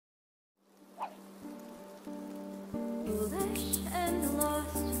foolish and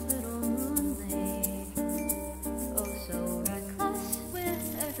lost little moonlight, oh so reckless with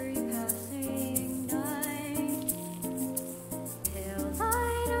every passing night. Pale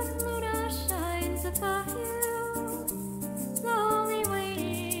light of Luna shines above you, slowly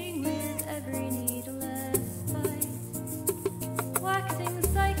waiting with every needless bite. Waxing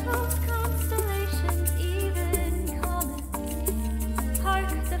cycles, constellations, even comets. Hark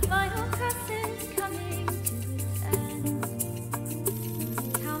the final crescent coming to its end.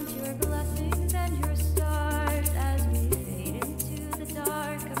 Count your blessings and your stars as we fade into the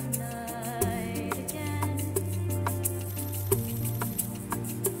dark of night again.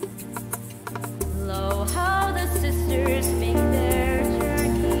 Lo, how the sisters make their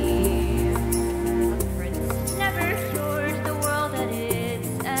journey. A prince never cured the world at its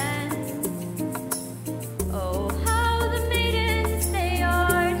end. Oh, how the maidens, they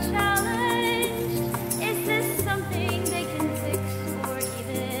are challenged. Is this something they can fix or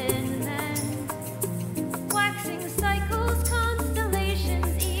even mend? Waxing cycles,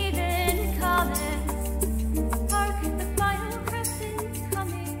 constellations, even comets. Hark the final crescent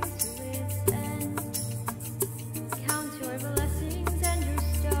coming to its end. Count your blessings and your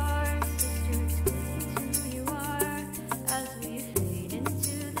stars, sisters, cling to who you are as we fade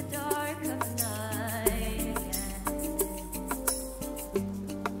into the dark of night again.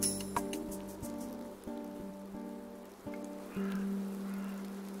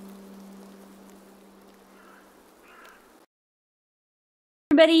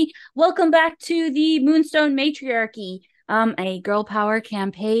 Everybody, welcome back to the Moonstone Matriarchy, a girl power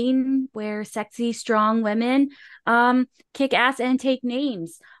campaign where sexy, strong women kick ass and take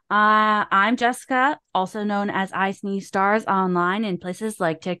names. I'm Jessica, also known as I Sneeze Stars online in places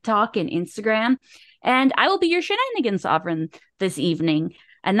like TikTok and Instagram, and I will be your shenanigans sovereign this evening.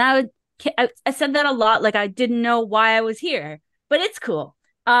 And that I said that a lot, like I didn't know why I was here, but it's cool.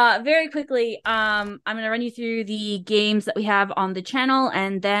 Very quickly, I'm gonna run you through the games that we have on the channel,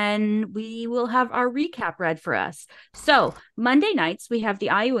 and then we will have our recap read for us. So Monday nights we have the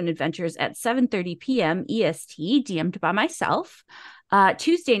Iowan Adventures at 7:30 p.m. EST, DM'd by myself.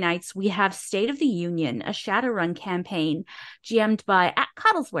 Tuesday nights we have State of the Union, a Shadowrun campaign, GM'd by at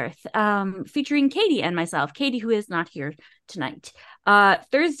Cottlesworth, featuring Katie and myself. Katie, who is not here tonight.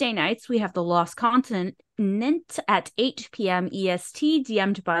 Thursday nights we have the Lost Continent at 8 p.m. EST,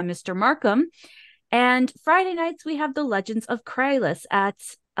 DM'd by Mr. Markham. And Friday nights we have the Legends of Krylus at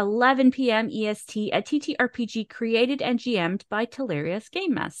 11 p.m. EST at TTRPG, created and GM'd by Telerius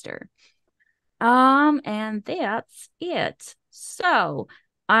Game Master. And that's it. So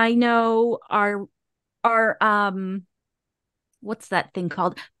I know our what's that thing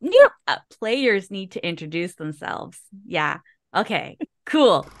called? Players need to introduce themselves. Yeah. Okay.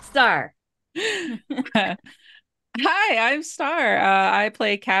 Cool. Star. Hi, I'm Star. I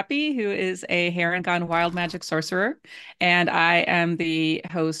play Cappy, who is a Heron Gone Wild magic sorcerer, and I am the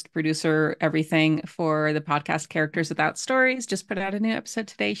host, producer, everything for the podcast Characters Without Stories. Just put out a new episode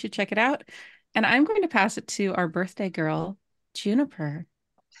today. You should check it out. And I'm going to pass it to our birthday girl, Juniper.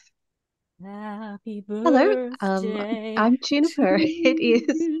 Happy Hello, birthday. I'm Juniper.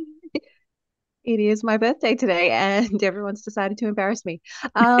 It is my birthday today, and everyone's decided to embarrass me.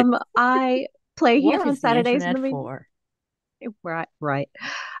 I play here What on is the Saturdays in internet the Moon. for? Right.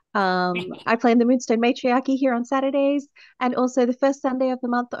 I play in the Moonstone Matriarchy here on Saturdays, and also the first Sunday of the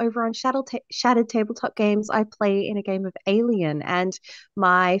month over on Shattered Tabletop Games, I play in a game of Alien, and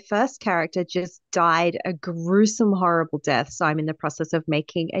my first character just died a gruesome, horrible death. So I'm in the process of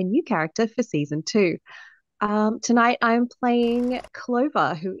making a new character for season 2. Tonight I'm playing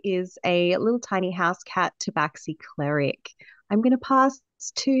Clover, who is a little tiny house cat tabaxi cleric. I'm going to pass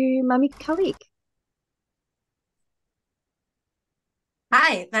to Mummy Kalik.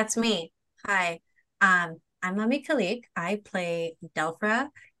 Hi, that's me. Hi. I'm Mummy Khalik. I play Delphra,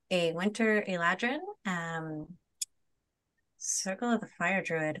 a winter Eladrin, Circle of the Fire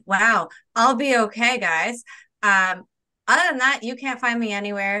Druid. Wow, I'll be okay, guys. Other than that, you can't find me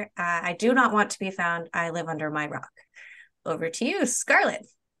anywhere. I do not want to be found. I live under my rock. Over to you, Scarlet.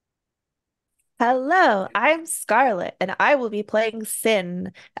 Hello, I'm Scarlet, and I will be playing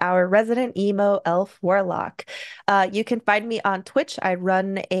Sin, our resident emo elf warlock. You can find me on Twitch. I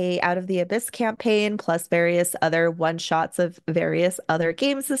run a Out of the Abyss campaign, plus various other one-shots of various other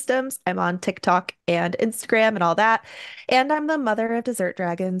game systems. I'm on TikTok and Instagram and all that. And I'm the mother of dessert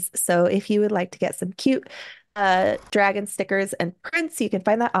dragons, so if you would like to get some cute dragon stickers and prints, you can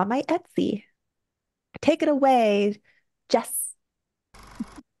find that on my Etsy. Take it away, Jess.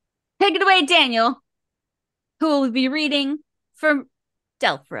 Take it away, Daniel, who will be reading from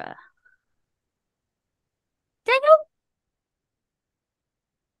Delphra. Daniel?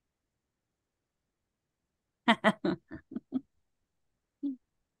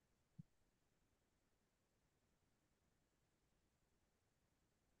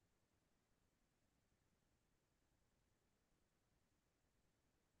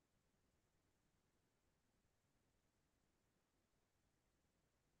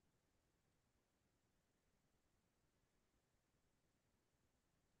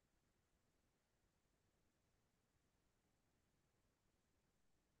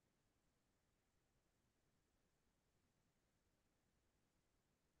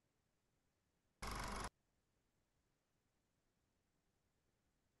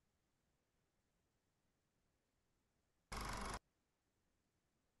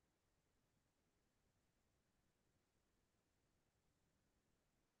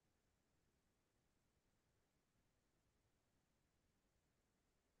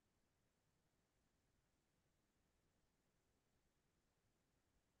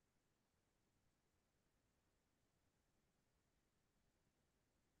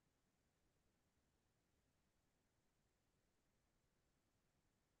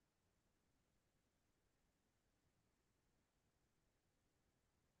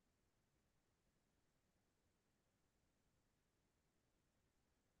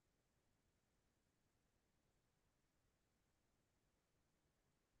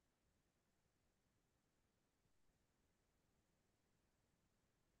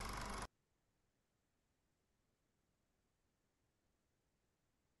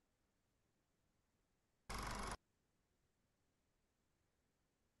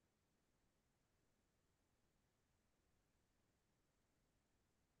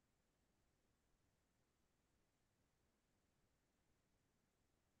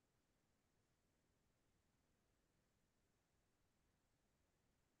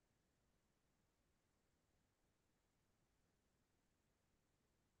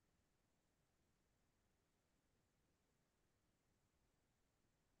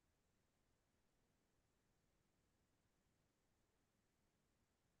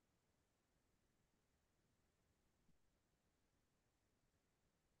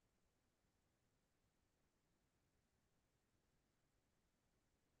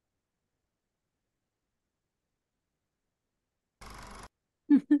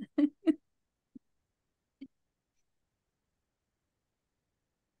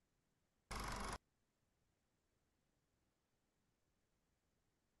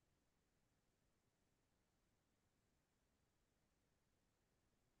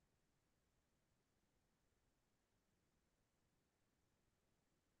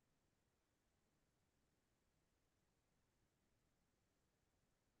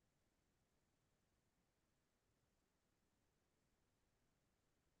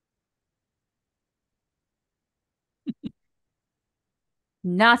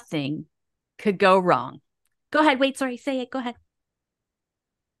 Nothing could go wrong. Go ahead. Wait, sorry. Say it. Go ahead.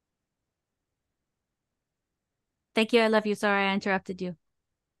 Thank you. I love you. Sorry, I interrupted you.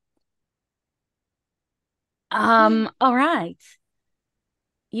 All right.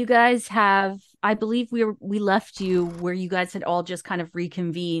 You guys have, I believe we left you where you guys had all just kind of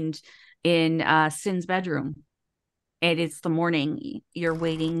reconvened in Sin's bedroom. And it's the morning. You're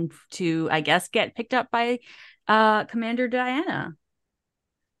waiting to, I guess, get picked up by Commander Diana.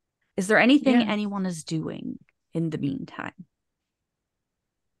 Is there anything anyone is doing in the meantime?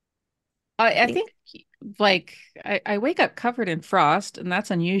 I think like I wake up covered in frost, and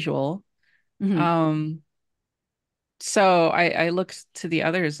that's unusual. Mhm. So I looked to the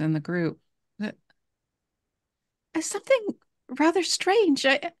others in the group. Something rather strange.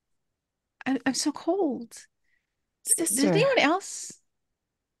 I'm so cold. Did Sister, anyone else?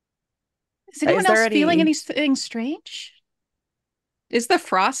 Is is anyone there else feeling any? anything strange? Is the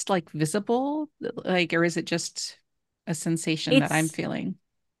frost like visible? Like, or is it just a sensation that I'm It's feeling?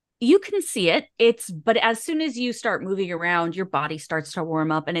 You can see it. But as soon as you start moving around, your body starts to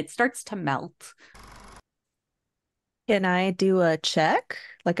warm up and it starts to melt. Can I do a check,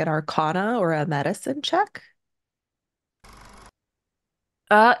 like an Arcana or a medicine check?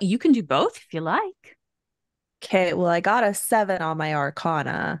 You can do both if you like. Okay, well, I got a 7 on my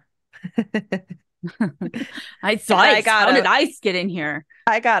Arcana. I And I sliced. got How did a ice get in here?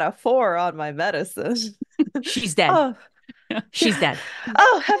 I got a 4 on my medicine. She's dead. Oh, She's dead.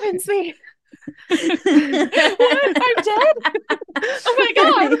 oh, heavens me. What? I'm dead? Oh my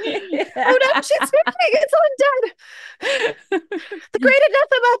God. Oh no, she's speaking. It's undead. The great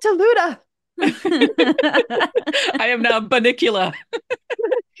anathema I am now Banicula.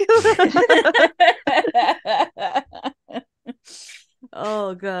 to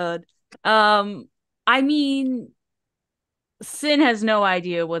Oh god. I mean, Sin has no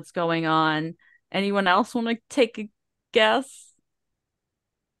idea what's going on. Anyone else want to take a guess?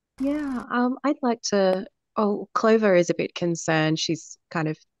 Yeah, I'd like to. Oh, Clover is a bit concerned. She's kind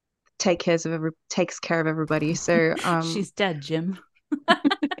of takes care of everybody. So, She's dead, Jim.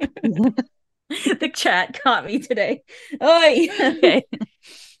 The chat caught me today. Oh, okay.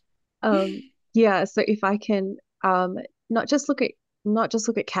 yeah. So if I can, not just look at not just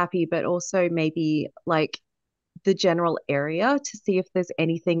look at Cappy, but also maybe like the general area to see if there's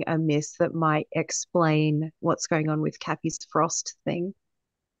anything amiss that might explain what's going on with Cappy's frost thing.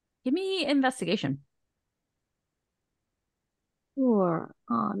 Give me investigation. Or,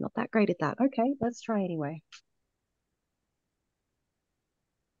 oh, I'm not that great at that. Okay, let's try anyway.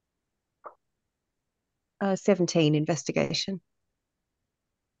 17 investigation.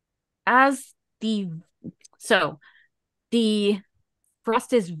 As the so the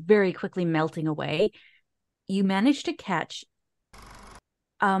frost is very quickly melting away. You manage to catch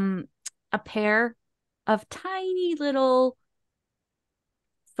a pair of tiny little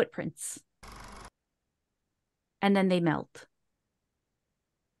footprints. And then they melt.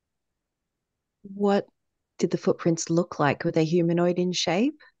 What did the footprints look like? Were they humanoid in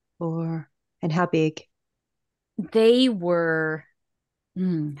shape and how big? They were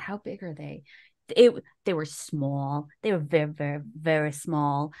how big are they? They were small. They were very, very, very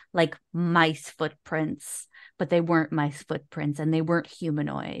small, like mice footprints, but they weren't mice footprints and they weren't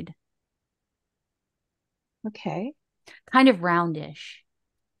humanoid. Okay. Kind of roundish.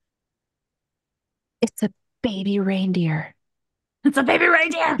 It's a baby reindeer. It's a baby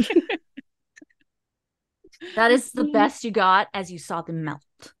reindeer. That is the best you got as you saw them melt.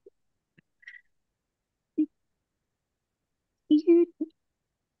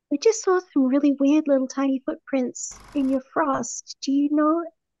 We just saw some really weird little tiny footprints in your frost. Do you know,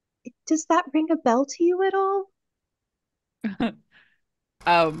 does that ring a bell to you at all?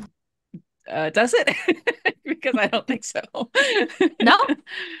 Does it? Because I don't think so. No,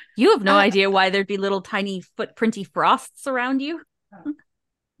 you have no idea why there'd be little tiny footprinty frosts around you.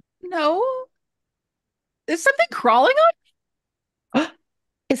 No. Is something crawling on?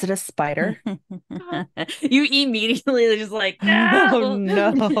 Is it a spider? You immediately just like, Oh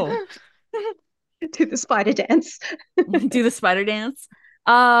no. no. Do the spider dance. Do the spider dance.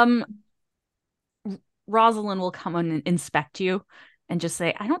 Rosalind will come and inspect you and just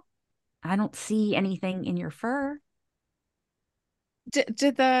say, I don't see anything in your fur. Did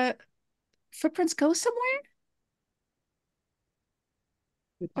the footprints go somewhere?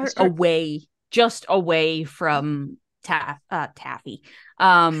 Away, just away from Taffy.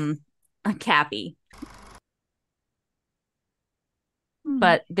 Cappy.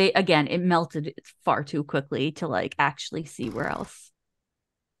 But it melted far too quickly to like actually see where else.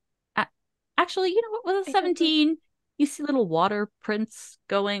 Actually, you know what? With a 17, you see little water prints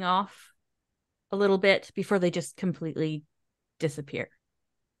going off a little bit before they just completely disappear.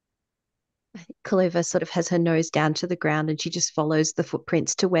 Clover sort of has her nose down to the ground and she just follows the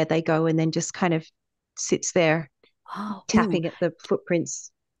footprints to where they go and then just kind of sits there tapping at the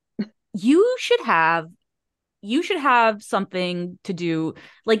footprints. You should have something to do.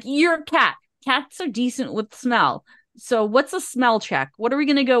 Like, you're a cat. Cats are decent with smell. So what's a smell check? What are we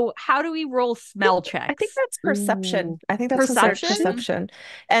gonna go? How do we roll smell checks? I think that's perception. Ooh. I think that's considered perception.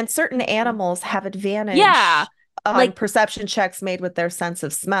 And certain animals have advantage on like perception checks made with their sense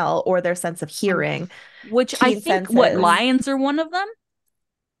of smell or their sense of hearing. Which I think lions are one of them.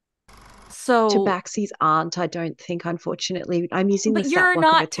 So Tabaxis aren't, I don't think, unfortunately. I'm using the you're stat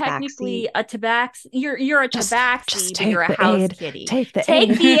block not of a technically tabaxi. a tabaxi. You're a tabaxi, but you're a house aid. kitty. Take the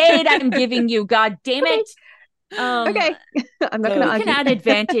aid I'm giving you. God damn it. Okay. I'm not going to You argue. can add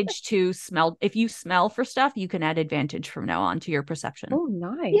advantage to smell. If you smell for stuff, you can add advantage from now on to your perception. Oh,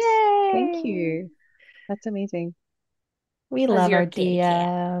 nice. Yay. Thank you. That's amazing. We love our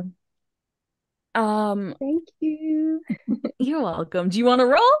DM. Thank you. You're welcome. Do you want to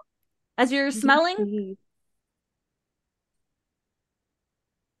roll as you're smelling? Please.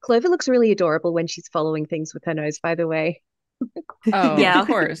 Clover looks really adorable when she's following things with her nose, by the way. Oh, Yeah. of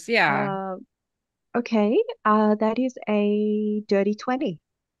course. Yeah. Okay. That is a dirty 20.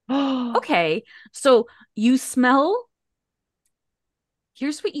 Okay. So you smell.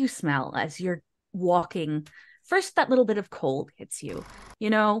 Here's what you smell as you're walking. First, that little bit of cold hits you. You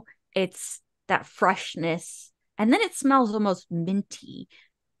know, it's that freshness. And then it smells almost minty.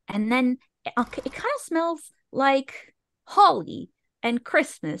 And then it kind of smells like holly and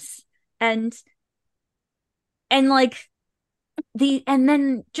Christmas and like and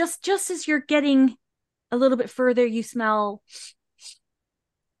then just as you're getting a little bit further, you smell,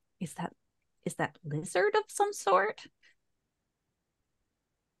 is that lizard of some sort?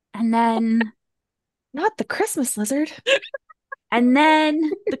 And then Not the Christmas lizard. And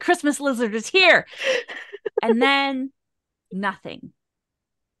then the Christmas lizard is here. And then nothing.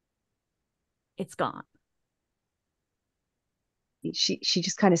 It's gone. She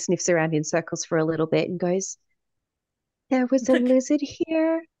just kind of sniffs around in circles for a little bit and goes, there was a lizard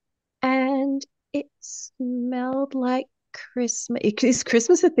here and it smelled like Christmas. Is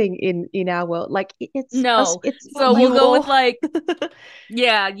Christmas a thing in our world? Like it's No. it's So we'll go with Yule. like,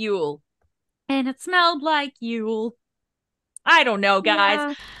 yeah, Yule. And it smelled like Yule. I don't know, guys.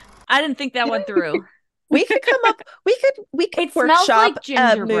 Yeah. I didn't think that went through. We could come up. We could It smells like workshop a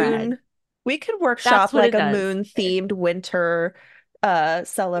gingerbread. moon. We could workshop what like it a does. moon themed winter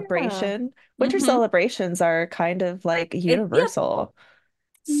celebration. Winter Mhm. celebrations are kind of like universal.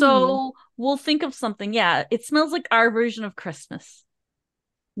 So we'll think of something. Yeah, it smells like our version of Christmas.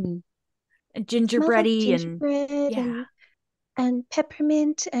 Mm. Gingerbready Smells like gingerbread yeah. and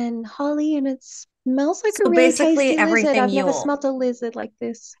peppermint and holly, and it smells like So a really basically tasty lizard. everything I've never Yule. smelled a lizard like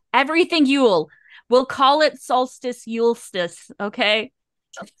this. Everything Yule. We'll call it solstice Yulestice, okay?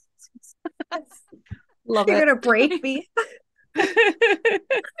 Love You're it. gonna break me. This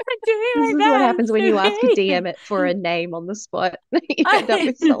is what happens when you ask a DM it for a name on the spot. You end up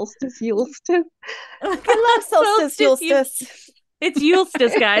with Solstice Yulestice. I love solstice, Yulestice. It's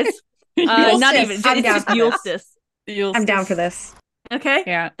Yulestice, guys. Not even. I'm It's down just for this. Yulestice. I'm down for this. Okay.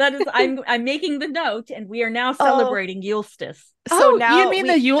 Yeah. That is. I'm making the note, and we are now celebrating Yulestice. So now you mean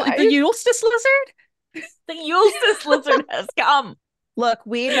the Yulestice lizard? The Yulestice lizard has come. Look,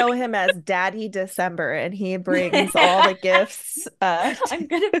 we know him as Daddy December, and he brings all the gifts. I'm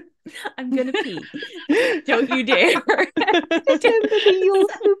gonna pee. Don't you dare. December the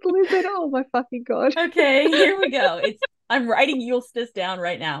Yulestice lizard. Oh my fucking god. Okay, here we go. I'm writing Yulestice down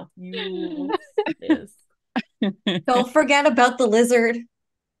right now. Yulestice. Don't forget about the lizard.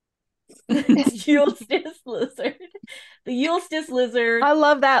 Yulestice lizard. The Yulestice lizard, I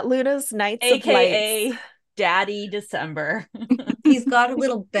love that. Luna's Nights of aka Lights. Daddy December. He's got a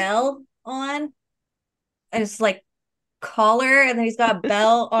little bell on, and it's like collar, and then he's got a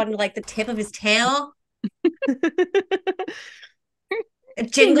bell on like the tip of his tail.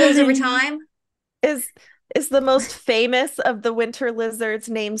 It jingles every time. Is the most famous of the winter lizards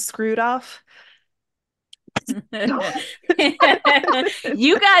named Screwed Off?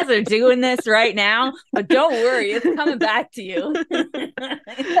 You guys are doing this right now, but don't worry, it's coming back to you.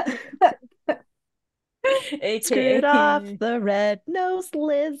 Screwed Off the red-nosed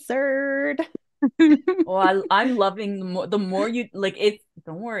lizard. Well, I'm loving the more you like it.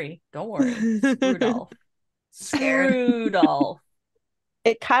 Don't worry. Screwed off.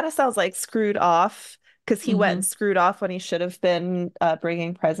 It kind of sounds like Screwed Off because he went and screwed off when he should have been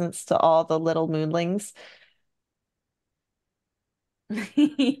bringing presents to all the little moonlings.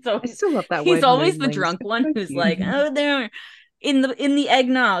 I still love that word. He's always the moonlings. drunk It's one so who's cute. like, oh, there in the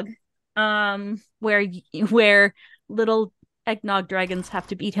eggnog, where little eggnog dragons have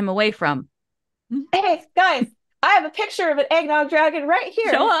to beat him away from. Hey guys, I have a picture of an eggnog dragon right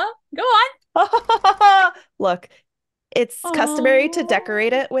here. Show up. Go on. Look, it's customary to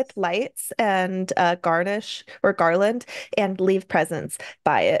decorate it with lights and garnish or garland and leave presents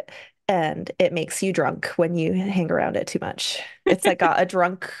by it. And it makes you drunk when you hang around it too much. It's like got a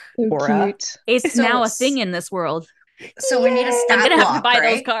drunk So aura. cute. It's So now a thing in this world. So we need a Yay! stat I'm gonna have to block, buy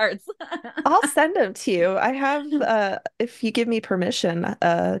right? those cards. I'll send them to you. I have, if you give me permission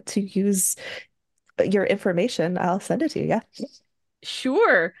to use your information, I'll send it to you. Yeah.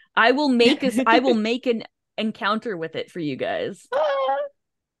 Sure. I will make an encounter with it for you guys.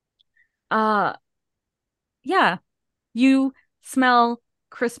 Yeah. You smell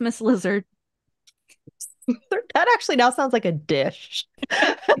Christmas lizard. That actually now sounds like a dish.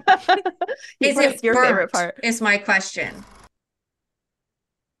 Is What's it your favorite burnt? part? Is my question.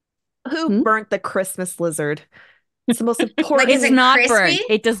 Who burnt the Christmas lizard? It's the most important. Like, is It's it not crispy? burnt.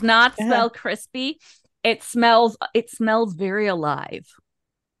 It does not Yeah. smell crispy. It smells very alive.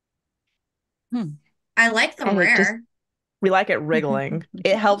 I like them And it rare. just- We like it wriggling.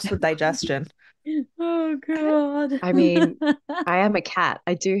 It helps with digestion. Oh god. I mean, I am a cat.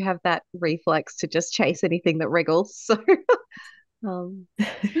 I do have that reflex to just chase anything that wriggles. So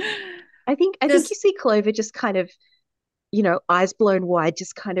I think Does- you see Clover just kind of, eyes blown wide,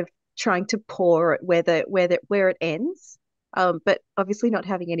 just kind of trying to paw at where it ends. But obviously not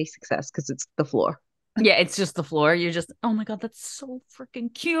having any success because it's the floor. Yeah, it's just the floor. You're just, oh my god, that's so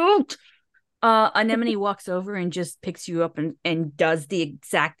freaking cute. Anemone walks over and just picks you up and does the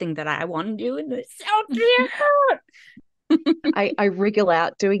exact thing that I want to do, and it's so cute. I wriggle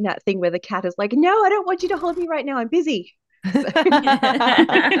out doing that thing where the cat is like, no, I don't want you to hold me right now. I'm busy.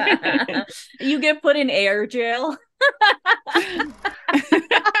 You get put in air jail.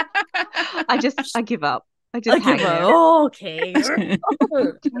 I give up. I just hang there. Oh, okay.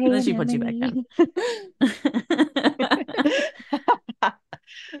 And then she puts you back down.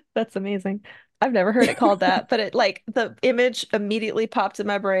 That's amazing. I've never heard it called that, but it like the image immediately popped in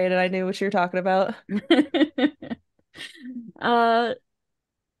my brain and I knew what you were talking about. uh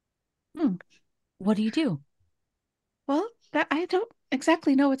what do you do? Well, I don't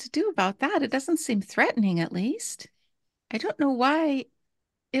exactly know what to do about that. It doesn't seem threatening, at least. I don't know why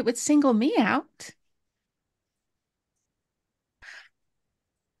it would single me out.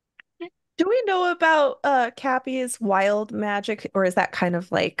 Do we know about Cappy's wild magic, or is that kind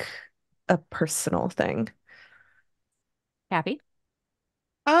of like a personal thing? Cappy?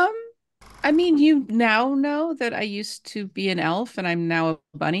 Um, I mean, you now know that I used to be an elf and I'm now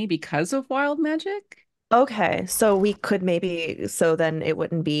a bunny because of wild magic. Okay, so we could maybe, so then it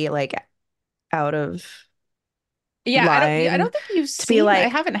wouldn't be like out of Yeah, I line don't think you've to be seen. I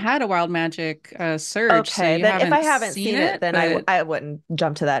like, haven't had a wild magic surge, so okay, you then if I haven't haven't seen seen it, then but I wouldn't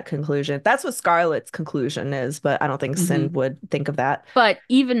jump to that conclusion. That's what Scarlett's conclusion is, but I don't think Sin would think of that. But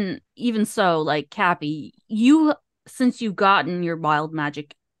even so, like Cappy, you since you've gotten your wild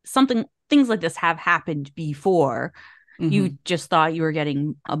magic, things like this have happened before. You just thought you were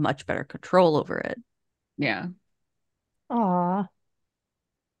getting a much better control over it. Yeah. Aw.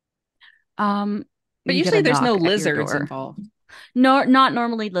 But You get usually a there's no knock at your lizards door. involved. No, not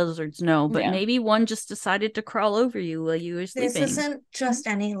normally lizards, no, but Yeah. maybe one just decided to crawl over you while you were This sleeping. isn't just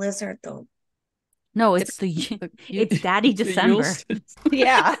any lizard, though. No, it's it's Daddy December. Yulestice.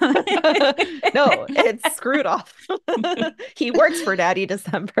 Yeah. No, it's screwed off. He works for Daddy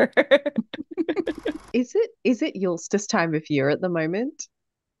December. Is it Yulestice time of year at the moment?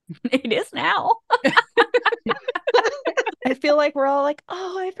 It is now. I feel like we're all like,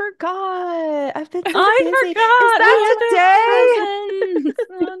 oh, I forgot. I've been so I busy. forgot. Is that today?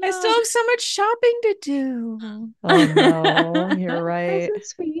 Oh, I still have so much shopping to do. Oh no, you're right.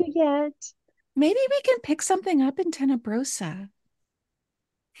 Presents for you yet? Maybe we can pick something up in Tenebrosa.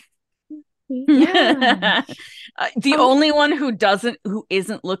 Yeah. The only one who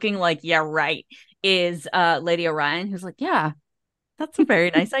isn't looking like, yeah, right, is Lady Orion, who's like, yeah, that's a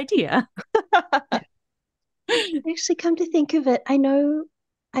very nice idea. Actually, come to think of it, I know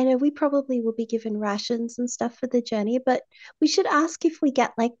we probably will be given rations and stuff for the journey, but we should ask if we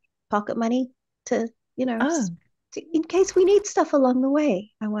get like pocket money to, Oh, in case we need stuff along the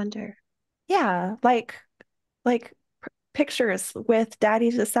way, I wonder. yeah, like pictures with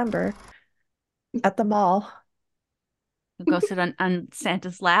Daddy December at the mall. Go sit on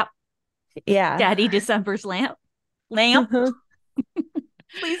Santa's lap. Yeah. Daddy December's lamp. Mhm.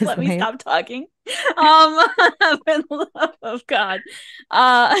 Please His let me lamp. stop talking. For the love of God.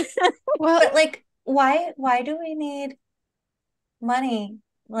 Well, But like, why do we need money?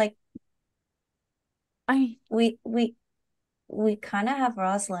 Like, I we kind of have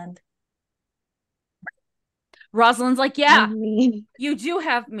Rosalind. Rosalind's like, yeah, I mean, you do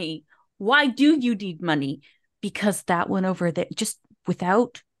have me. Why do you need money? Because that one over there,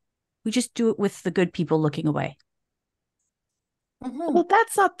 we just do it with the good people looking away. Well,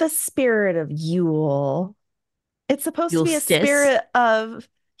 that's not the spirit of Yule. It's supposed to be a Yulestice. spirit of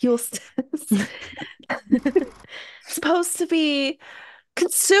Yulestice. It's supposed to be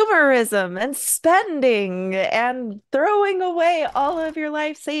consumerism and spending and throwing away all of your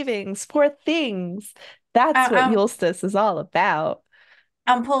life savings for things. That's what Yulestice is all about.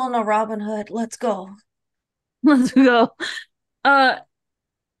 I'm pulling a Robin Hood. Let's go. Let's go.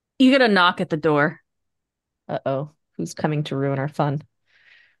 You get a knock at the door. Uh-oh. Who's coming to ruin our fun?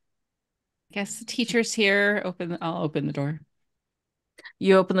 I guess the teacher's here. I'll open the door.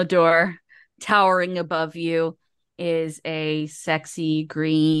 You open the door. Towering above you is a sexy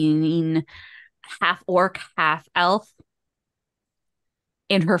green half orc, half elf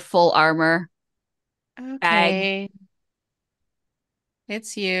in her full armor. Okay.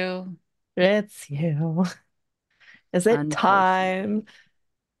 It's you. It's you. Is it time?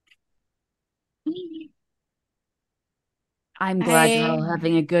 I'm glad you're all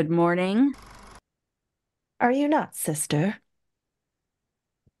having a good morning. Are you not, sister?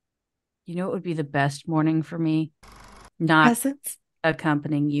 You know, it would be the best morning for me, not Presents?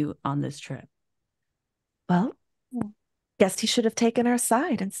 accompanying you on this trip. Well, guess he should have taken our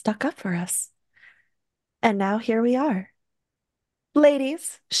side and stuck up for us. And now here we are.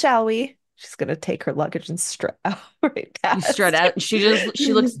 Ladies, shall we? She's gonna take her luggage and strut out right past. You strut out and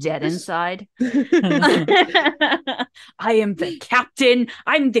she looks dead inside. I am the captain.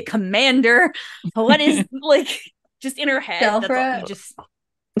 I'm the commander. What is like just in her head. That's all, Delphra, you just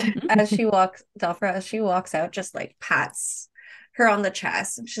Delphra, as she walks out, just like pats her on the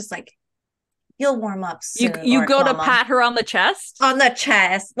chest. And she's like, "You'll warm up soon." you Orc go to Mama. pat her on the chest. On the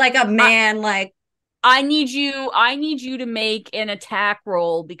chest, like a man. I need you to make an attack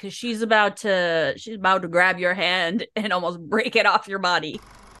roll because she's about to grab your hand and almost break it off your body.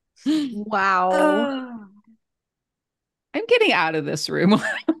 Wow. I'm getting out of this room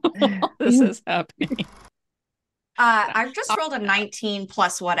while this is happening. I've just rolled a 19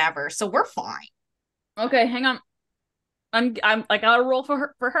 plus whatever, so we're fine. Okay, hang on. I gotta roll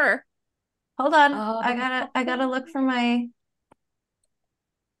for her. Hold on. I gotta look for my.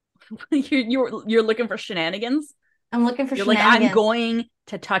 You're looking for shenanigans. I'm looking for You're shenanigans. like, I'm going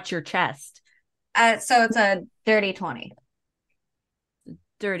to touch your chest. So it's a dirty 20.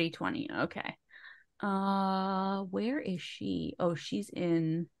 Dirty 20. Okay. Where is she? Oh, she's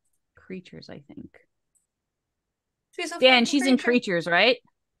in creatures, I think. Dan, she's in creatures, right?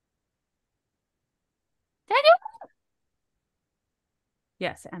 Daniel?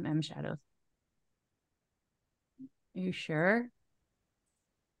 Yes, MM shadows. Are you sure?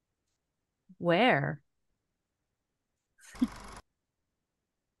 Where?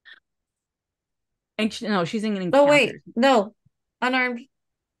 No, she's in encounters. Oh wait, no, unarmed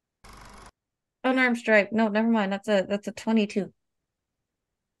strike. No, never mind. That's a 22.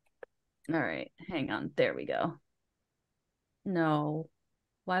 All right, hang on. There we go. No,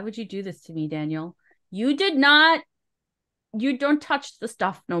 why would you do this to me, Daniel? You did not. You don't touch the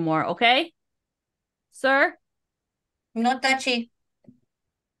stuff no more, okay, sir? Not touchy.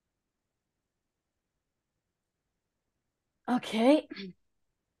 Okay.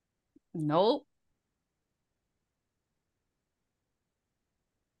 Nope.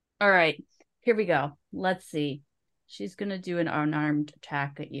 All right, here we go. Let's see. She's gonna do an unarmed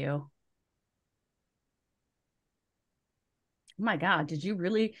attack at you. Oh my God, did you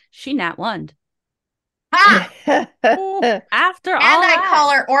really? She nat one. Ha! After all And I that, call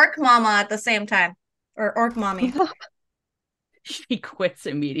her Orc Mama at the same time. Or Orc Mommy. she quits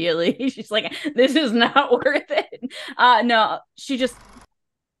immediately. She's like, this is not worth it. No, she just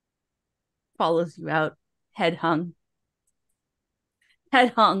follows you out, head hung.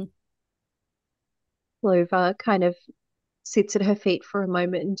 Clover kind of sits at her feet for a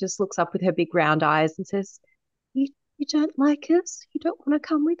moment and just looks up with her big round eyes and says, You don't like us? You don't want to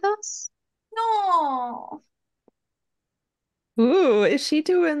come with us? No. Ooh, is she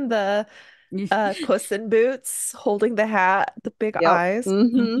doing the Puss in Boots, holding the hat, the big Yep. eyes?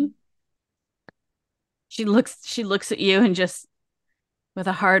 Mm-hmm. She looks at you and just with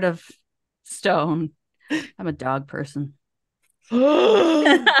a heart of stone. I'm a dog person.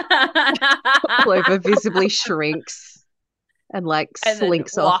 Clover visibly shrinks and And then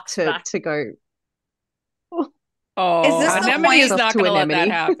slinks off walks to back. go. Oh, Is this the Anemone point- is not To going to let that Anemone.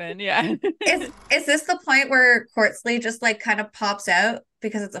 happen. Yeah. Is this the point where Quartzley just like kind of pops out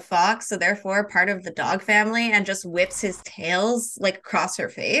because it's a fox, so therefore part of the dog family, and just whips his tails like across her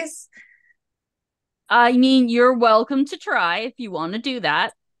face? I mean, you're welcome to try if you want to do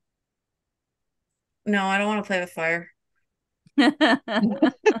that. No, I don't want to play with fire.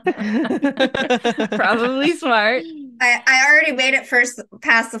 Probably smart. I already made it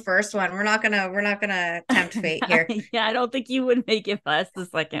past the first one. We're not gonna tempt fate here. Yeah, I don't think you would make it past the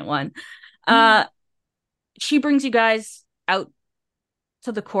second one. She brings you guys out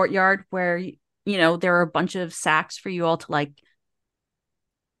to the courtyard where there are a bunch of sacks for you all to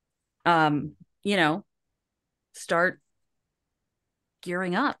start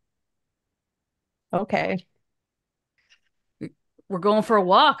gearing up. Okay. We're going for a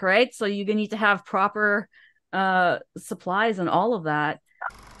walk, right? So you're gonna need to have proper supplies and all of that.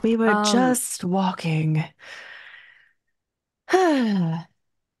 We were just walking. Gonna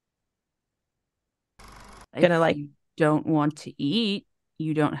If you don't want to eat,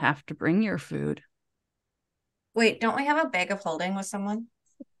 you don't have to bring your food. Wait, don't we have a bag of holding with someone?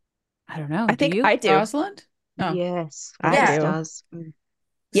 I don't know. I think you? I do. Rosalind? Oh. Yes, I Rose do. does.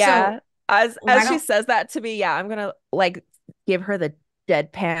 Yeah. So, as why she don't- says that to me, yeah, I'm gonna give her the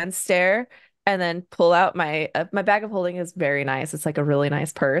deadpan stare and then pull out my bag of holding is very nice. It's like a really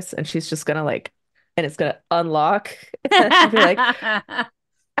nice purse, and she's just gonna and it's gonna unlock. And I'll be like,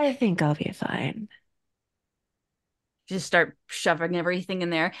 I think I'll be fine. Just start shoving everything in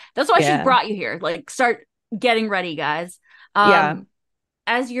there. That's why Yeah. she brought you here. Start getting ready, guys. Yeah.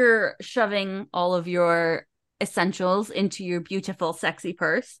 As you're shoving all of your essentials into your beautiful, sexy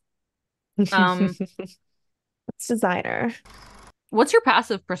purse. It's designer. What's your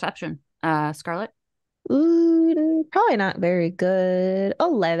passive perception, Scarlett? Ooh, probably not very good.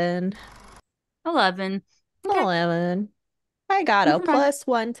 11. 11. Okay. 11. I got You a can find.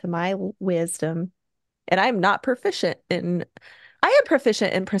 +1 to my wisdom. And I'm not proficient in I am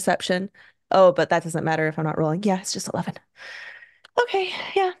proficient in perception. Oh, but that doesn't matter if I'm not rolling. Yeah, it's just 11. Okay,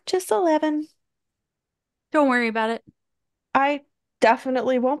 yeah, just 11. Don't worry about it. I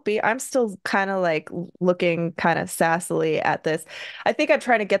definitely won't be. I'm still kind of like looking kind of sassily at this. I think I'm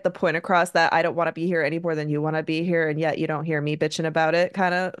trying to get the point across that I don't want to be here any more than you want to be here, and yet you don't hear me bitching about it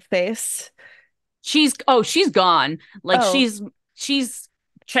kind of face. She's gone. Like Oh, she's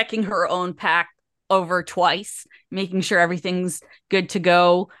checking her own pack over twice, making sure everything's good to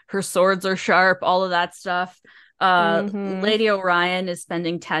go. Her swords are sharp, all of that stuff. mm-hmm. Lady Orion is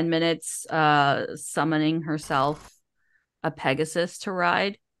spending 10 minutes summoning herself a Pegasus to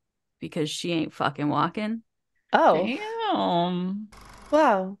ride because she ain't fucking walking. Oh, Damn.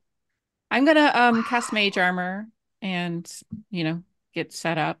 wow. I'm gonna cast mage armor and, you know, get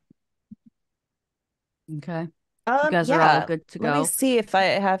set up. Okay. You guys are all Yeah. good to Let me go. see if I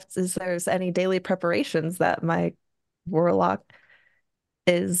have if there's any daily preparations that my warlock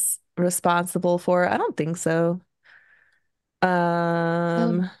is responsible for. I don't think so. Um,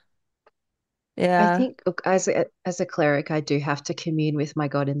 Um, I yeah. think, look, as a cleric, I do have to commune with my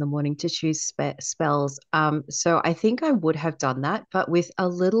god in the morning to choose spells. So I think I would have done that, but with a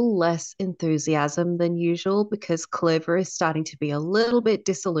little less enthusiasm than usual, because Clover is starting to be a little bit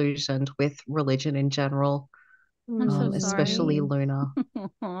disillusioned with religion in general, I'm so especially sorry. Mm. Luna.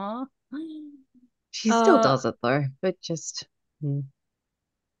 Aw. She still Uh, does it though, but just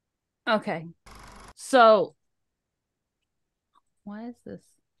okay. So, why is this?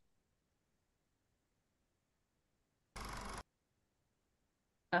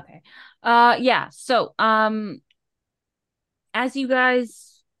 Okay. Yeah. So, as you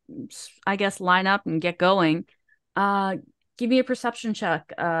guys, I guess, line up and get going, uh, give me a perception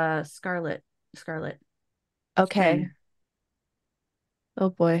check, Scarlet, Okay. Finn. Oh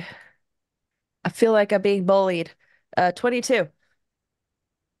boy. I feel like I'm being bullied. 22.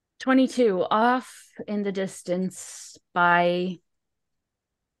 22 off in the distance by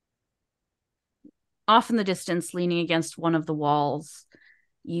off in the distance, leaning against one of the walls,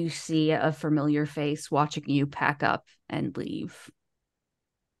 you see a familiar face watching you pack up and leave.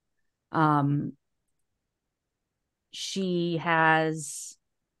 Um, she has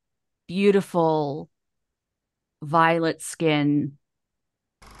beautiful violet skin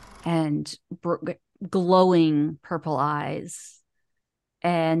and glowing purple eyes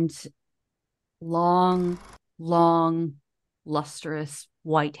and long, long, lustrous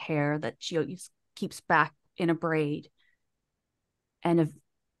white hair that she always keeps back in a braid and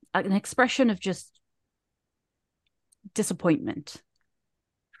an expression of just disappointment.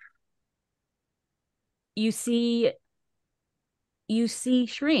 You see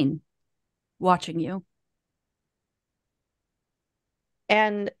Shreen watching you.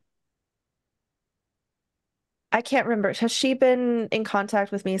 And I can't remember. Has she been in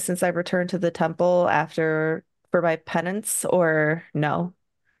contact with me since I returned to the temple after for my penance or no?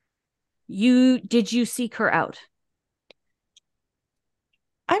 Did you seek her out?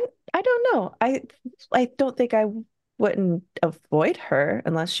 I'm I don't know. I don't think I wouldn't avoid her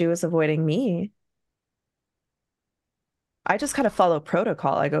unless she was avoiding me. I just kind of follow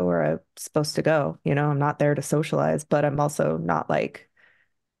protocol. I go where I'm supposed to go. I'm not there to socialize, but I'm also not like,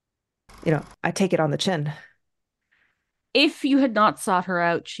 I take it on the chin. If you had not sought her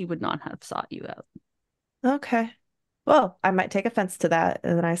out, she would not have sought you out. Okay. Well, I might take offense to that.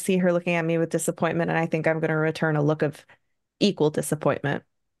 And then I see her looking at me with disappointment, and I think I'm going to return a look of equal disappointment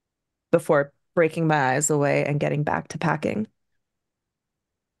before breaking my eyes away and getting back to packing.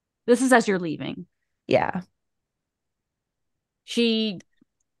 This is as you're leaving. Yeah. She,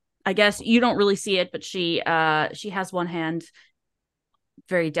 I guess you don't really see it, but she has one hand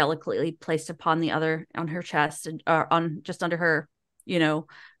very delicately placed upon the other on her chest and on just under her, you know,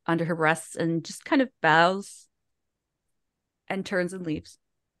 under her breasts, and just kind of bows and turns and leaves.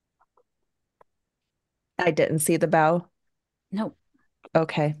 I didn't see the bow. No,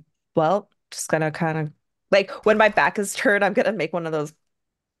 Okay. Well, just gonna kind of like when my back is turned, I'm gonna make one of those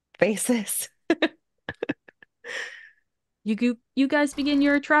faces. you guys begin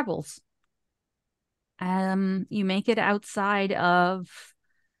your travels. You make it outside of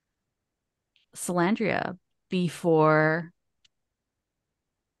Solandria before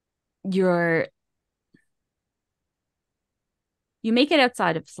your you make it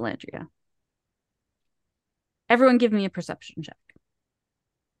outside of Solandria. Everyone give me a perception check.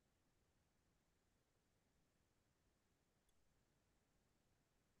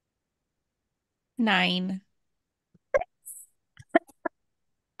 9.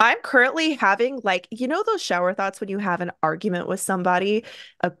 I'm currently having like, you know, those shower thoughts when you have an argument with somebody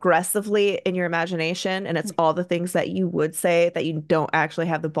aggressively in your imagination, and it's all the things that you would say that you don't actually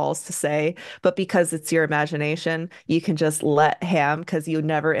have the balls to say, but because it's your imagination, you can just let ham because you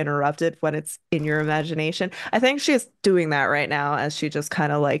never interrupted when it's in your imagination. I think she's doing that right now as she just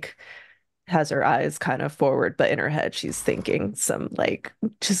kind of like has her eyes kind of forward, but in her head, she's thinking some like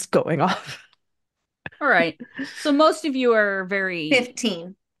just going off. All right. So most of you are very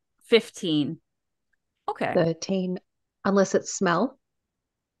 15. 15. Okay. 13, unless it's smell.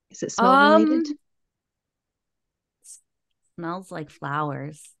 Is it smell related? Smells like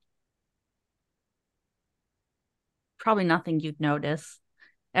flowers. Probably nothing you'd notice.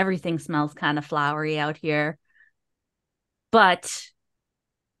 Everything smells kind of flowery out here. But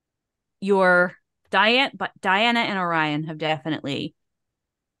Diana and Orion have definitely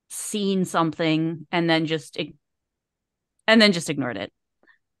seen something and then just ignored it.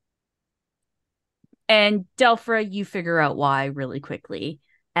 And Delphra, you figure out why really quickly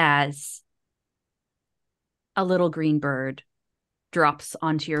as a little green bird drops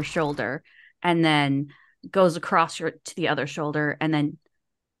onto your shoulder and then goes across to the other shoulder and then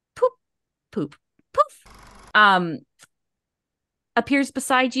poop, poop, poof. Appears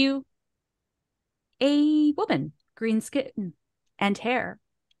beside you a woman, green skin and hair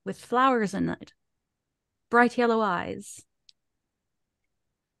with flowers in it, bright yellow eyes.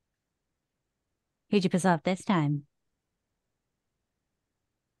 Who'd you piss off this time?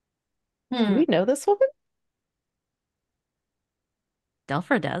 Do we know this woman?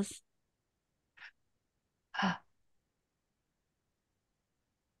 Delphra does.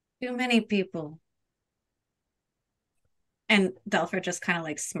 Too many people. And Delphra just kind of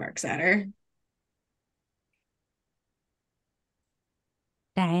like smirks at her.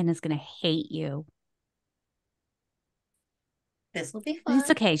 Diana's gonna hate you. This will be fun.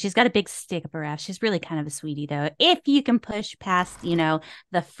 It's okay. She's got a big stick up her ass. She's really kind of a sweetie, though. If you can push past,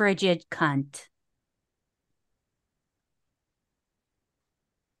 the frigid cunt.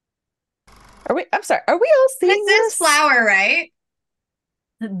 I'm sorry. Are we all seeing This this? is flower, right?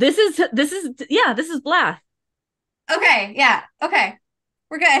 This is Blath. Okay, yeah. Okay.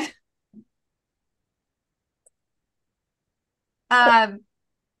 We're good.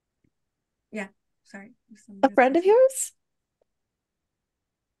 Yeah, sorry. A friend of yours?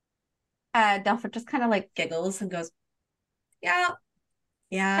 Delphra just kind of like giggles and goes, yeah.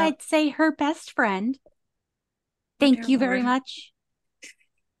 I'd say her best friend. Oh, Thank dear you very Lord. much.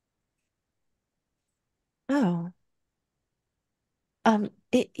 Oh.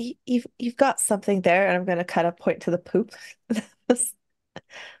 You've got something there, and I'm gonna kind of point to the poop that was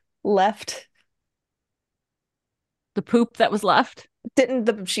left. The poop that was left. Didn't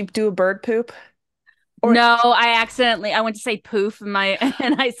the sheep do a bird poop? Or No, I went to say poof and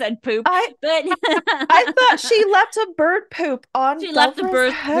I said poop. I thought she left a bird poop on She left the Delphra's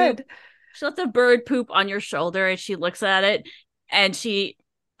bird head. poop. She left a bird poop on your shoulder and she looks at it and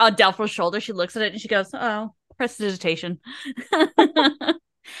on Delphra's shoulder, she looks at it and she goes, oh, prestidigitation. I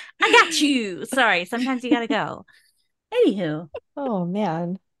got you. Sorry, sometimes you gotta go. Anywho. Oh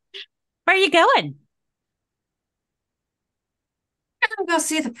man. Where are you going? I'm gonna go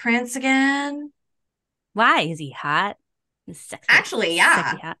see the prince again. Why? Is he hot? He's sexy. Actually,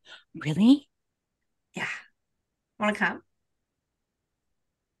 yeah. Sexy hot. Really? Yeah. Wanna come?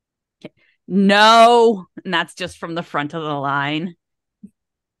 No. And that's just from the front of the line.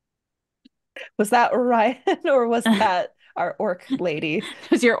 Was that Orion or was that our orc lady?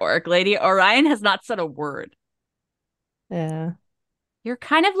 It was your orc lady. Orion has not said a word. Yeah. You're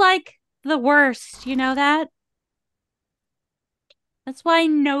kind of like the worst. You know that? That's why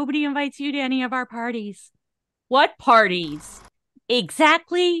nobody invites you to any of our parties. What parties?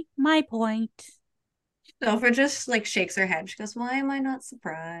 Exactly my point. Delphra just like shakes her head. She goes, why am I not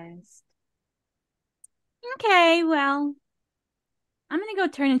surprised? Okay, well, I'm gonna go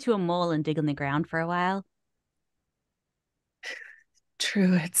turn into a mole and dig in the ground for a while.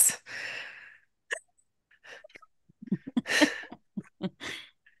 Druids.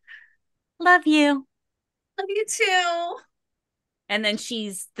 Love you. Love you too. And then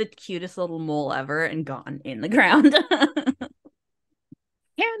she's the cutest little mole ever and gone in the ground.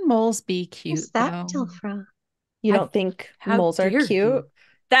 Can moles be cute? What's that, though? Delphra? You don't think How moles are dare cute? you.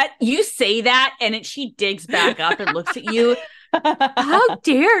 That you say that and she digs back up and looks at you. How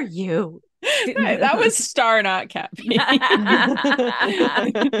dare you? That was Star, not Cappy.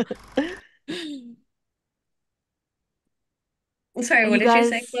 Sorry, And what you did you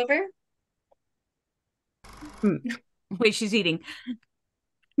say, guys- Clover? Wait, she's eating.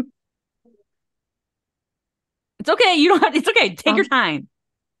 It's okay. You don't have. It's okay. Take your time.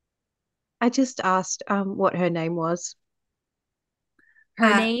 I just asked what her name was.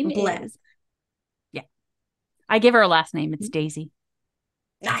 Her name Blip. is, yeah. I give her a last name. It's Daisy.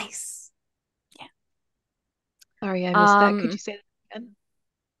 Nice. Sorry, I missed that. Could you say that again?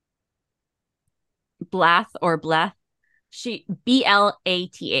 Blath or Bleth. She Blath.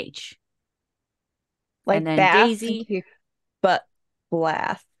 Like And then Bath, Daisy. Thank you. but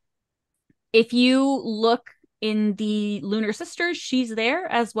Blath. If you look in the Lunar Sisters, she's there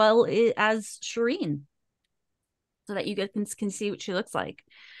as well as Shireen, so that you guys can see what she looks like.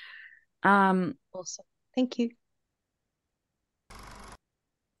 Awesome. Thank you.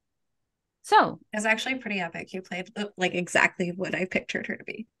 So It's actually pretty epic. You played like exactly what I pictured her to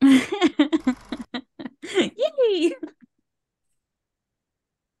be. yay!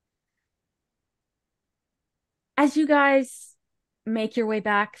 As you guys make your way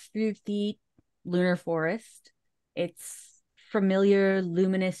back through the lunar forest, it's familiar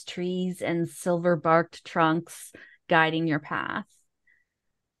luminous trees and silver barked trunks guiding your path.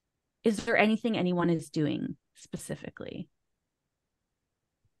 Is there anything anyone is doing specifically?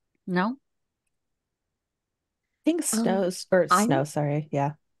 No? I think snow, sorry.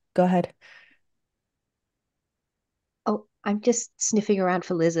 Yeah. Go ahead. Oh, I'm just sniffing around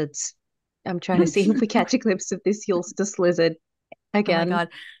for lizards. I'm trying to see if we catch a glimpse of this Yulestice lizard again. Oh my god.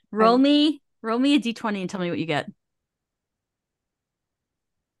 Roll me a d20 and tell me what you get.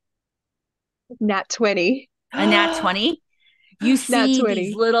 Nat 20. A nat 20. You see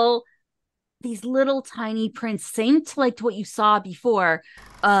 20. these little tiny prints, same to like what you saw before,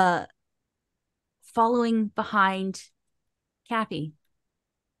 following behind Cappy.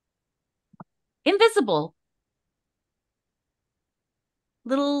 Invisible.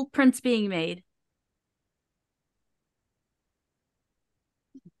 Little prints being made.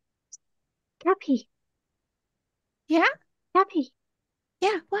 Cappy. Yeah? Cappy.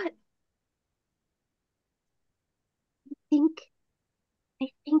 Yeah, what? think I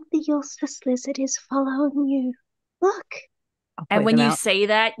think the Yulestice lizard is following you. Look. And when you say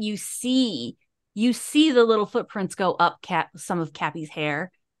that, you see the little footprints go up some of Cappy's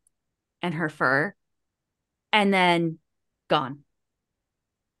hair and her fur, and then gone.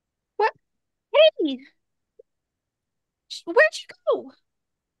 What? Hey! Where'd you go?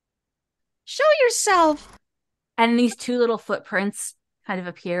 Show yourself. And these two little footprints kind of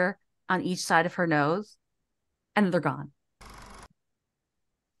appear on each side of her nose, and they're gone.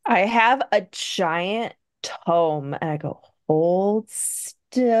 I have a giant tome, and I go, hold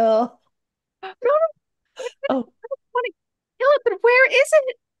still. No, I don't want to kill it, but where is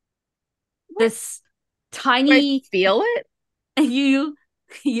it? This Do tiny I feel it?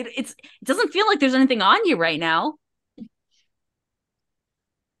 It doesn't feel like there's anything on you right now.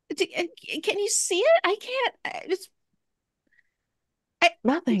 Can you see it? I can't.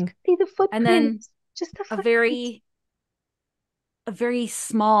 Nothing. See the footprints. And then just the a footprints. very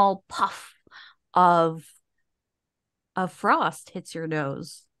small puff of frost hits your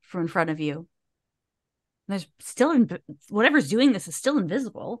nose from in front of you. There's still whatever's doing this is still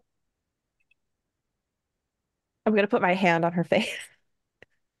invisible. I'm gonna put my hand on her face.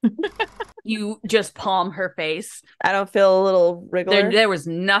 You just palm her face. I don't feel a little wriggler. There was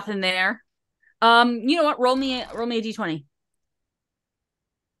nothing there. You know what? Roll me a d20.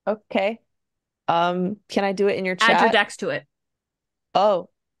 Okay. Can I do it in your chat? Add your dex to it. Oh,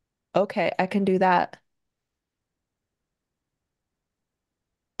 okay. I can do that.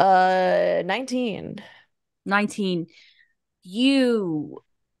 19. 19.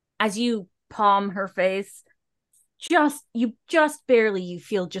 As you palm her face, you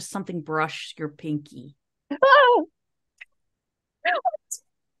feel just something brush your pinky. Oh,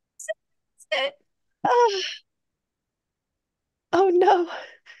 oh no,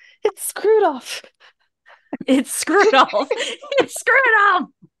 it's screwed off. It's screwed off. It's screwed off.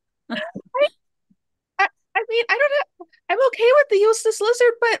 I mean, I don't know. I'm okay with the Yulestice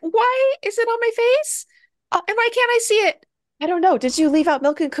lizard, but why is it on my face? And why can't I see it? I don't know. Did you leave out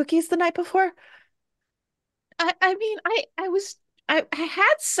milk and cookies the night before? I mean, I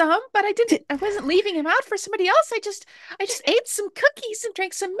had some, but I wasn't leaving them out for somebody else. I just ate some cookies and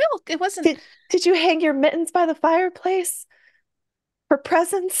drank some milk. It wasn't. Did you hang your mittens by the fireplace for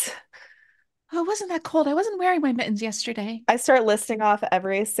presents? Oh, it wasn't that cold. I wasn't wearing my mittens yesterday. I start listing off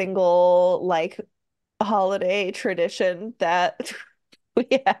every single like holiday tradition that we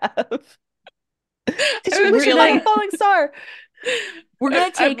have. Did you wish on a falling star? We're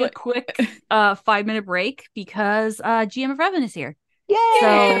gonna take a quick 5-minute break because GM of Revan is here.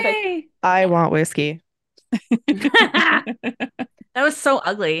 Yay! I want whiskey. That was so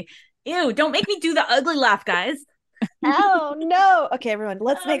ugly. Ew, don't make me do the ugly laugh, guys. Oh no. Okay, everyone,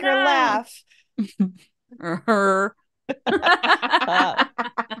 let's Oh, make her no. laugh. Her. That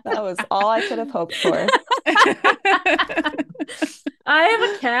was all I could have hoped for. I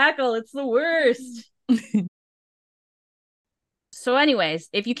have a cackle. It's the worst. So, anyways,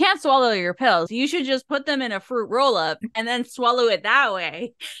 if you can't swallow your pills, you should just put them in a fruit roll up and then swallow it that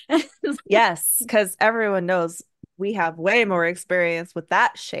way. Yes, because everyone knows we have way more experience with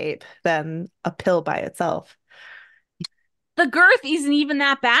that shape than a pill by itself. The girth isn't even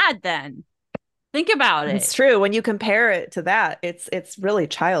that bad then. Think about it. It's true. When you compare it to that, it's really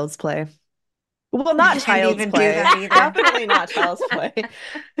child's play. Well, not Can't child's even do play. that either. Definitely not child's play.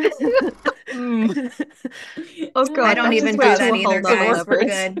 Oh god, I don't that even just do went to that a whole either, nother guys. We're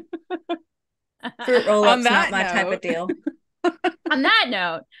level. good. Fruit On roll-ups that not my type of note. deal. On that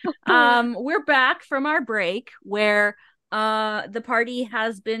note, we're back from our break where the party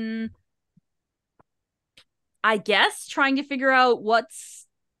has been, I guess, trying to figure out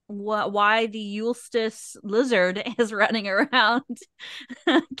why the Yulestice Lizard is running around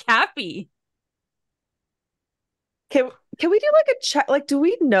Cappy. Can we do like a check? Like, do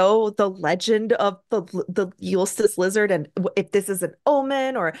we know the legend of the Yulestice Lizard and if this is an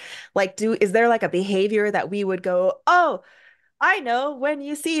omen or like is there like a behavior that we would go, oh, I know when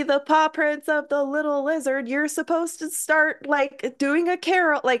you see the paw prints of the little lizard, you're supposed to start like doing a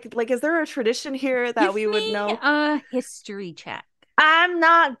carol. Like is there a tradition here that Give we would me know? a history check. I'm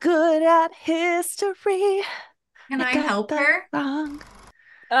not good at history. Can I got help that her? wrong.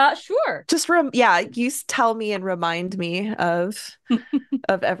 Sure. Just tell me and remind me of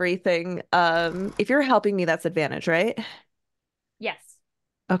everything. If you're helping me, that's advantage, right? Yes.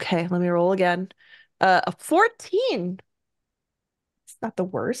 Okay, let me roll again. A 14. It's not the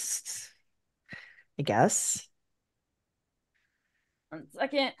worst, I guess. 1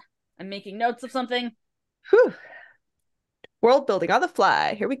 second. I'm making notes of something. Whew. World building on the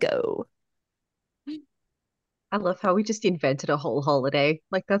fly. Here we go. I love how we just invented a whole holiday.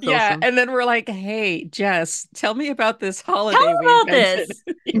 Like, that's Yeah, awesome. and then we're like, "Hey, Jess, tell me about this Tell holiday me we about invented."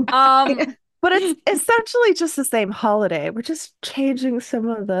 this. But it's essentially just the same holiday. We're just changing some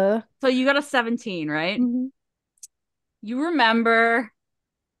of the. So you got a 17, right? Mhm. You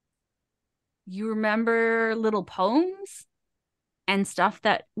remember little poems and stuff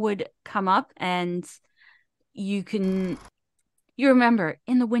that would come up, and you remember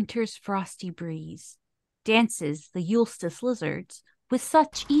in the winter's frosty breeze dances the Yulestice lizards with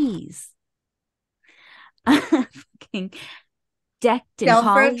such ease. Fucking decked in Delphra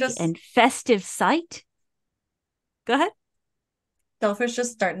holly and festive sight. Go ahead. Delphra's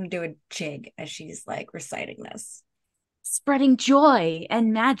just starting to do a jig as she's like reciting this. Spreading joy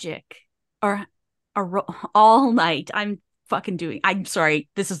and magic or all night. I'm sorry,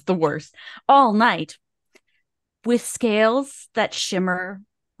 this is the worst. All night with scales that shimmer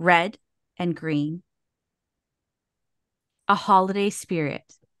red and green. A holiday spirit,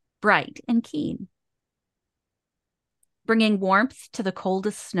 bright and keen. Bringing warmth to the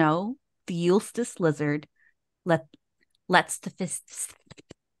coldest snow, the Yulestice Lizard lets the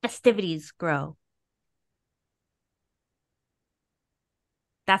festivities grow.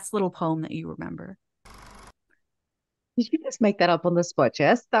 That's the little poem that you remember. Did you just make that up on the spot,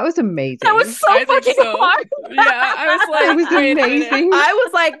 Jess? That was amazing. That was so I think fucking so. hard. Yeah, I was like, That was wait a minute. amazing. I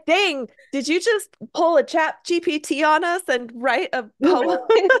was like, dang, did you just pull a chat GPT on us and write a poem?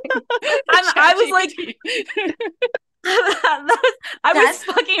 I was like, I was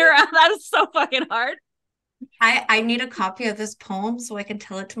fucking around. That was so fucking hard. I need a copy of this poem so I can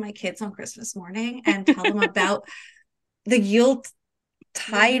tell it to my kids on Christmas morning and tell them about the Yulestice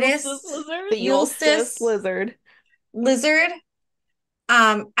Lizard. Lizard.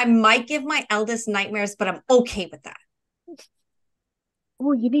 I might give my eldest nightmares, but I'm okay with that.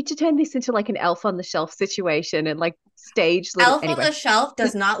 Oh, you need to turn this into like an elf on the shelf situation and like stage little. Elf on Anyway, the Shelf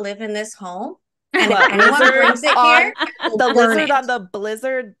does not live in this home. And if But anyone lizard brings it on- here, we'll The burn lizard it. on the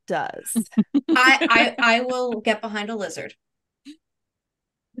blizzard does. I will get behind a lizard.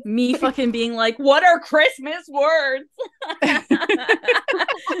 Me fucking being like, what are Christmas words? Taking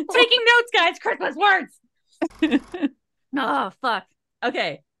notes, guys. Christmas words. Oh, fuck.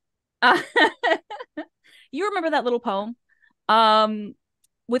 Okay. You remember that little poem?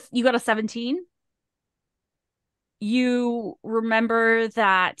 With you got a 17. You remember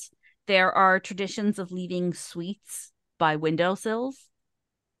that there are traditions of leaving sweets by windowsills.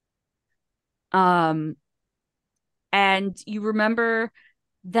 And you remember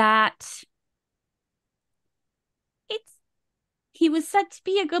that he was said to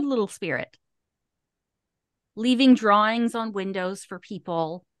be a good little spirit, leaving drawings on windows for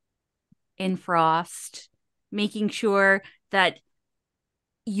people in frost making sure that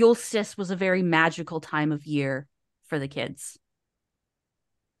Yulestice was a very magical time of year for the kids.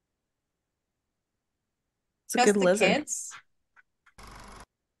 It's a Just good the lizard. kids?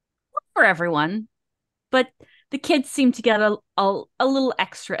 For everyone, but the kids seem to get a little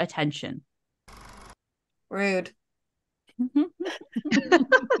extra attention. Rude.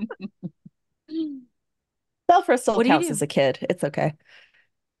 Delphra still What do you counts do? as a kid. It's okay.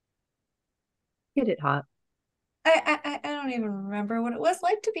 Hit it hot. I don't even remember what it was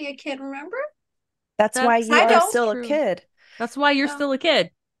like to be a kid, remember? That's why That's- you I are don't. still a True. kid. That's why you're Oh. still a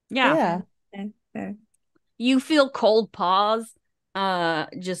kid. Yeah. Yeah. You feel cold paws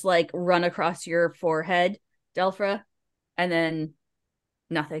just like run across your forehead, Delphra, and then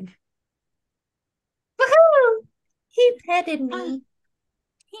nothing. Woohoo! He petted me.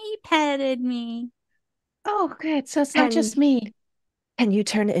 He petted me. Oh, good. So it's not just And- me. Can you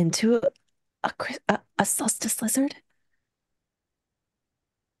turn into a solstice lizard?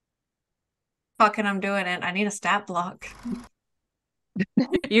 Fucking, I'm doing it. I need a stat block.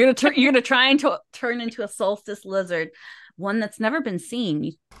 You're gonna try and turn into a solstice lizard, one that's never been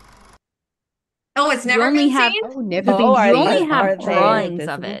seen. Oh, it's You never only been have- seen? Oh, never Oh, been are You seen. only are have they drawings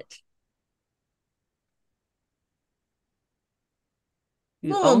of visible? it. A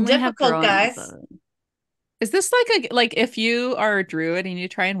You little only have difficult, drawings guys. of it. Is this like if you are a druid and you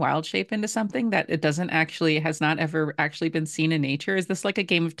try and wild shape into something that it doesn't actually has not ever actually been seen in nature? Is this like a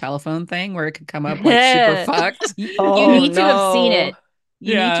game of telephone thing where it could come up like super fucked? You Oh, need to have seen no. it.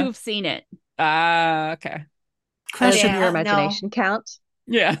 You need Yeah. to have seen it. Okay. Doesn't Question. your imagination count?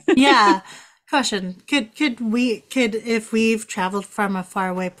 Yeah. Yeah. Question. Could if we've traveled from a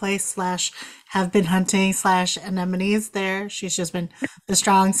faraway place slash have been hunting slash anemones there, she's just been the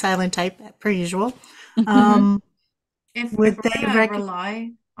strong silent type per usual. If Would we're they gonna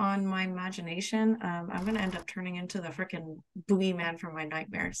rely on my imagination, I'm gonna end up turning into the freaking boogeyman from my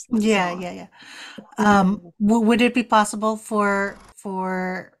nightmares. Yeah. Would it be possible for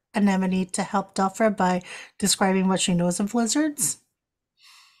Anemone to help Delphra by describing what she knows of lizards?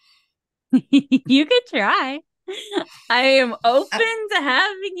 You could try. I am open to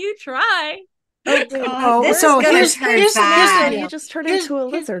having you try. Oh Oh, god, this so is gonna here's- turn here's- bad. You just turn Here's- into a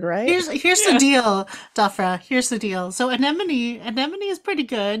lizard, right? Here's Yeah. the deal, Delphra. Here's the deal. So Anemone is pretty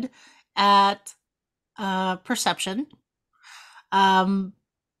good at perception.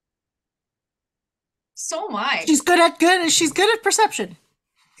 So am I. She's good at perception.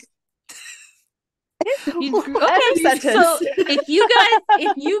 You- End of okay, sentence. so if you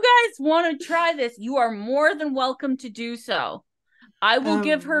guys want to try this, you are more than welcome to do so. I will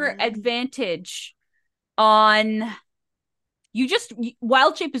give her advantage on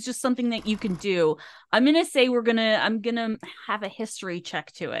wild shape is just something that you can do. I'm gonna say I'm gonna have a history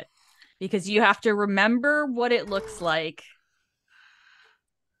check to it because you have to remember what it looks like.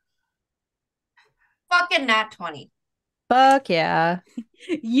 Fucking nat 20. Fuck yeah.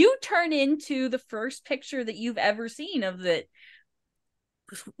 You turn into the first picture that you've ever seen of it.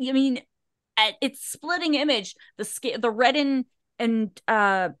 I mean, it's splitting image. The red and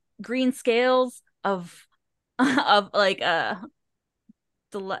green scales of like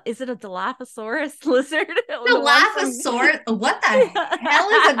is it a Dilophosaurus lizard? Dilophosaurus? What the hell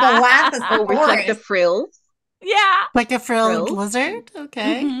is a Oh, with like the Dilophosaurus? frills. Yeah. Like a frilled Frills? lizard?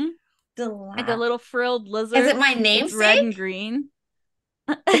 Okay. Mhm. Like a little frilled lizard. Is it my It's red and namesake? green.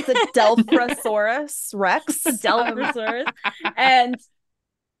 It's a Delphrosaurus Rex. Delphrosaurus. And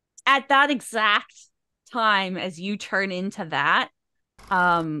at that exact time, as you turn into that,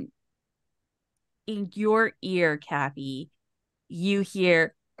 in your ear, Cappy, you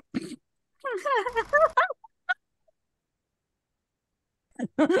hear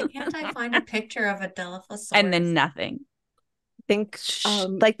Why can't I find a picture of a Dilophosaurus? and then nothing. Think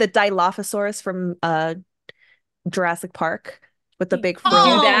like the Dilophosaurus from Jurassic Park with the big You frill.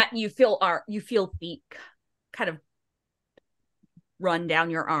 do Oh. that, you feel feet kind of run down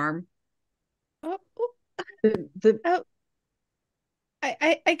your arm. Oh, The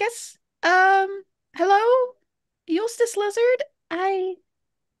I guess hello, Yulestice Lizard.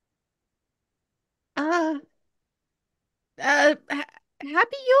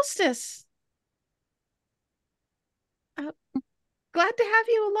 Happy Yulestice. Glad to have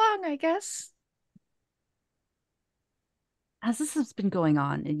you along, I guess. As this has been going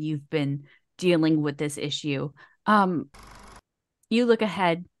on and you've been dealing with this issue, you look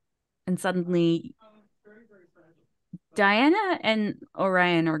ahead and suddenly Diana and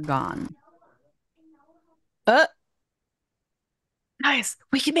Orion are gone. Guys,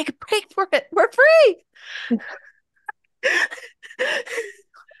 we can make a break for it. We're free.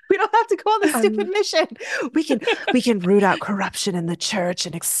 We don't have to go on the stupid mission. We can root out corruption in the church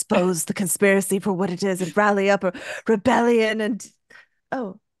and expose the conspiracy for what it is and rally up a rebellion and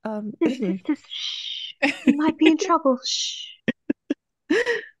Sisters, shh. You might be in trouble. Shh.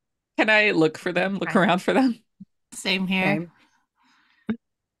 Can I look for them? Look around for them? Same here. Same.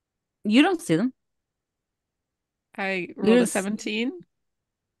 You don't see them. I rolled a just- 17.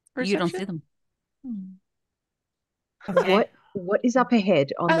 You don't see Perception? them. Okay. What is up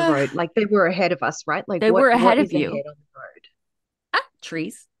ahead on the road? Like they were ahead of us, right? Like They were ahead what of is you. ahead on the road?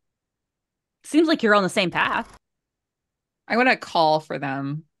 Trees. Seems like you're on the same path. I want to call for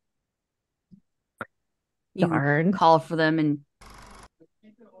them. You Darn. call for them and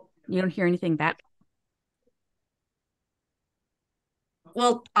you don't hear anything back.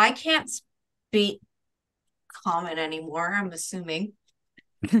 Well, I can't speak common anymore, I'm assuming,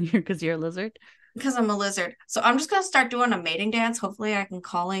 Because you're a lizard. because I'm a lizard. So I'm just gonna start doing a mating dance. Hopefully I can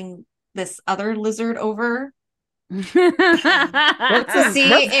calling this other lizard over. What's See,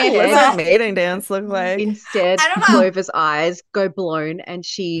 the it lizard is- mating dance look like? Instead, I don't know. Clover's eyes go blown and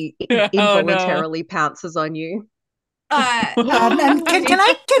she no. involuntarily pounces on you. And can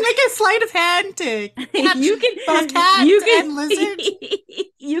I make a sleight of hand to catch you can both cat and lizard?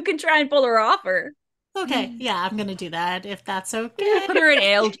 You can try and pull her off her. Okay, yeah, I'm gonna do that if that's okay. Put her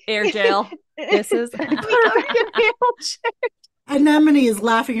in air jail. This is Anemone is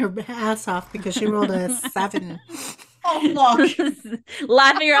laughing her ass off because she rolled a 7. Oh fuck.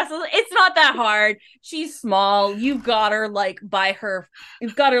 Laughing her ass off. It's not that hard. She's small. You've got her by her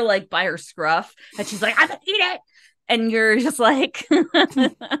scruff, and she's like, "I'm gonna eat it," and you're just like,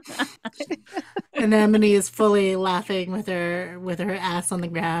 Anemone is fully laughing with her ass on the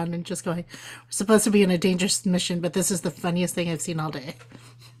ground and just going, "We're supposed to be in a dangerous mission, but this is the funniest thing I've seen all day."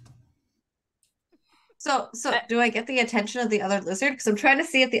 So do I get the attention of the other lizard? Because I'm trying to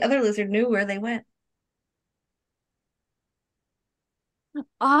see if the other lizard knew where they went.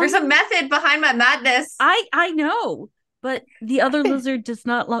 There's a method behind my madness. I know, but the other lizard does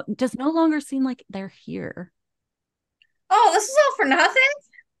no longer seem like they're here. Oh, this is all for nothing?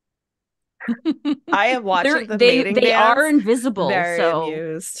 I am watching the They mating dance. are invisible, Very so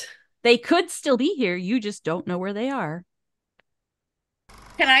amused. they could still be here. You just don't know where they are.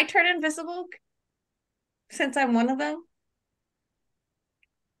 Can I turn invisible? Since I'm one of them?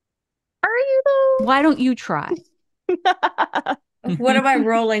 Are you though? Why don't you try? What am I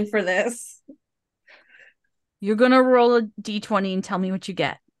rolling for this? You're gonna roll a d20 and tell me what you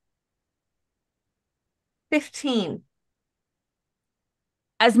get. 15.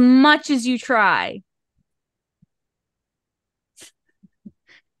 As much as you try,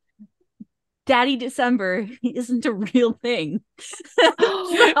 Daddy December isn't a real thing. So,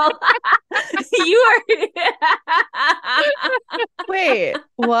 you are. Wait,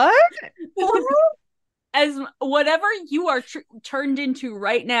 what? As whatever you are turned into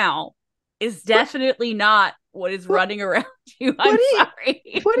right now is definitely not what is running around you. I'm sorry.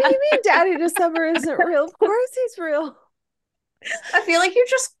 What do you mean Daddy December isn't real? Of course he's real. I feel like you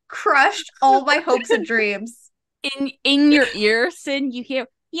just crushed all my hopes and dreams. In your ear, Sin, you hear,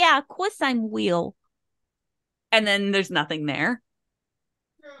 "Yeah, of course I'm real." And then there's nothing there.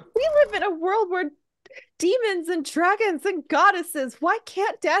 We live in a world where demons and dragons and goddesses. Why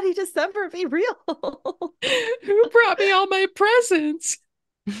can't Daddy December be real? Who brought me all my presents?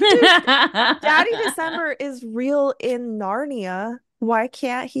 Daddy December is real in Narnia. Why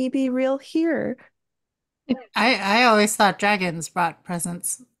can't he be real here? I always thought dragons brought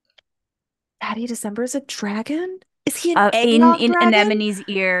presents. Daddy December is a dragon? Is he an in eggnog dragon? Anemone's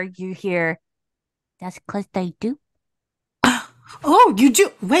ear, you hear, "That's because they do." Oh, you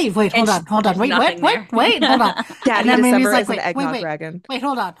do. Wait, hold And on. Wait, there's nothing there. wait, hold on. Daddy And Anemone's December like, is an wait, eggnog wait. dragon. Wait,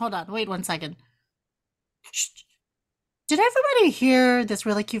 hold on. Wait 1 second. Shh. Did everybody hear this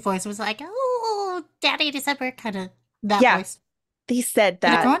really cute voice? It was like, "Oh, Daddy December," kind of that Yeah. voice. He said Did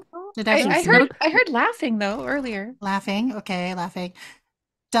that. everyone? Did everyone? I heard laughing though earlier. Laughing. Okay, laughing.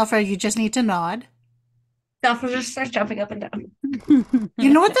 Delphra, you just need to nod. Delphra just starts jumping up and down. You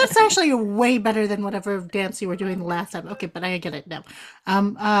know what? That's actually way better than whatever dance you were doing last time. Okay, but I get it now.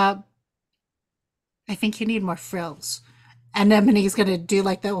 I think you need more frills. Anemone's gonna do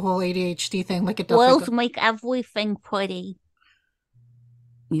like the whole ADHD thing, like a Wills Delphra. make everything pretty.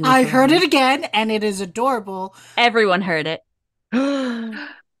 I heard it again, and it is adorable. Everyone heard it.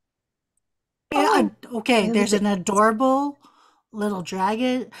 Yeah, okay, it there's was- an adorable little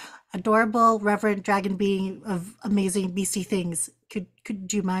dragon, adorable reverend dragon being of amazing beastie things. Could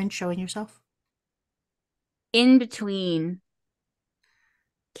do you mind showing yourself? In between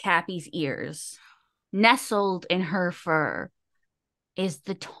Cappy's ears, nestled in her fur, is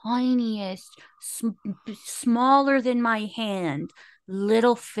the tiniest, smaller than my hand,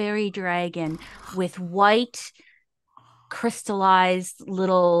 little fairy dragon with white crystallized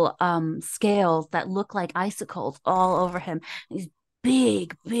little scales that look like icicles all over him. These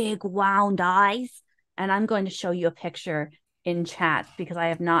big wound eyes. And I'm going to show you a picture in chat because I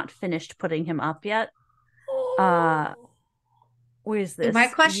have not finished putting him up yet. Where's this? My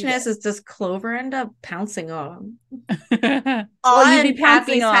question is does Clover end up pouncing on Well, you'd be on pouncing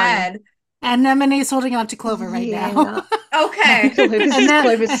Cappy's on. head? Anemone's holding on to Clover right now. Okay.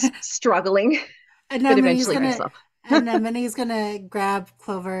 Clover's struggling, but Anemone's eventually gonna moves up. Anemone's gonna grab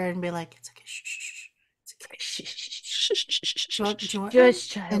Clover and be like, "It's okay, shh. Do you want, Shush,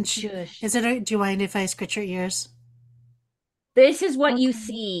 child, and shush. do you mind if I scratch your ears? This is what you Okay.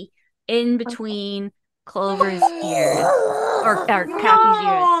 see in between Clover's ears or Cappy's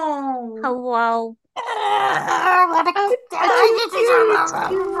ears. Hello,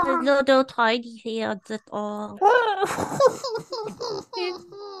 the little tiny hands at all.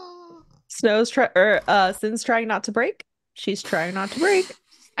 Sin's trying not to break. She's trying not to break.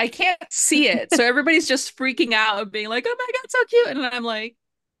 I can't see it, so everybody's just freaking out and being like, "Oh my god, so cute!" And I'm like,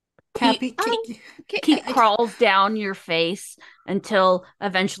 Cappy, He crawls down your face until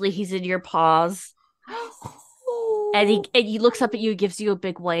eventually he's in your paws. And he looks up at you, gives you a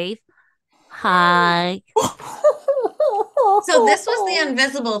big wave. Hi. So this was the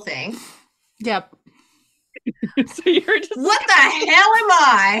invisible thing. Yep. so you're just What the hell am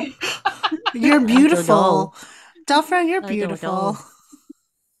I? You're beautiful. know. Delphra, you're I don't beautiful. know.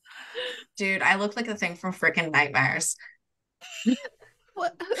 Dude, I look like the thing from freaking Nightmares.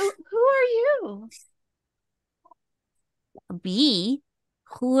 What? Who are you? B?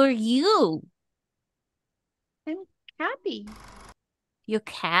 Who are you? I'm Cappy. You're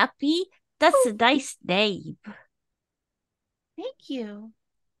Cappy? That's a nice name. Thank you.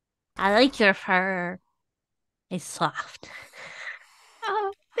 I like your fur. It's soft.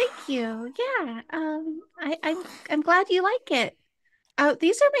 Oh, thank you. Yeah. I'm glad you like it.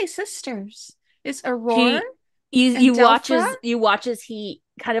 These are my sisters. It's Aurora. You Delphra? watch as he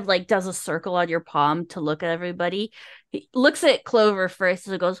kind of like does a circle on your palm to look at everybody. He looks at Clover first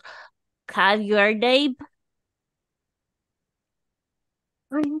and goes, "Have your name?"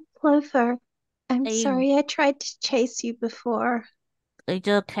 I'm Clover. I'm Hey. sorry I tried to chase you before. It's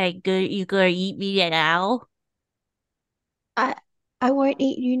okay. Good. You gonna eat me now? I won't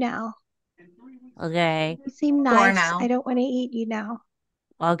eat you now. Okay. You seem For nice. now. I don't want to eat you now.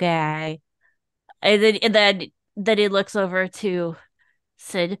 Okay. And then he looks over to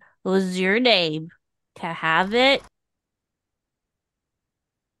Sid. What's your name? To have it?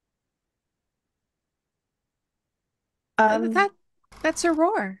 that's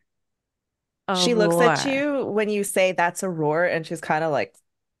Aurora. She looks at Aurora. you when you say that's a roar, and she's kind of like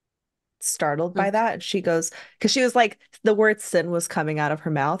startled by that. And she goes, because she was like, the word sin was coming out of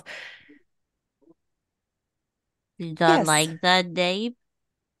her mouth. You don't Yes. like that name?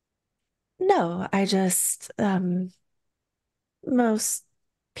 No, I just, most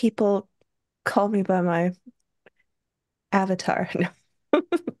people call me by my avatar,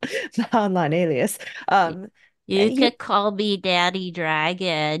 the online alias. You could call me Daddy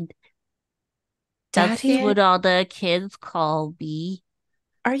Dragon. That's Daddy, what all the kids call me.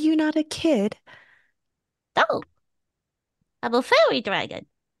 are you not a kid? No, I'm a fairy dragon.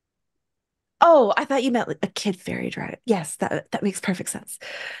 Oh, I thought you meant like a kid fairy dragon. Yes, that makes perfect sense.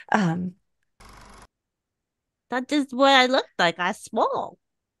 That's just what I look like. I'm small.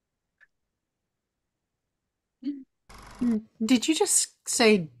 Did you just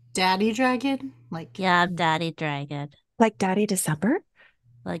say Daddy Dragon? Like, Yeah, I'm Daddy Dragon. Like Daddy December?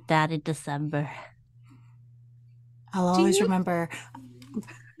 Like Daddy December. I'll always remember.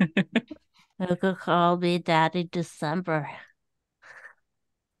 You could call me Daddy December.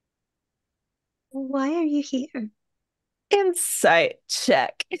 Why are you here? Insight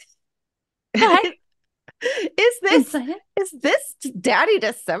check. What? Is this Daddy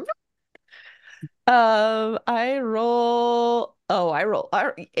December? I roll. Oh,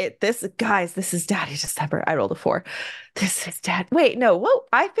 this guys. This is Daddy December. I rolled a 4. This is Dad. Wait, no. Whoa.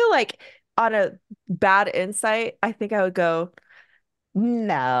 I feel like on a bad insight, I think I would go,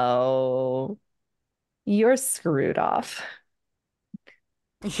 no, you're screwed off.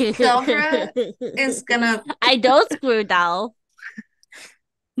 Delphra is gonna I don't screw down.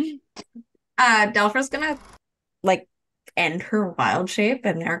 Delphra's gonna like end her wild shape,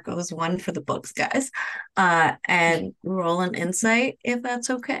 and there goes one for the books, guys. And roll an insight if that's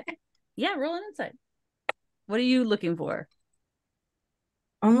okay. Yeah, roll an insight. What are you looking for?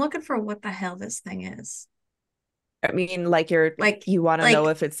 I'm looking for what the hell this thing is. I mean, you want to know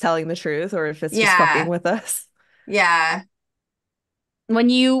if it's telling the truth or if it's just fucking with us. Yeah. When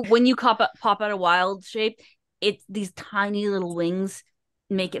you pop out a wild shape, it's these tiny little wings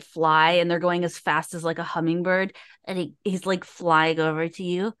make it fly, and they're going as fast as like a hummingbird, and he's like flying over to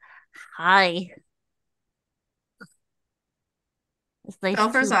you. Hi. It's nice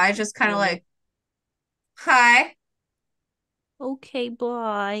Delphra's eye just kind of like, hi. Okay,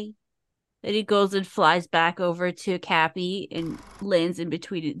 bye. And he goes and flies back over to Cappy and lands in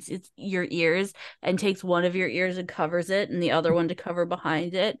between your ears and takes one of your ears and covers it and the other one to cover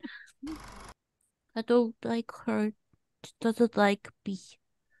behind it. I don't like her. She doesn't like me.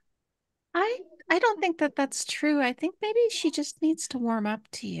 I don't think that that's true. I think maybe she just needs to warm up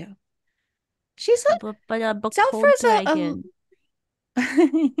to you. She's a but I'm a cold Delphra's dragon.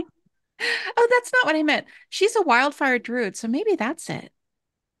 Oh, that's not what I meant. She's a wildfire druid, so maybe that's it.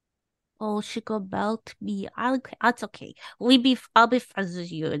 Oh, she could melt me. That's okay. I'll be friends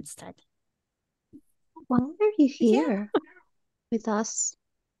with you instead. Why are you here with us?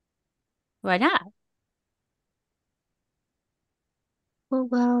 Why not?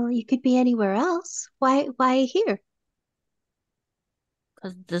 Well, you could be anywhere else. Why here?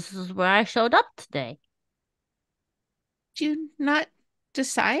 Because this is where I showed up today. Did you not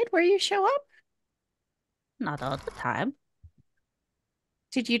decide where you show up? Not all the time.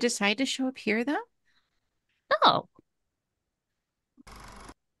 Did you decide to show up here, though? No.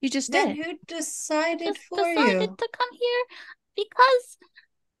 You just Then did. who decided for decided you? to come here because...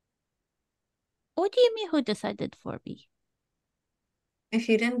 What do you mean who decided for me? If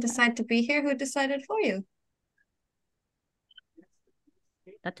you didn't decide to be here, who decided for you?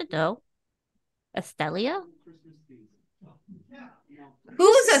 I don't know. Estelia?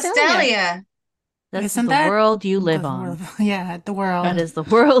 Who's Estelia? That's Isn't the that world you live the on. world? Yeah, the world. That is the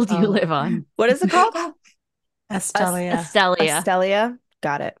world you Oh. live on. What is it called? Estelia. Estelia. Estelia.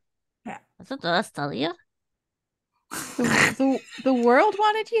 Got it. Is it the Estelia? The world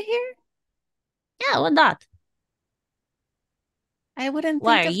wanted you here? Yeah, what not? I wouldn't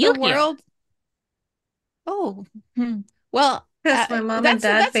Why think are of you the here? world. Oh, well, Because my mom and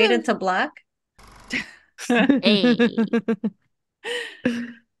dad faded to black. Hey.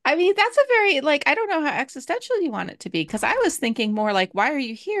 I mean, that's a very, I don't know how existential you want it to be, because I was thinking more like, why are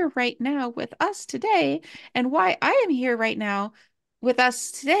you here right now with us today? And why I am here right now with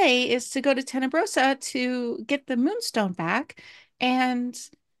us today is to go to Tenebrosa to get the Moonstone back. And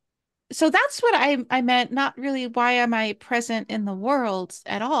so that's what I meant, not really why am I present in the world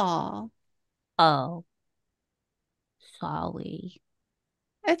at all. Oh. Sorry.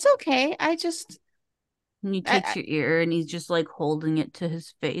 It's okay. And he takes your ear and he's just like holding it to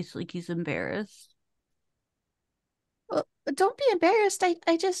his face like he's embarrassed. Well, don't be embarrassed.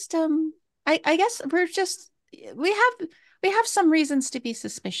 I just I guess we have some reasons to be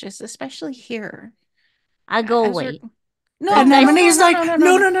suspicious, especially here. I go As away. No, And no, Anemone's no, like, no,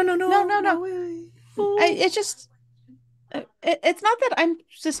 no, no, no, no, no, no, no, no, no. wait. It's just it's not that I'm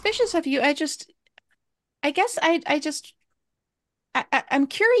suspicious of you. I guess I'm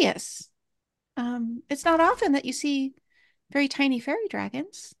curious. It's not often that you see very tiny fairy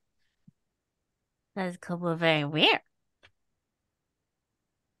dragons. That's because we're very weird.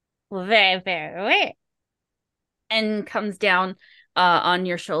 We're very, very weird. And comes down on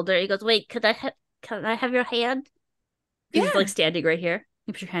your shoulder. He goes, wait, can I have your hand? He's Yeah. like standing right here.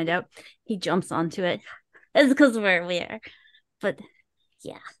 He puts your hand out. He jumps onto it. It's because we're weird. But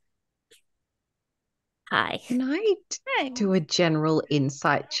yeah. Hi. Can I do a general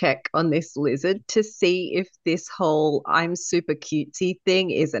insight check on this lizard to see if this whole I'm super cutesy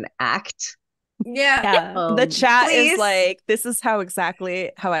thing is an act? Yeah. Yeah. The chat please. is like, this is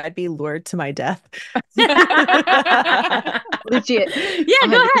exactly how I'd be lured to my death. Legit. Yeah,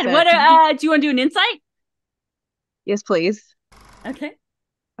 go ahead. 100%. What do you want to do an insight? Yes, please. Okay.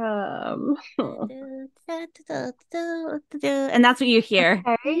 Um, And that's what you hear.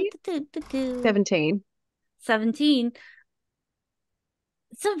 Okay. 17. 17.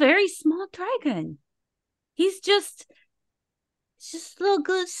 It's a very small dragon. He's just a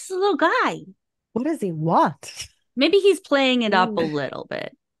little guy. What does he want? Maybe he's playing it up a little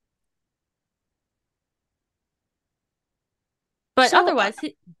bit. But So, otherwise,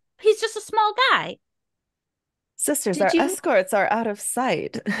 he's just a small guy. Sisters, Did our you- escorts are out of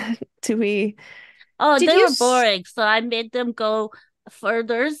sight. Do we? Oh, Did they you were boring, so I made them go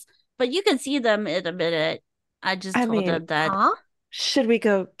further. But you can see them in a minute. I just told them that. Huh? Should we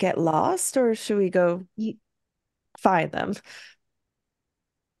go get lost or should we go find them?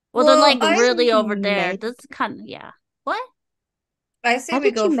 Well, they're like I really over there. made- That's kind of, yeah. What? say How we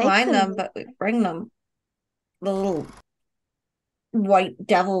did go you make find them, them? but we bring them. the little white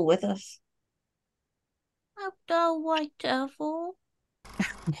devil with us. The white devil.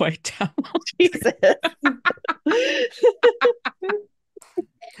 White Devil. Jesus.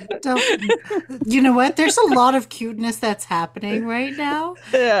 You know what? There's a lot of cuteness that's happening right now.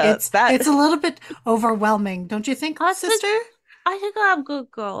 Yeah, It's a little bit overwhelming, don't you think, I think- sister? I think I'm a good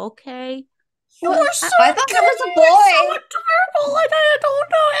girl, okay? You're Well, so I thought there was a cute, boy. so adorable, and I don't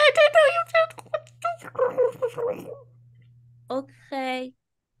know. I didn't know you did. Okay.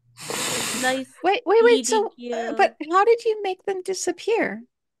 It's nice Wait. meeting So, you. but how did you make them disappear?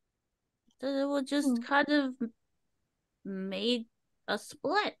 It will just kind of made a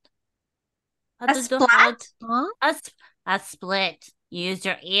split. I A don't know how splat? Huh? a split. Use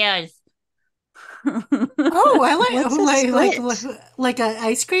your ears. Oh, I What's a like a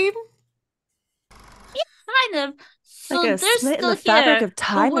ice cream. Kind of. So Like a they're split in still the fabric here. of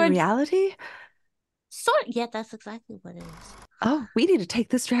time and word- reality? Yeah, that's exactly what it is. Oh, we need to take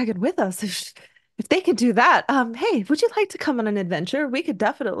this dragon with us. If they could do that, hey, would you like to come on an adventure? We could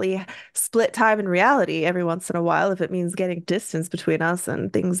definitely split time and reality every once in a while if it means getting distance between us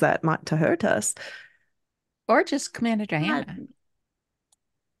and things that might to hurt us. Or just Commander Diana?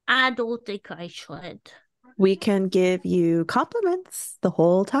 I don't think I should. We can give you compliments the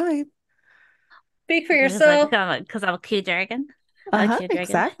whole time. Speak for yourself. Because I'm a cute dragon. I'm a cute dragon.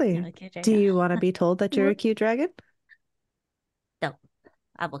 Exactly. I'm a cute Do dragon. you want to be told that you're a cute dragon? No,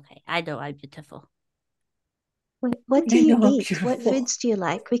 I'm okay. I know I'm beautiful. What do I you know I'm eat? What beautiful. foods do you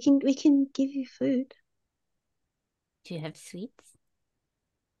like? We can give you food. Do you have sweets?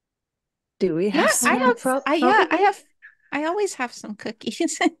 Do we Yeah, have I sweets? have. Probably. I always have some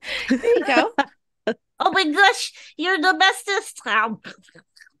cookies. There you go. Oh my gosh, you're the bestest. They're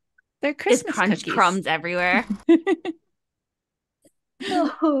There's Christmas crunch cookies. crumbs everywhere.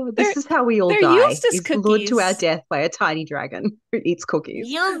 Oh, this They're- is how we all they're die. Yulestice Is lured to our cookies. death by a tiny dragon who eats cookies.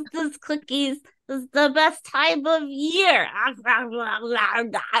 Use these cookies. This is the best time of year. I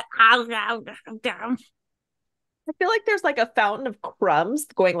feel like there's like a fountain of crumbs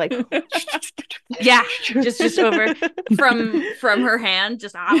going like Yeah, just over from her hand,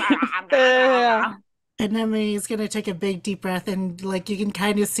 just Yeah. Anemone is gonna take a big deep breath, and like you can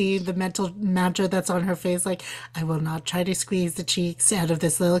kind of see the mental mantra that's on her face. Like, I will not try to squeeze the cheeks out of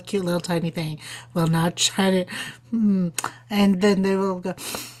this little cute little tiny thing. Will not try to. And then they will go.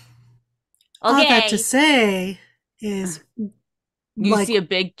 All that to Okay. say is, You like, see a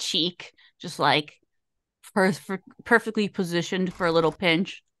big cheek, just like perfectly positioned for a little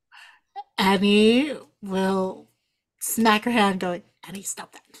pinch. Annie will smack her hand, going, "Annie,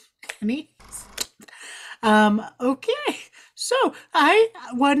 stop that, Annie." Okay. So I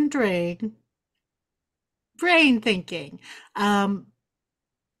wondering, brain thinking.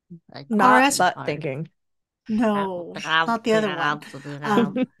 Like, Not RS butt thinking. No, not the other one.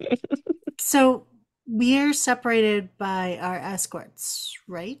 So we're separated by our escorts,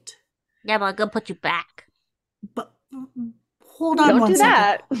 right? Yeah, but I'm gonna put you back. But hold on Don't one do second.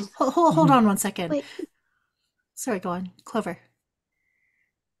 that. Hold on one second. Wait. Sorry, go on. Clover.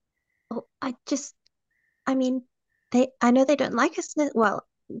 Oh, I mean, I know they don't like us. Well,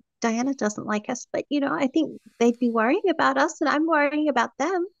 Diana doesn't like us, but I think they'd be worrying about us, and I'm worrying about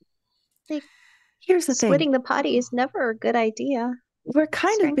them. Here's the thing. Splitting the party is never a good idea. We're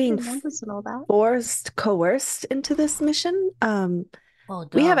kind of Strength being in numbers and all that. coerced into this mission. Oh,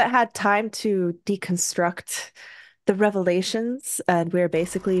 We duh. haven't had time to deconstruct the revelations, and we're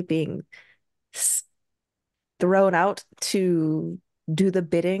basically being thrown out to do the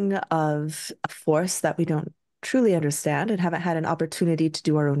bidding of a force that we don't truly understand and haven't had an opportunity to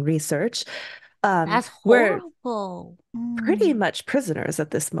do our own research. That's We're horrible. pretty much prisoners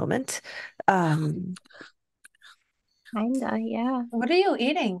at this moment. Kinda, yeah. What are you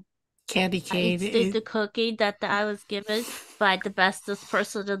eating? Candy I cane ate the cookie that I was given by the bestest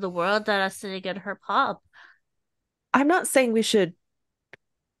person in the world that is sitting in her pub. I'm not saying we should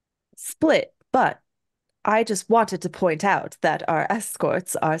split, but I just wanted to point out that our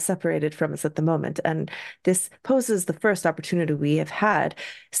escorts are separated from us at the moment, and this poses the first opportunity we have had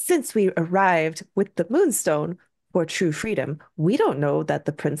since we arrived with the Moonstone for true freedom. We don't know that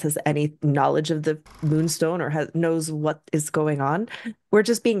the prince has any knowledge of the Moonstone or knows what is going on. We're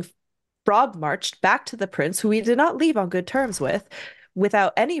just being frog marched back to the prince, who we did not leave on good terms with,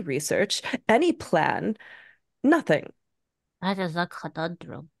 without any research, any plan, nothing. That is a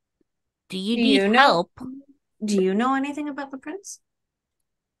conundrum. Do you Do need you know- help? Do you know anything about the prince?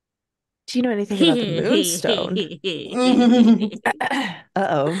 Do you know anything about the Moonstone?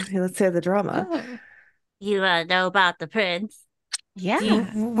 Uh-oh, let's hear the drama. You know about the prince? Yeah.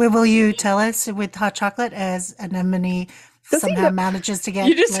 Will you tell us with hot chocolate as Anemone Does he somehow know- manages to You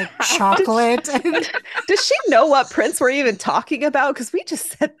get just like have to- chocolate? Does she know what prince we're even talking about? Because we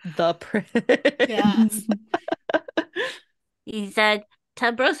just said the prince. Yeah. He said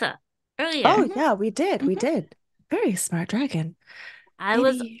Tabrosa earlier. Oh yeah, we did. We Mhm. did. Very smart dragon. I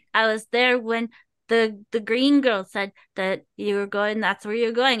was Maybe- there when the green girl said that you were going, that's where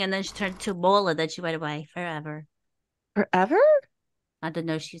you're going, and then she turned to Mola, then she went away forever. Forever? I don't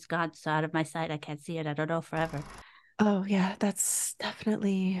know, she's gone, so out of my sight, I can't see it. I don't know forever. Oh yeah, that's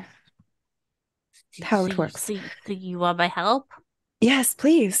definitely So- how it so- works. So you want my help? Yes,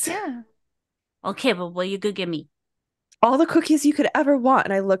 please. Yeah. Okay, but what you could give me? All the cookies you could ever want.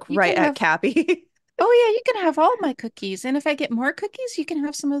 And I look You right can at have- Cappy. Oh yeah, you can have all my cookies. And if I get more cookies, you can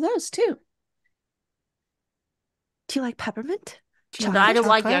have some of those too. Do you like peppermint? Do you No, I like don't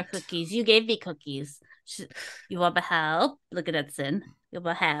want your chocolate? cookies. You gave me cookies. You want my help? Look at that, Sin. You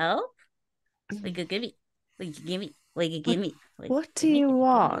want my help? What you could give me? What you could give me? What you could give me? What do you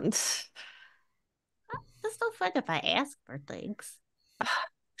want? It's no fun if I ask for things.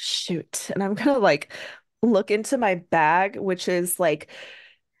 Shoot. And I'm gonna like look into my bag, which is like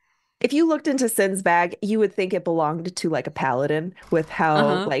if you looked into Sin's bag, you would think it belonged to like a paladin with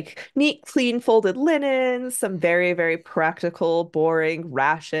how like neat, clean, folded linens, some very, very practical, boring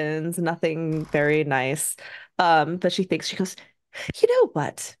rations, nothing very nice. But she goes, you know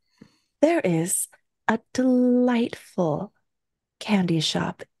what? There is a delightful candy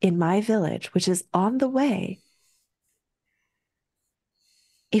shop in my village, which is on the way.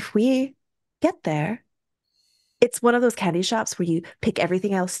 If we get there, it's one of those candy shops where you pick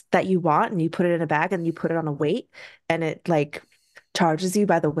everything else that you want and you put it in a bag and you put it on a weight and it like charges you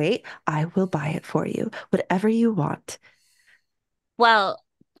by the weight. I will buy it for you, whatever you want. Well,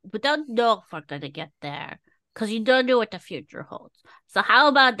 we don't know if we're gonna get there because you don't know what the future holds. So how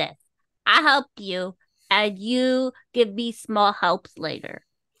about this? I help you, and you give me small helps later.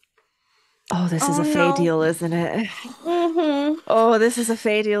 Oh, this is Oh, a Fey no. deal, isn't it? Mm-hmm. Oh, this is a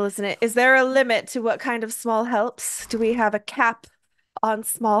Fey deal, isn't it? Is there a limit to what kind of small helps? Do we have a cap on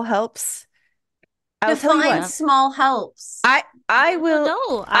small helps? I'll tell you Define what. small helps. I will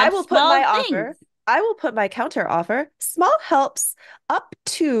No, I will put my small offer. things. I will put my counter offer. Small helps up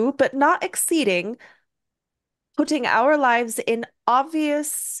to, but not exceeding, putting our lives in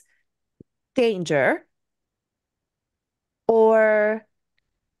obvious danger. Or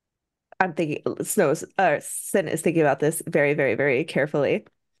I'm thinking, Sin is thinking about this very, very, very carefully.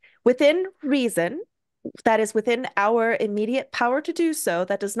 Within reason, that is within our immediate power to do so,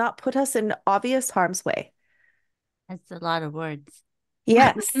 that does not put us in obvious harm's way. That's a lot of words.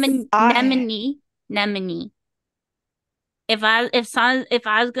 Yes, Nemini. If I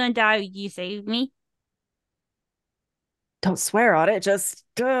was gonna die, would you save me? don't swear on it, just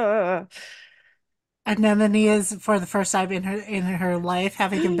Anemone is for the first time in her life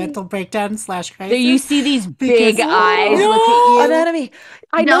having a mental breakdown / crisis. You see these Because- big eyes No! look at you. Anatomy.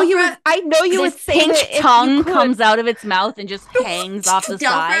 I know you Delphra- would This say pink it if you tongue could. comes out of its mouth and just hangs off the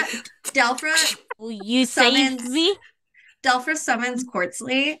side. Delphra Will you save summons- me? Delphra summons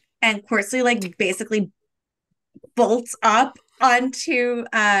Quartzly, and Quartzly like basically bolts up onto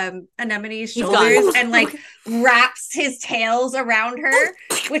Anemone's He's shoulders gone. and like wraps his tails around her,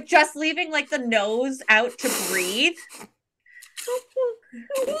 with just leaving like the nose out to breathe.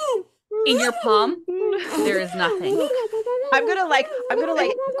 In your palm, there is nothing. I'm gonna like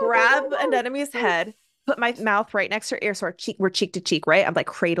grab an enemy's head, put my mouth right next to her ear, so we're cheek to cheek, right? I'm like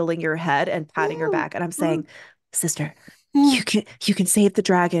cradling your head and patting her back, and I'm saying, sister, you can save the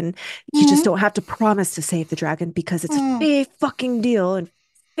dragon. You just don't have to promise to save the dragon because it's a Fey fucking deal. And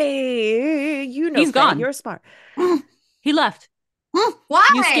Fey, you know, He's Fey, gone. you're smart. He left. Why?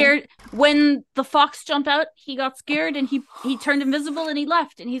 You scared when the fox jumped out, he got scared and he turned invisible and he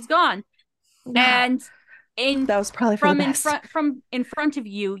left and he's gone. And That was probably for the best. from in front of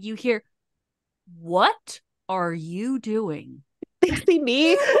you, you hear, "What are you doing?" They see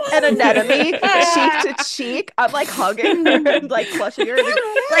me and Anatomy cheek to cheek. I'm like hugging her and like clutching her.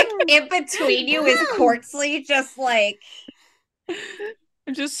 Like in between you is Quartzly, just like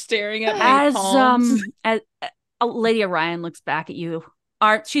I'm just staring at my As palms. Lady Orion looks back at you.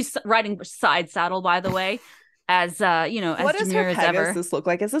 She's riding side saddle, by the way, as What as does demure her as ever. Pegasus look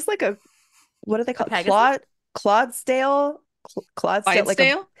like? Is this like a what do they call it? Pegasus? Clydesdale? Clydesdale, like a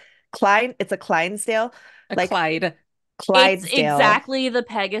Clydesdale? Clyde. It's a Clydesdale. A like Clyde. Clydesdale. It's exactly the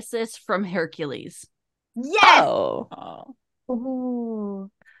Pegasus from Hercules. yes. Oh. Oh.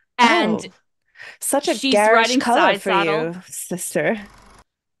 Ooh. And Oh. Such a she's garish riding color side for saddle. you, sister.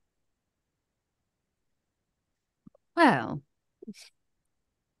 Well,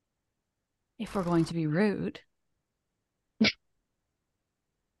 If we're going to be rude.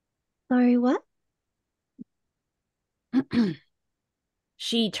 Sorry, what?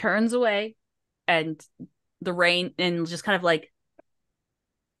 She turns away and the rein and just kind of like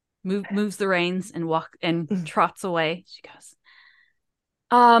moves the reins and trots away. She goes,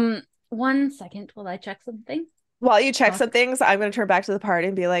 1 second while I check something. While you check some things, I'm going to turn back to the party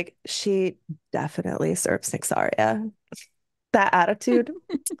and be like, she definitely serves Nixaria. That attitude.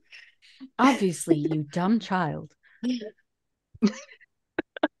 Obviously, you dumb child.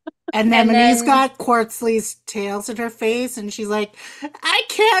 Anemone's got Quartzley's tails in her face, and she's like, I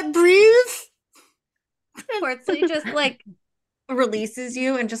can't breathe. Quartzley just like releases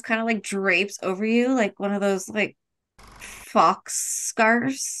you and just kind of like drapes over you like one of those like fox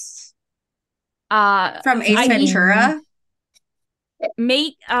scarves from Ace Ventura.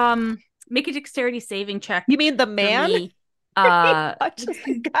 Make a dexterity saving check. You mean the man? Me. Just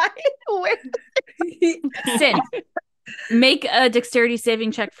the guy. Sin. Make a dexterity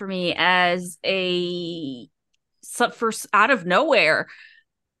saving check for me as out of nowhere.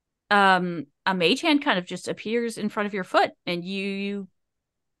 A mage hand kind of just appears in front of your foot and you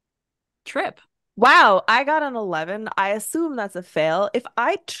trip. Wow, I got an 11. I assume that's a fail. If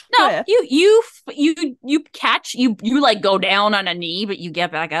I trip, no, you catch you like go down on a knee, but you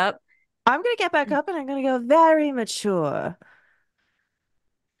get back up. I'm gonna get back up and I'm gonna go very mature.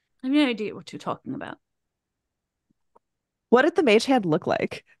 I have no idea what you're talking about. What did the mage hand look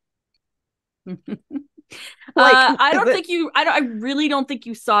like? I really don't think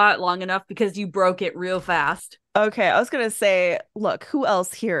you saw it long enough because you broke it real fast. Okay, I was gonna say, look, who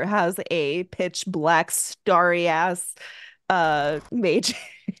else here has a pitch black starry ass mage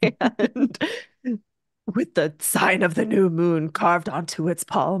hand with the sign of the new moon carved onto its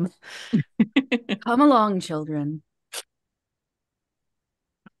palm? Come along, children.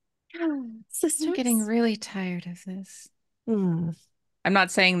 Sisters, I'm getting really tired of this. I'm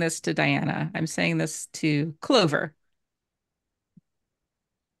not saying this to Diana. I'm saying this to Clover.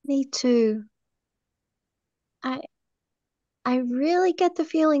 Me too. I really get the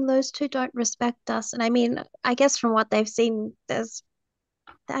feeling those two don't respect us. And I mean, I guess from what they've seen, that's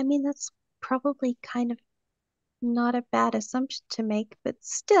probably kind of not a bad assumption to make, but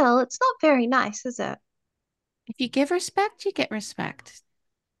still, it's not very nice, is it? If you give respect, you get respect.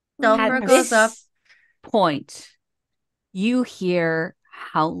 Delphra goes up. Point. You hear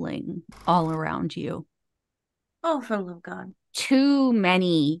howling all around you. Oh, for the love of God. Too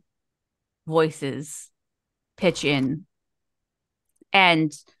many voices pitch in.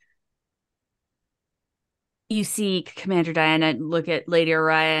 And you see Commander Diana look at Lady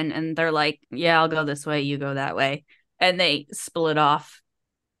Orion and they're like, yeah, I'll go this way, you go that way. And they split off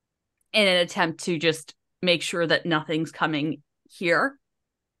in an attempt to just make sure that nothing's coming here.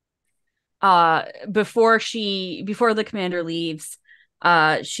 Before the commander leaves,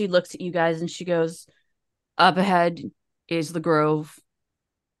 she looks at you guys and she goes, up ahead is the grove.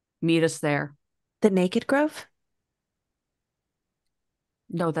 Meet us there. The naked grove?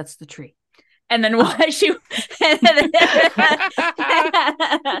 No, that's the tree. And then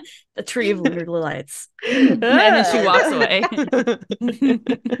the tree of weird lights. And then she walks away.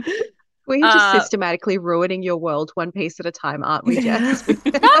 We're just systematically ruining your world one piece at a time, aren't we, Jess?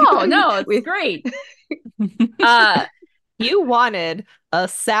 No, it's great. You wanted a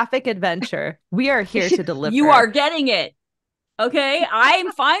sapphic adventure. We are here to deliver. You are getting it. Okay,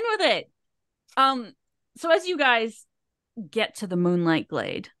 I'm fine with it. So as you guys get to the Moonlight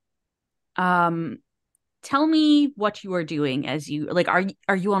Glade, tell me what you are doing as you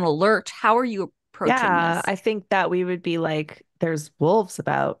are you on alert? How are you approaching this? I think that we would be like, there's wolves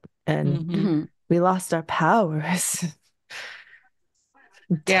about and we lost our powers.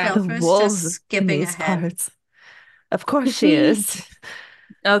 Yeah, the wolves just skipping ahead. Parts. Of course she is.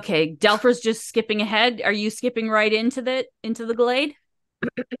 Okay, Delphra's just skipping ahead. Are you skipping right into the glade?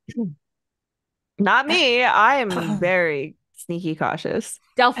 Not me. I am very sneaky cautious.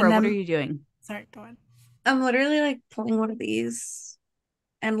 Delphra, what are you doing? Sorry, go on. I'm literally like pulling one of these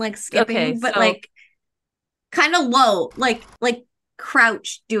and like skipping, but like kind of low, like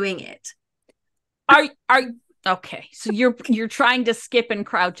crouch doing it. Are okay? So you're trying to skip and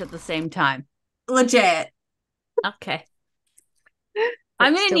crouch at the same time. Legit. Okay.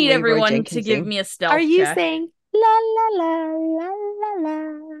 I'm gonna need everyone to give me a stealth. Are you check. saying la la la la la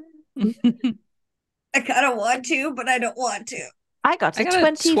la? I kind of want to, but I don't want to. I got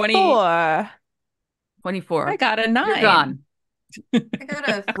 24. 24. I got a 9. You're gone. I got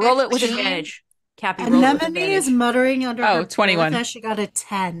a 15. Roll it with advantage. Cappy, roll it with Anemone advantage. is muttering under her 21. breath as she got a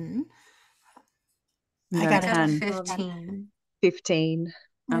 10. You I got a 10. 15. 15.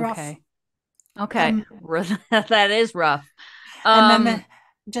 Rough. Okay. That is rough. And then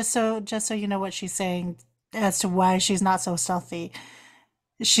just so you know what she's saying as to why she's not so stealthy,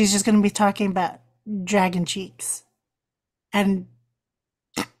 she's just going to be talking about dragon cheeks and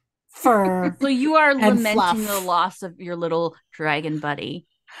fur. So you are and lamenting fluff. the loss of your little dragon buddy.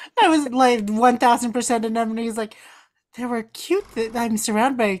 I was like 1000% anemone. He's like, there were cute. I'm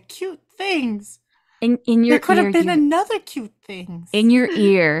surrounded by cute things. In your There could ear, have been another cute things. in your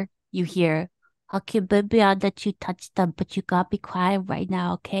ear, you hear, "Okay, baby, I'll let you touch them, but you gotta be quiet right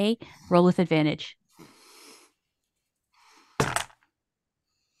now, okay? Roll with advantage."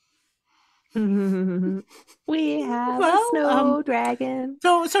 We have a Well, snow dragon.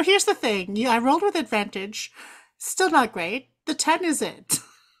 So here's the thing. I rolled with advantage. Still not great. The 10 is it.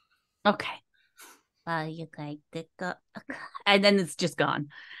 Okay. You like to go, and then it's just gone.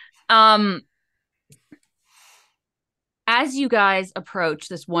 As you guys approach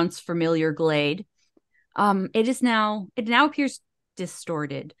this once familiar glade, it now appears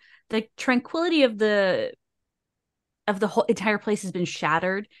distorted. The tranquility of the whole entire place has been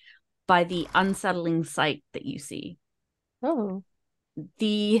shattered by the unsettling sight that you see. Oh.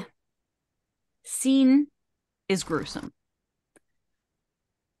 The scene is gruesome.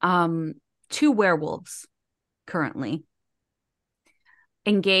 Two werewolves currently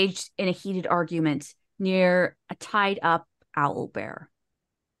engaged in a heated argument near a tied up owlbear.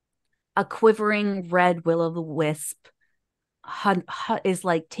 A quivering red will-o'-the-wisp is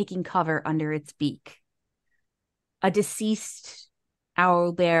like taking cover under its beak. A deceased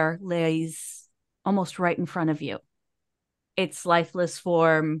owlbear lays almost right in front of you. Its lifeless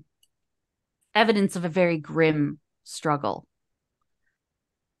form, evidence of a very grim struggle.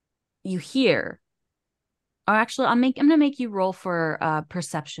 You hear, or actually, I'm gonna make you roll for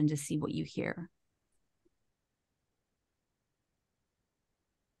perception to see what you hear.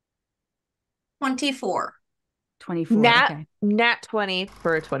 24. 24. Nat Okay. 20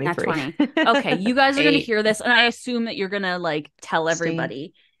 for a 23. Nat 20. Okay, you guys are gonna 8. hear this, and I assume that you're gonna like tell 16.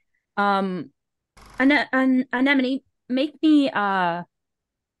 everybody. Anemone, make me a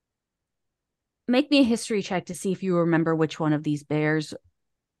history check to see if you remember which one of these bears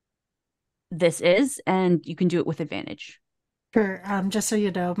this is, and you can do it with advantage. Sure. Just so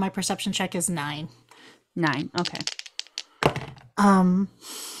you know, my perception check is 9. 9. Okay.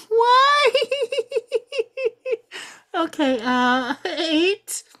 Why? Okay,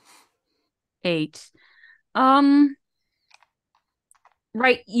 8. 8.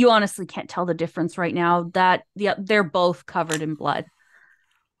 Right, you honestly can't tell the difference right now. They're both covered in blood.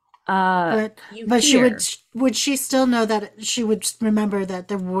 But hear, would she still know that she would remember that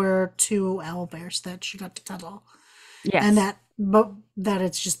there were 2 owlbears that she got to cuddle? yes, And that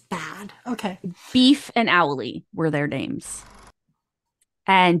it's just bad. Okay. Beef and Owly were their names,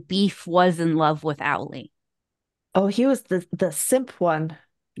 and Beef was in love with Owly. Oh, he was the simp one.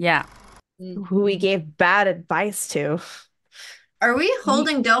 Yeah. Who we gave bad advice to. Are we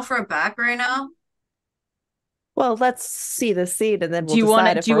holding Delphra back right now? Well, let's see the scene and then we'll do you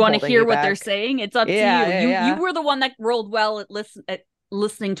decide want to holding hear you what back. they're saying? It's up to you. Yeah. You were the one that rolled well at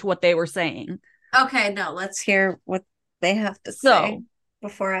listening to what they were saying. Okay, no, let's hear what they have to say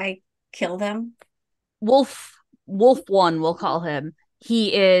before I kill them. Wolf 1, we'll call him.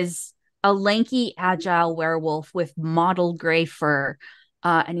 He is a lanky, agile werewolf with mottled gray fur.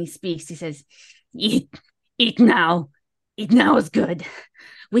 And he speaks. He says, eat now. Eat now is good.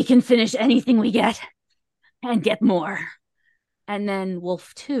 We can finish anything we get and get more. And then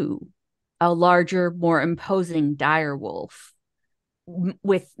Wolf 2, a larger, more imposing dire wolf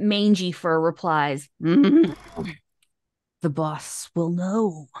with mangy fur replies, the boss will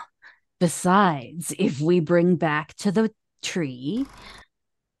know. Besides, if we bring back to the tree,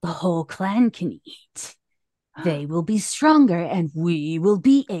 the whole clan can eat. They will be stronger, and we will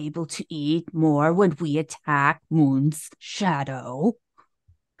be able to eat more when we attack Moon's shadow.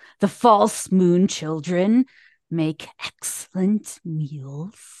 The false moon children make excellent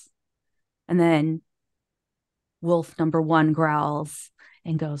meals. And then wolf number 1 growls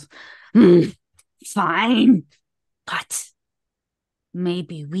and goes, fine, but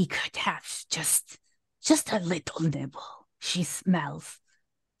maybe we could have just a little nibble. She smells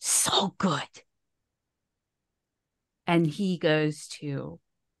so good. And he goes to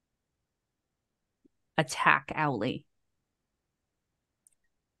attack Owly.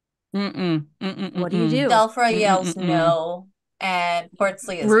 What do you do? Delphra yells no, and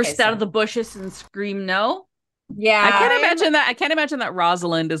Portsley is Burst pissing. out of the bushes and scream no? Yeah. I can't imagine that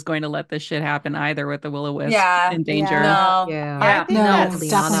Rosalind is going to let this shit happen either with the will-o-wisp Yeah. in danger. No. Yeah. I think No, that's definitely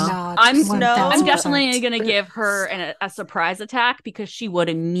Illyana. not. I'm 1000%. definitely gonna give her a surprise attack because she would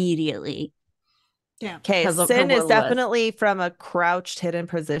immediately. Yeah. Okay, because of her Sin is will-o-wisp. definitely from a crouched, hidden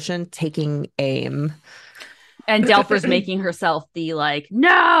position, taking aim. And Delphra's making herself the like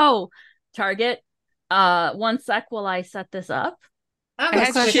no target. 1 sec while I set this up. I'll I go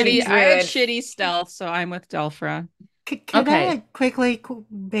had switch to shitty Druid. stealth, so I'm with Delphra. Can Okay. I quickly,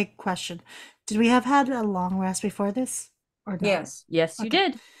 big question. Did we have had a long rest before this? Or no? Yes. Yes, you Okay.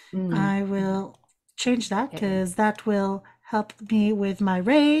 did. Mm. I will change that Okay. because that will help me with my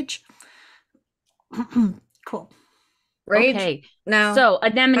rage. Cool. Rage. Okay. No. So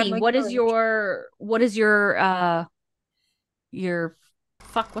I'd Anemone, like what to is rage. your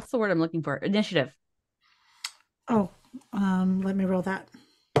fuck, what's the word I'm looking for? Initiative. Oh, let me roll that.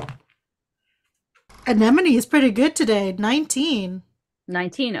 Anemone is pretty good today. 19.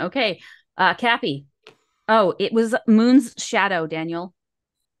 19. Okay. Cappy. Oh, it was Moon's shadow, Daniel.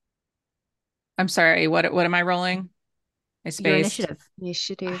 I'm sorry, what am I rolling? I Your spaced. initiative.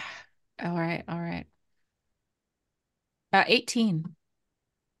 Initiative. All right. 18.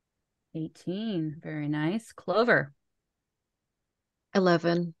 18. Very nice. Clover.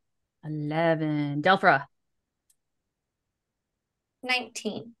 11. 11. Delphra.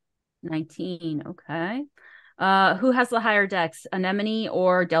 19. 19. Okay. Who has the higher dex, Anemone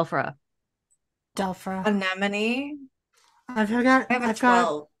or Delphra? Delphra. Anemone. I forgot. I have a I've got.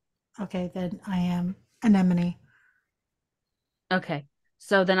 12. Okay, then I am Anemone. Okay.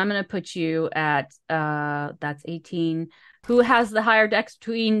 So then I'm going to put you at that's 18. Who has the higher dex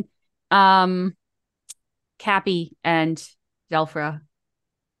between Cappy and Delphra?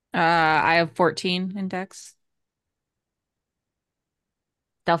 I have 14 in dex.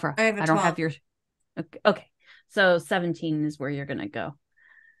 Delphra. I have a I don't have 12. your okay. So 17 is where you're going to go.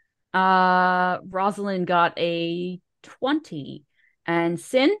 Rosalind got a 20 and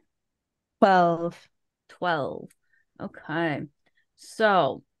Sin 12. 12. Okay.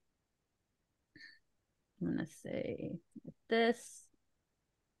 So I'm going to say this.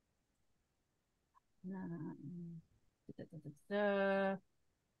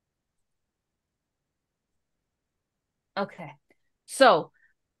 Okay. So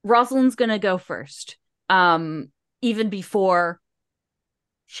Rosalind's gonna go first. Even before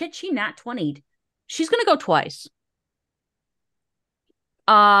she nat 20'd. She's gonna go twice.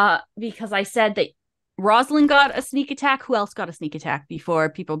 Because I said that Rosalind got a sneak attack. Who else got a sneak attack before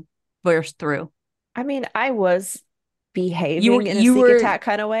people burst through? I mean, I was behaving in a sneak attack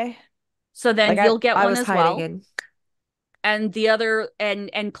kind of way. So then Like you'll get I one was as hiding well. in. And the other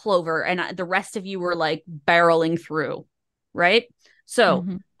and Clover and the rest of you were like barreling through, right? So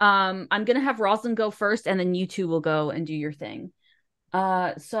I'm gonna have Rosalind go first, and then you two will go and do your thing.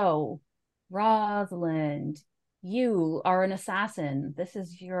 So Rosalind, you are an assassin. This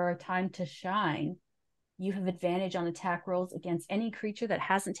is your time to shine. You have advantage on attack rolls against any creature that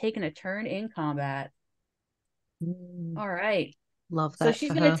hasn't taken a turn in combat. All right. Love that. So she's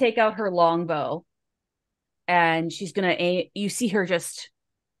for gonna her. take out her longbow. And she's gonna aim. You see her just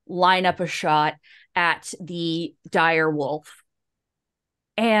line up a shot at the dire wolf,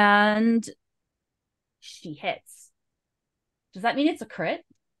 and she hits. Does that mean it's a crit?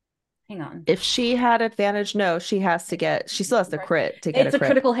 Hang on. If she had advantage, no, she still has to crit to get It's a a crit.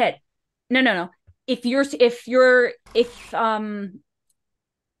 critical hit. No.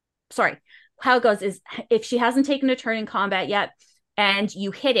 Sorry. How it goes is if she hasn't taken a turn in combat yet, and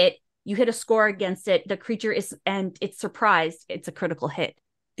you hit it, you hit a score against it, the creature is, and it's surprised, it's a critical hit.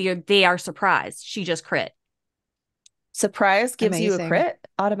 They are surprised. She just crit. Surprise gives you a Amazing. crit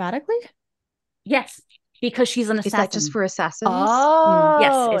automatically? Yes, because she's an Is assassin. that just for assassins? Oh,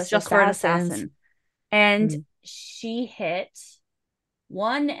 yes, it's just for an assassins. assassin. And she hit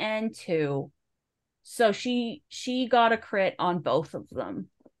 1 and 2. So she got a crit on both of them.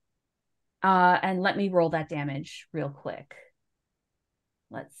 And let me roll that damage real quick.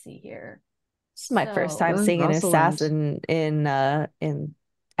 Let's see here. This is my first time seeing an Rosalind. assassin in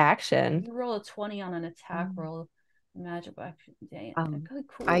action. You roll a 20 on an attack roll. Magic action. Okay,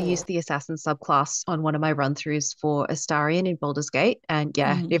 cool. I used the assassin subclass on one of my run-throughs for Astarion in Baldur's Gate, and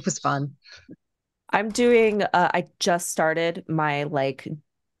yeah, it was fun. I'm doing I just started my like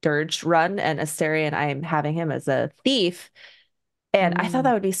dirge run, and Astarion, I'm having him as a thief. And I thought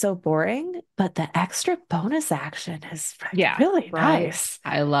that would be so boring, but the extra bonus action is really nice.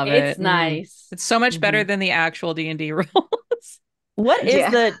 I love it. It's nice. It's so much better than the actual D&D rules. What is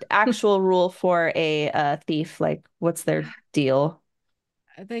the actual rule for a thief? Like, what's their deal?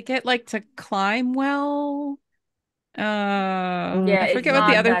 They get like to climb well. Yeah, I it's forget what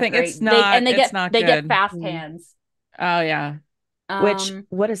the not other that thing. great. They It's get not they get good. fast Mm. hands. Oh yeah. Which, Um,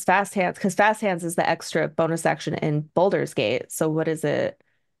 what is fast hands? Because fast hands is the extra bonus action in Baldur's Gate. So what is it?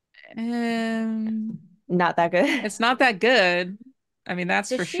 Um, Not that good. it's not that good. I mean, that's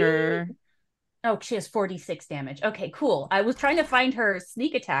does for she? sure. Oh, she has 46 damage. Okay, cool. I was trying to find her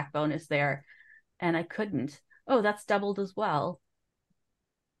sneak attack bonus there, and I couldn't. Oh, that's doubled as well.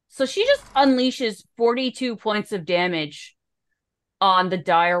 So she just unleashes 42 points of damage on the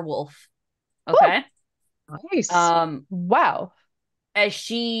dire wolf. Okay. Nice. Wow. As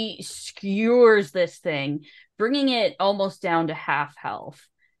she skewers this thing, bringing it almost down to half health.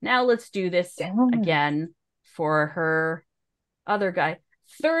 Now let's do this again for her other guy.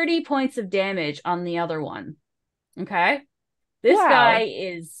 30 points of damage on the other one. Okay. This guy Wow.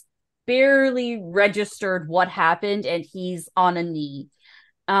 is barely registered what happened and he's on a knee.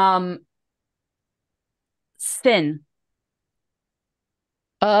 Sin.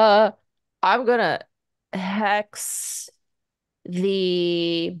 I'm gonna hex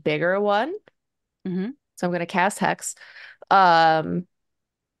the bigger one. Mhm. So I'm gonna cast hex. Um,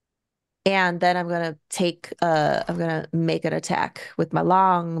 and then I'm gonna make an attack with my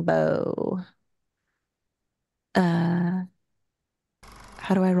longbow. Uh,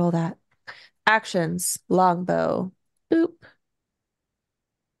 how do I roll that? Actions, longbow. Boop.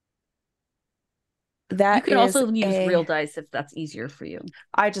 You That can is also use real a dice if that's easier for you.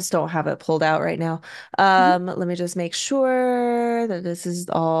 I just don't have it pulled out right now. Let me just make sure that this is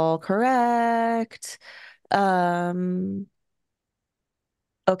all correct. Um,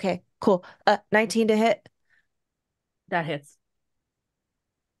 okay, cool. 19 to hit. That hits.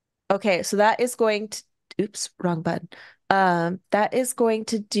 Okay, so that is going to, oops, wrong button. That is going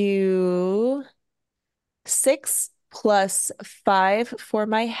to do 6 + 5 for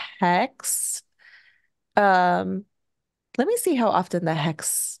my hex. Let me see how often the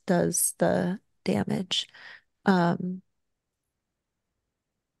hex does the damage. Um,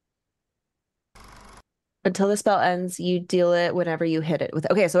 Until the spell ends, you deal it whenever you hit it with.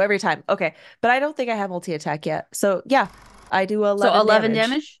 Okay, so every time. Okay, but I don't think I have multi-attack yet. So yeah, I do 11 So 11 damage.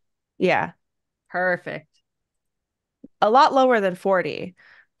 damage? Yeah, Perfect. a lot lower than 40.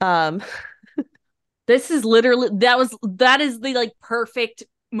 Um, This is literally that is the like perfect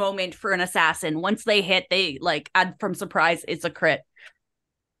moment for an assassin. Once they hit, they like add from surprise, it's a crit.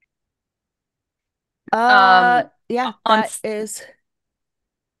 yeah, On that is.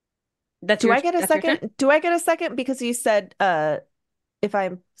 that's Do your I get a that's your turn. second? Do I get a second because you said if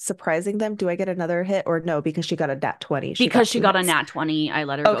I'm surprising them, do I get another hit or no? Because she got a nat 20. She Because got she 2 got a hits. nat 20, I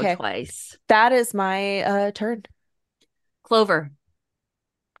let her go Okay, twice. that is my turn. Clover.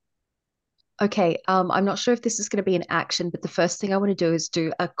 Okay, I'm not sure if this is going to be an action, but the first thing I want to do is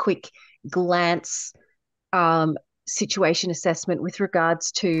do a quick glance situation assessment with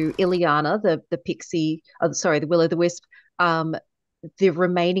regards to Illyana, the pixie, oh, sorry, the will-o'-the-wisp, um, the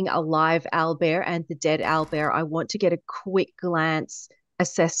remaining alive owlbear and the dead owlbear. I want to get a quick glance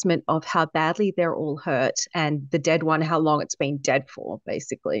assessment of how badly they're all hurt, and the dead one, how long it's been dead for,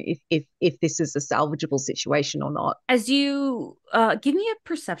 basically, if this is a salvageable situation or not. As you give me a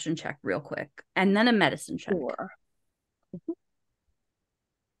perception check real quick and then a medicine check. Sure.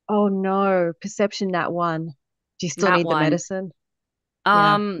 Oh no, perception that one. Do you still That need the one. medicine?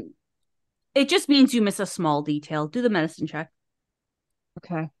 Yeah. It just means you miss a small detail. Do the medicine check.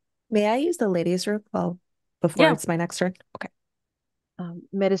 Okay. May I use the ladies' room? Well, before Yeah. it's my next turn. Okay.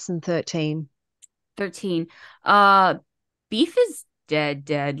 Medicine 13. 13. Beef is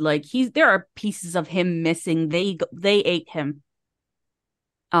dead. Like there are pieces of him missing. They ate him.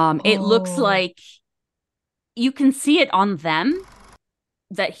 It looks Oh. like you can see it on them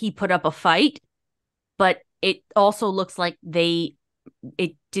that he put up a fight, but it also looks like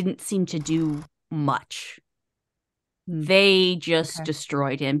it didn't seem to do much. They just Okay.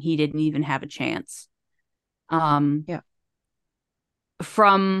 destroyed him. He didn't even have a chance. Yeah.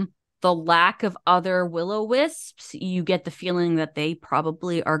 From the lack of other will-o'-wisps, you get the feeling that they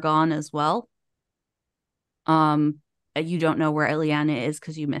probably are gone as well. You don't know where Illyana is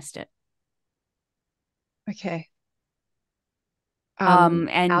because you missed it. Okay.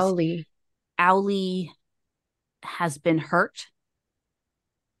 And Owly. Owly has been hurt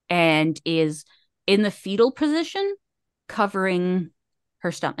and is in the fetal position, covering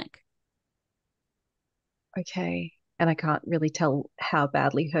her stomach. Okay. And I can't really tell how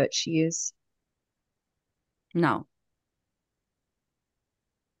badly hurt she is. No.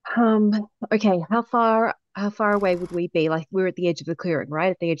 Okay, how far away would we be? Like we're at the edge of the clearing, right?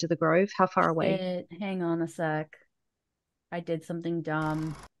 At the edge of the grove. How far away? Hang on a sec. I did something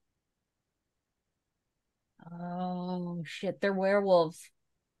dumb. Oh shit, they're werewolves.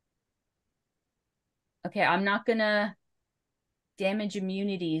 Okay, I'm not gonna damage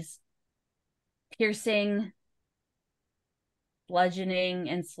immunities. Piercing, bludgeoning,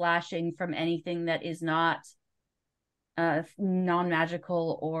 and slashing from anything that is not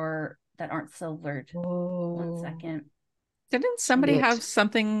non-magical or that aren't silvered. Oh, 1 second. Didn't somebody Shit. have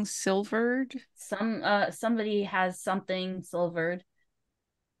something silvered? Somebody has something silvered.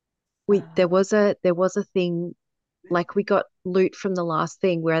 There was a thing, like we got loot from the last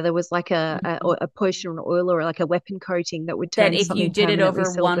thing where there was like a potion or an oil or like a weapon coating that would That turn if you something did it permanently over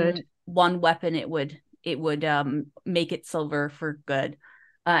silvered. one weapon, it would make it silver for good.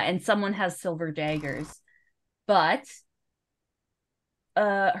 And someone has silver daggers, but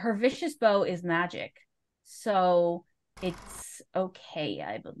her vicious bow is magic, so it's okay,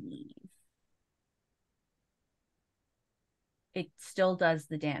 I believe. It still does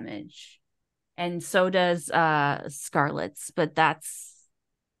the damage, and so does Scarlet's, but that's,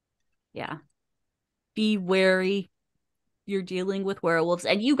 yeah, be wary. You're dealing with werewolves,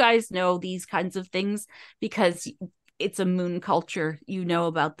 and you guys know these kinds of things because it's a moon culture. You know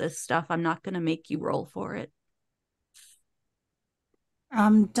about this stuff. I'm not going to make you roll for it.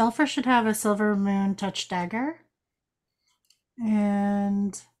 Delphra should have a silver moon touch dagger.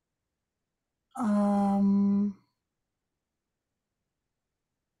 And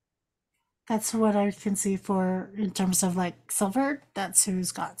that's what I can see for in terms of like silver. That's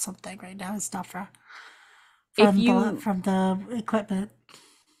who's got something right now is Delphra. From the equipment.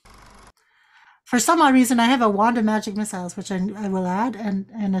 For some odd reason, I have a wand of magic missiles, which I will add,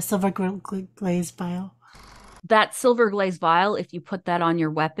 and a silver glazed vial. That silver glazed vial, if you put that on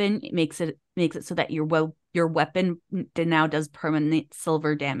your weapon, it makes it so that your weapon now does permanent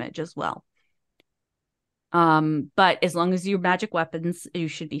silver damage as well. But as long as you're magic weapons, you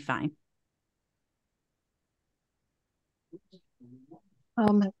should be fine.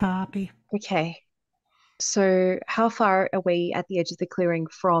 Copy. Okay. So how far are we at the edge of the clearing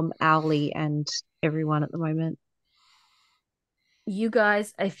from Owly and everyone at the moment? You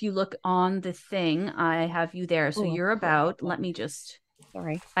guys, if you look on the thing, I have you there. So Oh, you're about, let me just,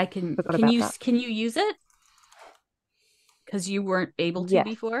 sorry. I can Forgot can you use it? Because you weren't able to Yes.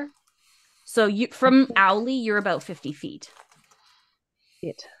 before. So you from Owly, you're about 50 feet.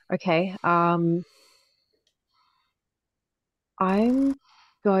 Shit. Okay. I'm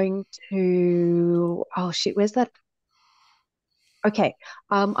going to, oh shit, where's that? Okay.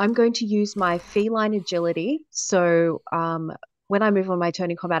 I'm going to use my feline agility. So when I move on my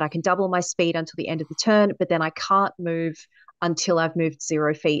turn in combat, I can double my speed until the end of the turn, but then I can't move until I've moved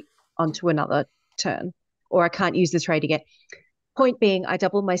 0 feet onto another turn, or I can't use the trait again. Point being, I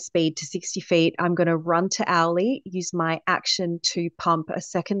double my speed to 60 feet. I'm going to run to Owly, use my action to pump a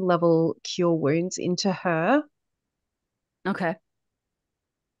 2nd level cure wounds into her. Okay.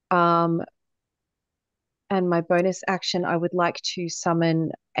 And my bonus action, I would like to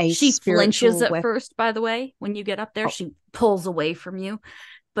summon a She flinches at weapon. first, by the way. When you get up there, she pulls away from you.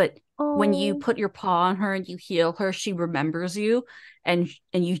 But when you put your paw on her and you heal her, she remembers you, and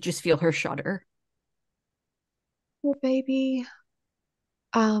you just feel her shudder. Oh, baby.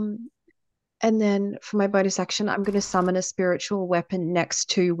 And then for my bonus action, I'm going to summon a spiritual weapon next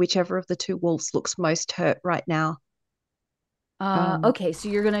to whichever of the 2 wolves looks most hurt right now. Okay, so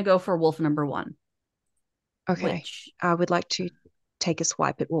you're gonna go for wolf number 1. Okay. Which, I would like to take a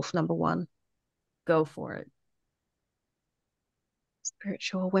swipe at wolf number 1. go for it.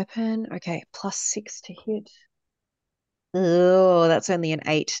 Spiritual weapon. Okay, +6 to hit. Oh, that's only an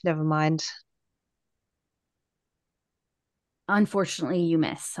 8. Never mind. Unfortunately, you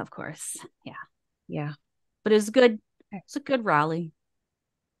miss, of course. Yeah. Yeah. But it's good. It's a good rally.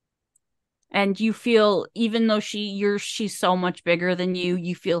 And you feel, even though she's so much bigger than you,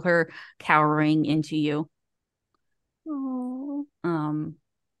 you feel her cowering into you. Oh.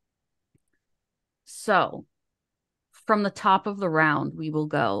 So from the top of the round, we will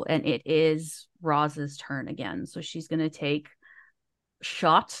go, and it is Roz's turn again. So she's gonna take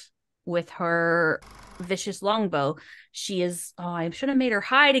shot with her vicious longbow. She is, oh, I should have made her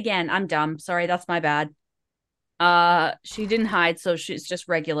hide again. I'm dumb. Sorry, that's my bad. She didn't hide, so she's just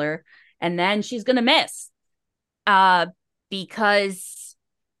regular. And then she's gonna miss. Because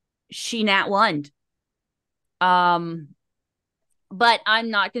she nat one. But I'm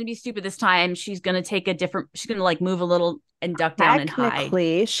not gonna be stupid this time. She's gonna take a different, she's gonna like move a little and duck down and hide.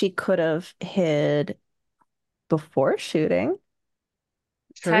 Technically, she could have hid before shooting.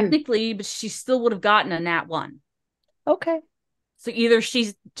 True. Technically, but she still would have gotten a nat 1. Okay. So either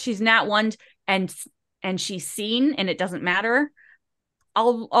she's nat 1 and she's seen and it doesn't matter,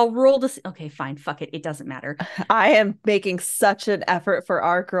 I'll roll this. Okay, fine. Fuck it. It doesn't matter. I am making such an effort for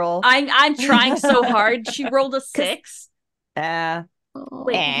our girl. I'm trying so hard. She rolled a 6. Eh,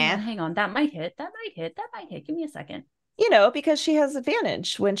 Wait, eh. hang on. That might hit. That might hit. That might hit. Give me a second. Because she has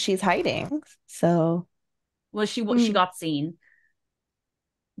advantage when she's hiding. So, Well, she got seen,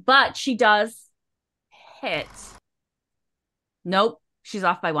 but she does hit. Nope, she's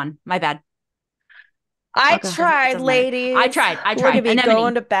off by 1. My bad. I Okay. tried, Doesn't matter. ladies. I tried. Look at me Anemone.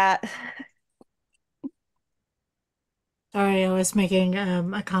 going to bat. Sorry, I was making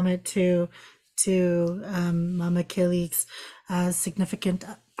a comment to Mama Kelly's significant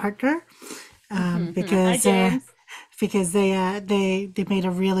partner Hi, because James. they made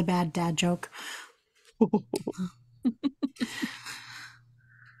a really bad dad joke.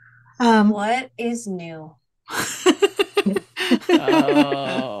 What is new?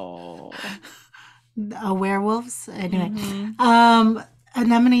 Oh. Werewolves. Anyway, Mhm.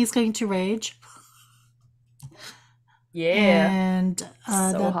 Anemone is going to rage, Yeah. and So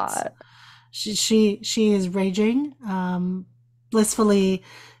that's hot. she is raging, blissfully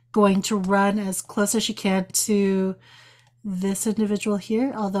going to run as close as she can to this individual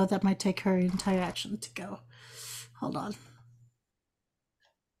here, although that might take her entire action to go. Hold on.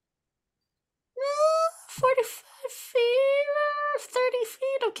 45 feet, 30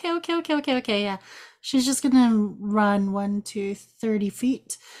 feet. Okay, yeah. She's just gonna run 1, 2, 30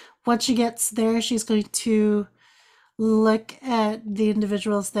 feet. Once she gets there, she's going to look at the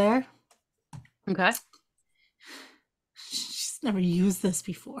individuals there. Okay. She's never used this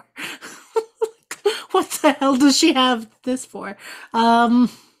before. What the hell does she have this for?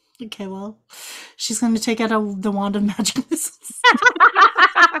 Okay, well, she's going to take out the wand of magic missiles.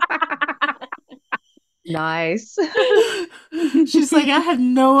 Nice. She's like, I have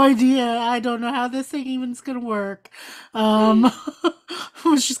no idea. I don't know how this thing even is going to work.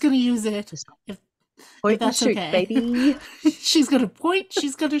 She's going to use it. If Point and that's shoot, okay. baby. She's going to point.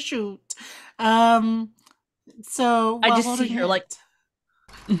 She's going to shoot. So I while just see holding her, like-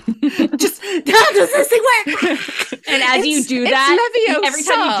 just how does this thing work? And as you do it's that, Leviosa. every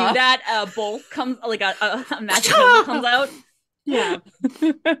time you do that, a bolt comes, like a magic missile comes out. Yeah.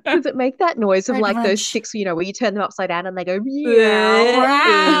 Does it make that noise of Red like those lunch. sticks, where you turn them upside down and they go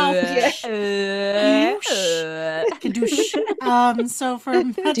Kadoosh. So for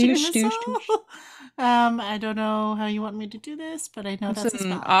magic Doosh, missile, doosh, I don't know how you want me to do this, but I know It's that's a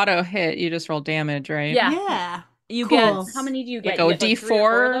an spell. auto hit. You just roll damage, right? Yeah. Yeah. You Cool. get, how many do you get? Like You a get, like, 3 or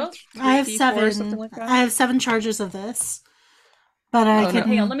 4 of D4, those? I have 3D4, 7. something like that. I have 7 charges of this, but I Oh, no. can.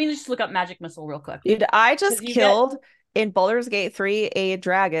 Hang on, let me just look up magic missile real quick. Dude, I just 'Cause you killed in Baldur's Gate 3 a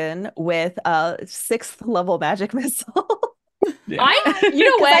dragon with a 6th level magic missile. You know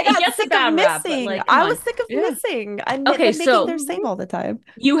 'Cause what? I It got gets a sick bad of rap, but, missing. like, I come was on. sick of Yeah. missing. I'm Okay, making so- their same all the time.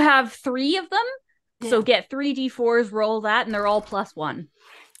 You have 3 of them, so Yeah. get 3 d4s, roll that, and they're all +1.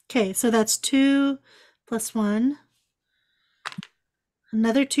 Okay, so that's 2 plus 1.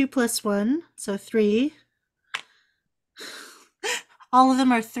 Another 2 plus 1, so 3. All of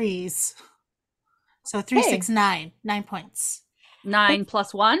them are 3s. So 3, Hey. 6, 9. 9 points. 9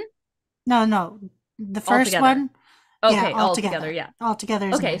 plus 1? No. The first Altogether. one. Okay, all altogether, together. yeah. All together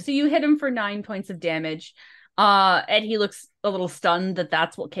is Okay, 9. so you hit him for 9 points of damage. And he looks a little stunned that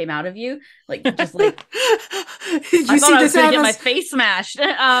that's what came out of you. Like, just like, Did I you thought see I was this gonna get my Atlas? face smashed.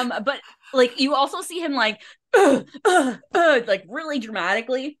 But like, you also see him like, like really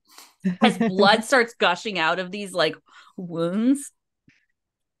dramatically as blood starts gushing out of these like wounds.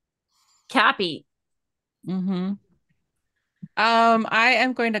 Cappy. Mm-hmm. I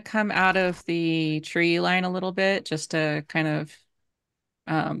am going to come out of the tree line a little bit just to kind of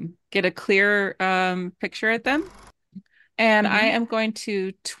get a clear picture at them. And I am going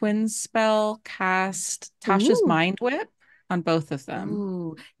to twin spell cast Tasha's Ooh. Mind Whip on both of them.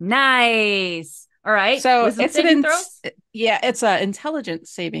 Ooh, nice. All right. So Wisdom it's saving throws? it's an intelligence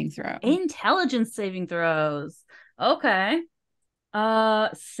saving throw. Intelligence saving throws. Okay.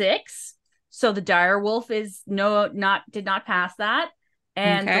 6. So the dire wolf is did not pass that.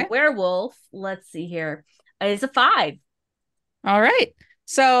 And Okay. the werewolf, let's see here, is a 5. All right.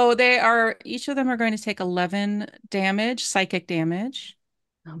 So each of them are going to take 11 damage, psychic damage.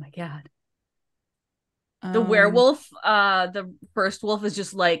 Oh my god. The werewolf, the first wolf is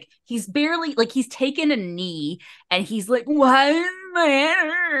just like, he's barely, like, he's taken a knee and he's like, why is my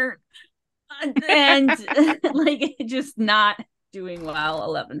hair? And like, just not doing well.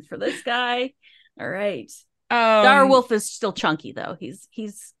 11 for this guy. All right. Dire wolf is still chunky though. He's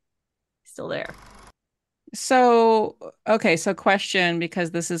still there. So, okay, question,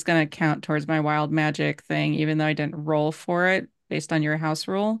 because this is going to count towards my wild magic thing, even though I didn't roll for it. based on your house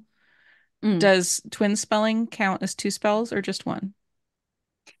rule. Mm. Does twin spelling count as 2 spells or just 1?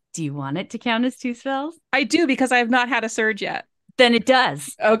 Do you want it to count as 2 spells? I do, because I have not had a surge yet. Then it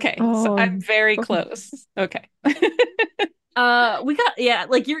does. Okay, so Oh. I'm very close. Okay. We got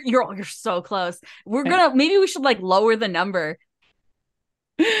like you're so close. We're gonna maybe we should like lower the number.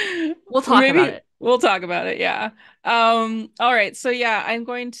 We'll talk about it. We'll talk about it, yeah. All right. So yeah, I'm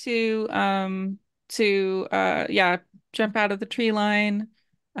going to jump out of the tree line.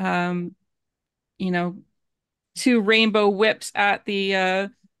 You know, 2 rainbow whips at the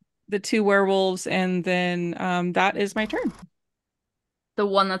 2 werewolves, and then that is my turn. The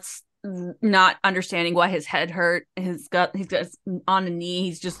one that's not understanding why his head hurt. He's got on a knee.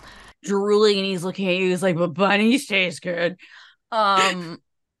 He's just drooling and he's looking at you. He's like, "But bunnies taste good."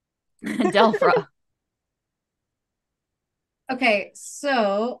 Delphra. Okay,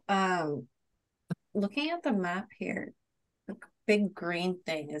 so looking at the map here, the big green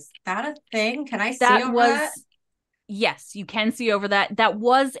thing, is that a thing? Can I see over that? Yes, you can see over that. That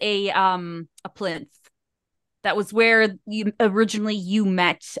was a plinth. That was where you originally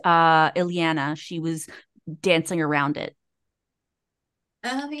met Illyana. She was dancing around it.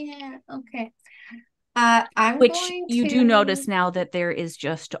 Oh yeah, okay. I'm Which going you to do notice now that there is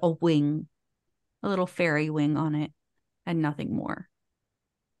just a wing, a little fairy wing on it, and nothing more.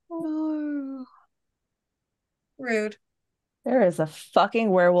 Oh, rude. There is a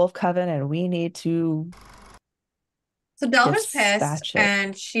fucking werewolf coven, and we need to So Delpha's dispatch pissed, it.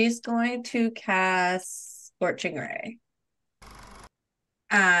 and she's going to cast Scorching Ray.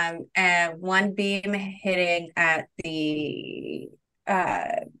 And 1 beam hitting at the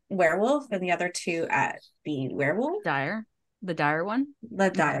werewolf, and the other 2 at the werewolf. The dire one. The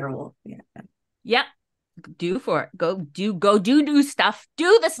dire wolf, yeah. Yep. Do for it. Go do stuff.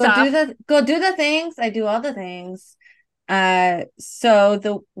 Do the stuff. Go do the things. I do all the things. So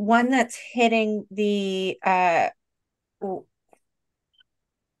the one that's hitting the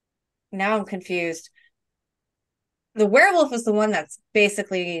now I'm confused. The werewolf is the one that's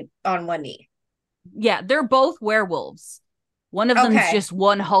basically on 1 knee. Yeah, they're both werewolves. One of them is Okay. just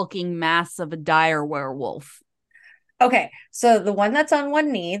one hulking mass of a dire werewolf. Okay, so the one that's on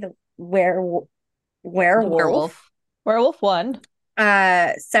 1 knee, the werewolf. Werewolf 1.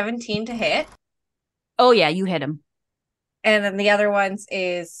 17 to hit. Oh yeah, you hit him. And then the other ones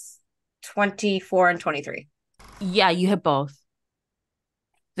is 24 and 23. Yeah, you hit both.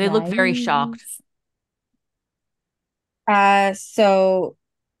 They look very shocked. So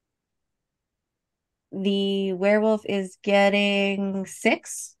the werewolf is getting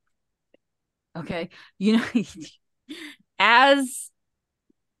 6. Okay. You know, as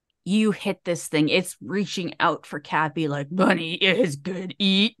you hit this thing, it's reaching out for Cappy like, "Bunny is good,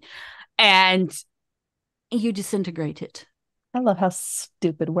 eat." And you disintegrate it. I love how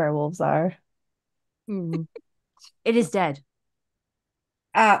stupid werewolves are. It is dead.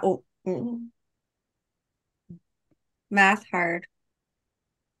 Math hard.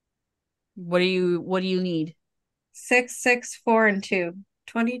 What do you need? 6, 6, 4, and 2.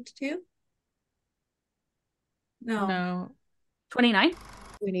 22? No. 29?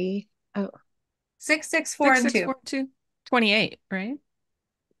 20. Oh, 6, 6, 4, 6, and 6, 2. 4, 2. 28, right?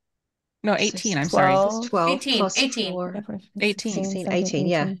 No, 18. I'm 12, sorry. 12 18, plus 18. 4, 18. 16, 18.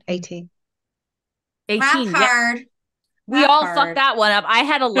 Yeah, 18. 18. Math hard. We Math all hard. fucked that one up. I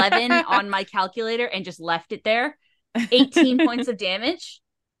had 11 on my calculator and just left it there. 18 points of damage.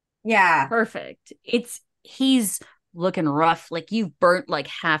 Yeah. Perfect. He's looking rough. Like you've burnt like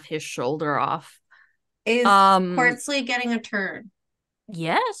half his shoulder off. Is Quartzley getting a turn?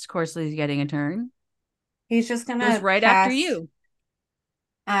 Yes, Corsley's getting a turn. He's just gonna Goes right after you.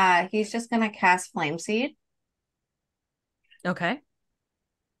 He's just gonna cast Flame Seed. Okay.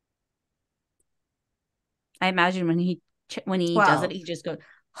 I imagine when he 12. does it, he just goes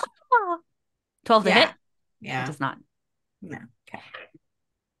 12 to hit. Yeah. It does not. No. Okay.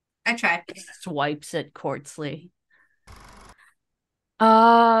 I tried. Swipes at Quartzley.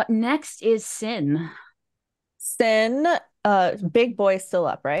 Next is Sin. Sin, big boy still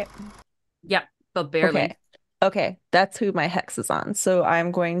up, right? Yep, but barely. Okay, that's who my hex is on. So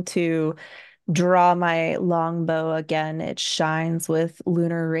I'm going to draw my longbow again. It shines with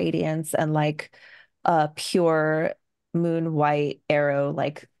lunar radiance and like a pure moon white arrow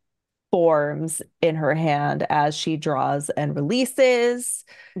like forms in her hand as she draws and releases.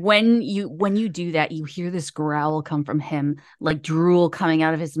 When you do that, you hear this growl come from him, like drool coming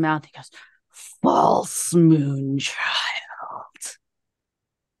out of his mouth. He goes, "False moon child."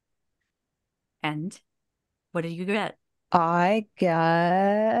 And what did you get? I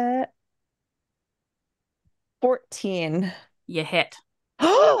get 14. You hit.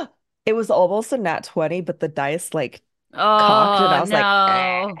 It was almost a nat 20, but the dice like cocked and Oh, I was like,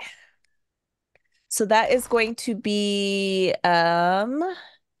 eh. no. So that is going to be let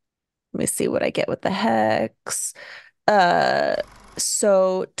me see what I get with the hex. Uh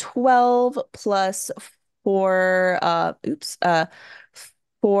so 12 plus 4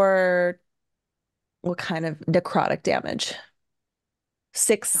 4 what kind of necrotic damage?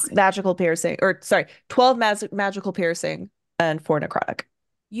 6 magical piercing, or sorry, 12 magical piercing and 4 necrotic.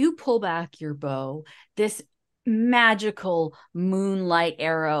 You pull back your bow. This magical moonlight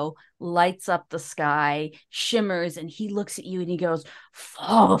arrow lights up the sky, shimmers, and he looks at you and he goes,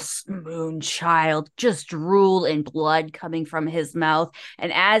 "False moon child," just drool and blood coming from his mouth.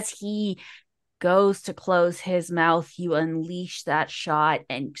 And as he goes to close his mouth, you unleash that shot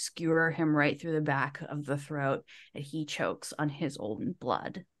and skewer him right through the back of the throat, and he chokes on his own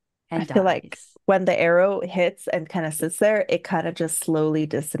blood and I feel like dies. when the arrow hits and kind of sits there, it kind of just slowly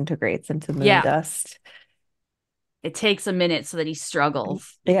disintegrates into moon Yeah. dust. It takes a minute so that he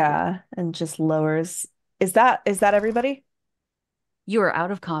struggles. Yeah, and just lowers. Is that everybody? You are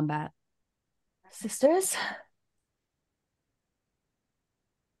out of combat. Sisters?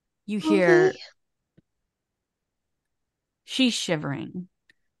 You hear Okay. she's shivering.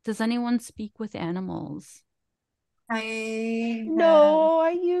 Does anyone speak with animals? I No,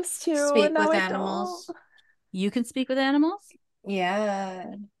 I used to, and speak now with I animals. don't. You can speak with animals?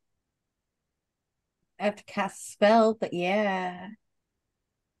 Yeah. I have to cast a spell, but yeah,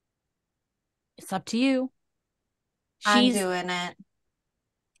 It's up to you. I'm She's doing it.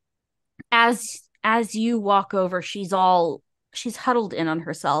 as you walk over, she's huddled in on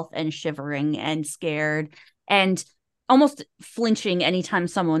herself and shivering and scared and almost flinching anytime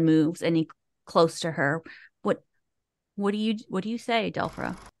someone moves any close to her. What do you say,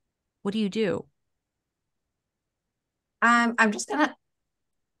 Delphra? What do you do? I'm just gonna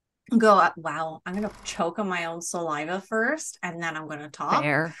go up. Wow, I'm gonna choke on my own saliva first, and then I'm gonna talk.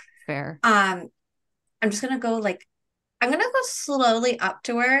 Fair. I'm just gonna go like I'm gonna go slowly up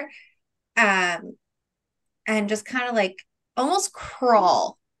to her, um, and just kind of like almost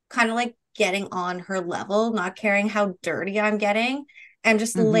crawl, kind of like getting on her level, not caring how dirty I'm getting, and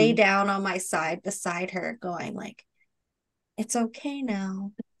just lay Mhm. down on my side beside her, going like, "It's okay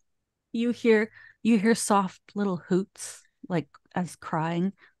now." You hear soft little hoots like as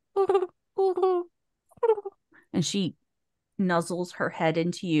crying. And she nuzzles her head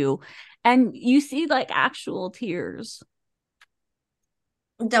into you and you see like actual tears.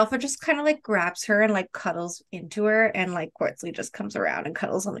 Delpha just kind of like grabs her and like cuddles into her, and like Quartzley just comes around and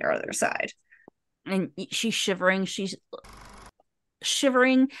cuddles on the other side. And she's shivering,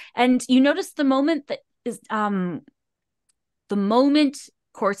 and you notice the moment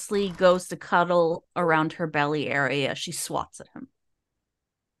Corsley goes to cuddle around her belly area, she swats at him.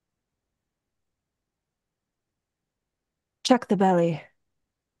 Check the belly.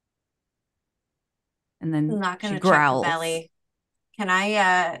 And I'm then not she gonna check the growls. belly. Can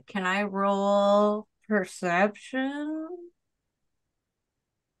I roll perception?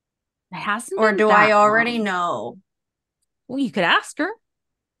 It hasn't Or been do I that already long. know? Well, you could ask her.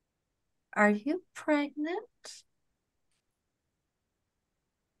 Are you pregnant?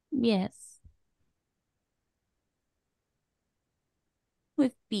 Yes.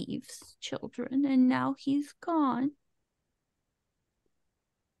 With Beef's children, and now he's gone.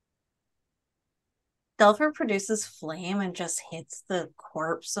 Delphra produces flame and just hits the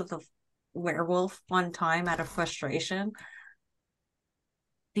corpse of the werewolf one time out of frustration.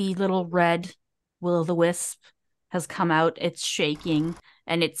 The little red will-o'-the-wisp has come out. It's shaking,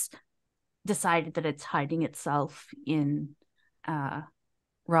 and it's decided that it's hiding itself in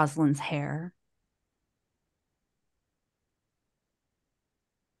Rosalind's hair.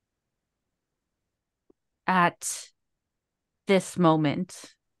 At this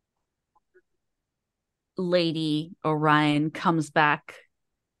moment, Lady Orion comes back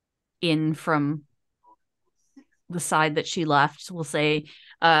in from the side that she left. We'll say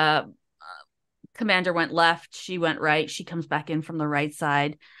Commander went left, she went right. She comes back in from the right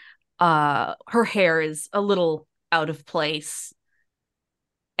side. Her hair is a little out of place,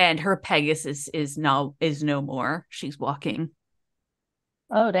 and her Pegasus is no more. She's walking.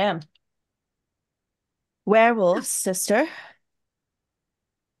 Oh, damn. Werewolves, sister.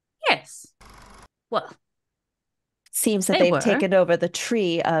 Yes. Well, Seems that they they've were. taken over the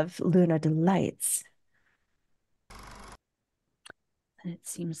tree of lunar delights. And it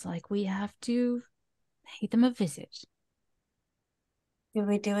seems like we have to pay them a visit Did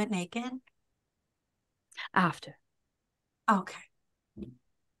we do it naked? after. Okay.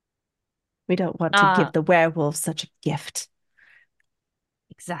 We don't want to give the werewolves such a gift.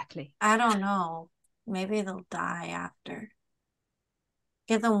 Exactly. I don't know. Maybe they'll die after.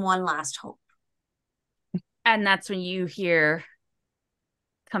 Give them one last hope. And that's when you hear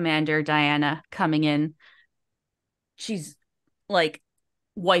Commander Diana coming in. She's like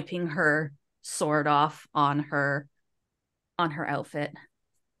wiping her sword off on her outfit.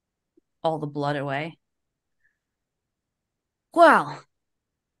 All the blood away. Well,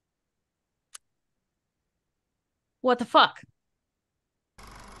 what the fuck?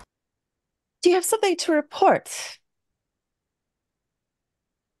 Do you have something to report?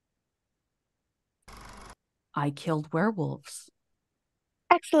 I killed werewolves.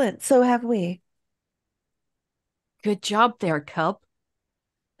 Excellent. So have we. Good job there, cub.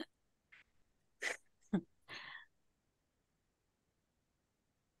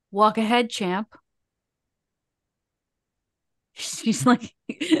 Walk ahead, champ. She's like,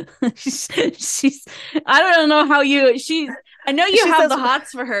 she's I don't know how I know you She have says- the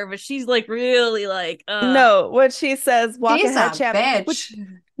hots for her, but she's like really like, No, when she says walk She's ahead, a champ. bitch.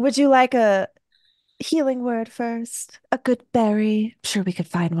 Would you like a healing word first? A good berry? I'm sure we could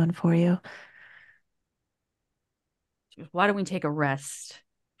find one for you. why don't we take a rest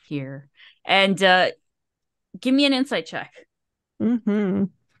here? And give me an insight check. Mm-hmm.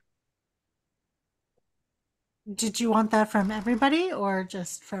 Did you want that from everybody or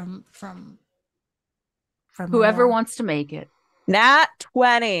just from Whoever Aurora? wants to make it. Nat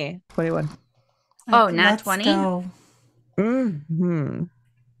 20. 21. Oh, nat let's 20? go. Mm-hmm.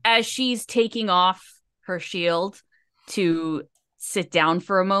 As she's taking off her shield to sit down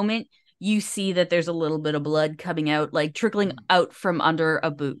for a moment, you see that there's a little bit of blood coming out, like trickling out from under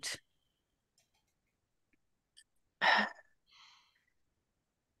a boot.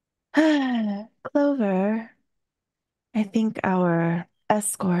 Clover, I think our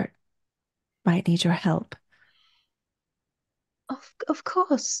escort might need your help. Of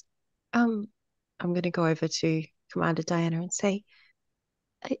course. I'm going to go over to Commander Diana and say,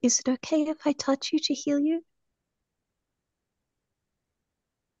 is it okay if I touch you to heal you?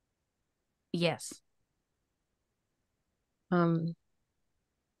 Yes. I'll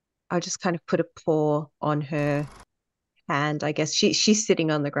just kind of put a paw on her hand. I guess she's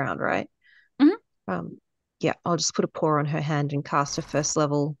sitting on the ground, right? Yeah, I'll just put a paw on her hand and cast a first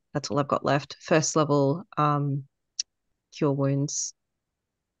level. That's all I've got left. First level cure wounds.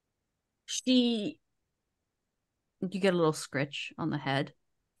 You get a little scritch on the head,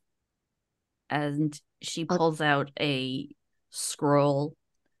 and she pulls out a scroll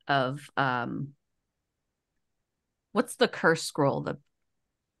of what's the curse scroll? The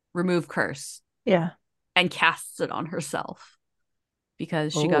remove curse. Yeah. And casts it on herself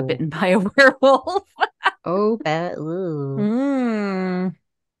because she got bitten by a werewolf. Oh, bad.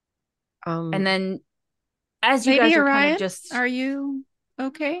 And then as you Lady guys are Orion, kind of just are you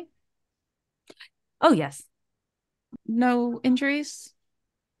okay? Oh yes. No injuries?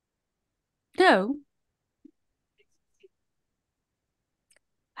 No.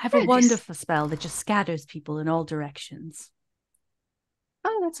 I have a wonderful spell that just scatters people in all directions.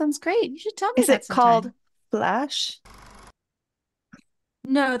 Oh, that sounds great. You should tell me Is that it called sometime. Flash?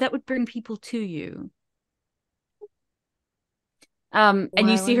 No, that would bring people to you. And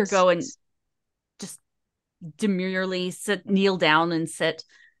you see her go and just demurely kneel down and sit,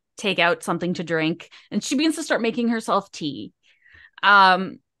 take out something to drink, and she begins to start making herself tea.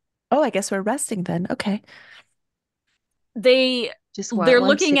 Oh, I guess we're resting then. Okay. They're while I'm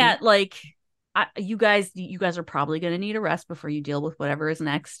looking sitting. at like you guys are probably going to need a rest before you deal with whatever is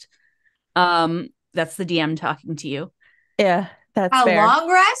next. That's the DM talking to you. Yeah, that's A fair.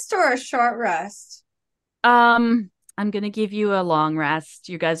 long rest or a short rest? I'm gonna give you a long rest.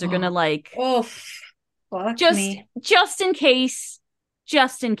 You guys are gonna like fuck just me. just in case.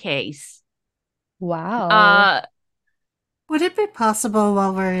 Wow. Would it be possible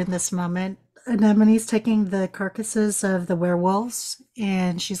while we're in this moment, Anemone's taking the carcasses of the werewolves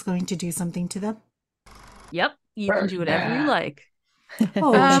and she's going to do something to them? Yep, you can do whatever you like.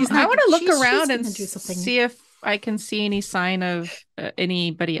 Oh, she's I not. want to look she's around gonna and do something. see if I can see any sign of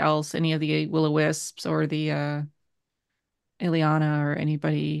anybody else, any of the will-o-wisps or the Illyana or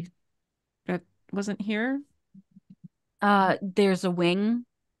anybody that wasn't here. There's a wing.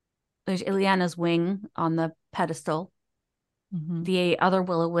 There's Illyana's wing on the pedestal. Mm-hmm. The other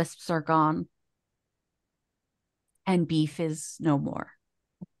will-o-wisps are gone. And Beef is no more.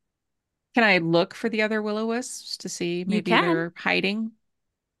 Can I look for the other will-o-wisps to see maybe they're hiding?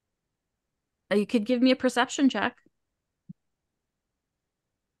 You could give me a perception check.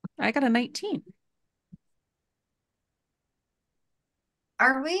 I got a 19.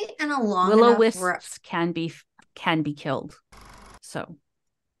 Are we in a long enough Will-o-wisps can be killed. So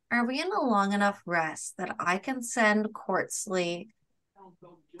are we in a long enough rest that I can send Quartzley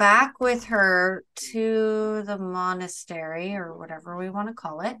back with her to the monastery or whatever we want to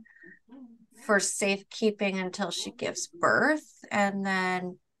call it for safekeeping until she gives birth and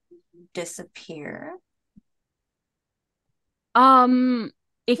then disappear?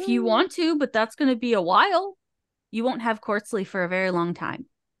 If you want to, but that's going to be a while. You won't have Quartzley for a very long time.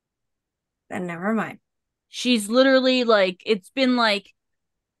 Then never mind. She's literally like, it's been like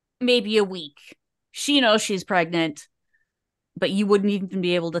maybe a week. She knows she's pregnant, but you wouldn't even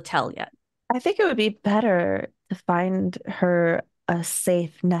be able to tell yet. I think it would be better to find her a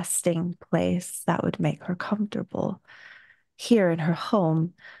safe nesting place that would make her comfortable here in her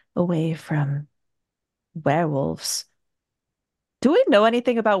home, away from werewolves. Do we know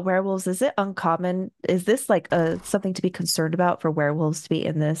anything about werewolves? Is it uncommon? Is this like something to be concerned about for werewolves to be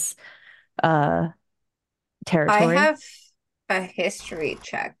in this I territory? have a history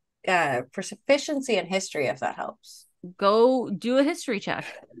check for sufficiency in history, if that helps. Go do a history check.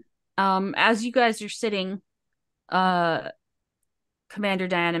 As you guys are sitting, Commander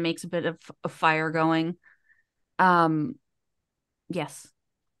Diana makes a bit of a fire going. Yes.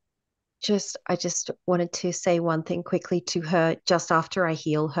 I just wanted to say one thing quickly to her just after I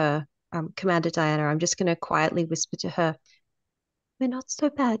heal her. Commander Diana, I'm just going to quietly whisper to her, we're not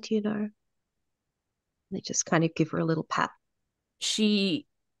so bad, you know. They just kind of give her a little pat. She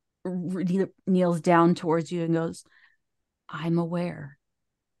kneels down towards you and goes, I'm aware.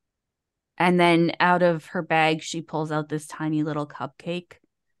 And then out of her bag, she pulls out this tiny little cupcake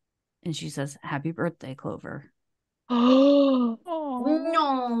and she says, Happy birthday, Clover. Oh,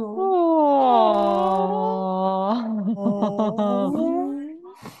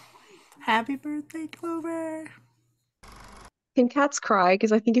 No. Happy birthday, Clover. can cats cry?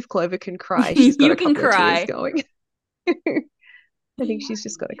 Because I think if Clover can cry, she's got You a can couple of tears cry. going. I think she's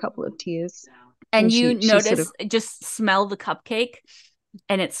just got a couple of tears. And you she notice, sort of, just smell the cupcake,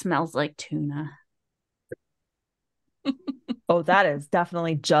 and it smells like tuna. Oh, that is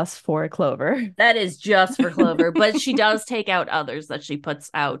definitely just for Clover. That is just for Clover, but she does take out others that she puts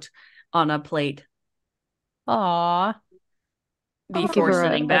out on a plate Aw. give before her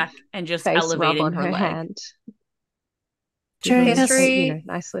sitting a back and just face rub elevating on her her leg. hand. Give her During a this, little, History.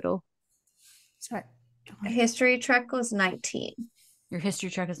 nice little. sorry. Go on. History check was 19. Your history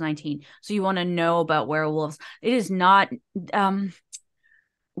check is 19. So you want to know about werewolves. It is not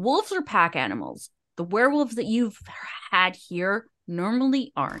wolves are pack animals. The werewolves that you've had here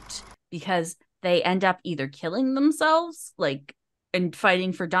normally aren't, because they end up either killing themselves, like, and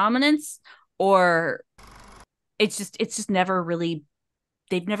fighting for dominance, or it's just never really,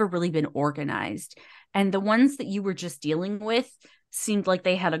 they've never really been organized. And the ones that you were just dealing with seemed like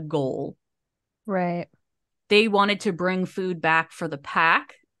they had a goal. Right. They wanted to bring food back for the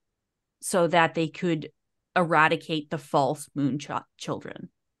pack so that they could eradicate the false moon children.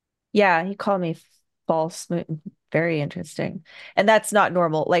 Yeah, he called me false moon. Very interesting. And that's not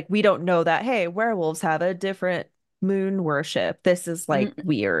normal. Like, we don't know that, hey, werewolves have a different moon worship. This is like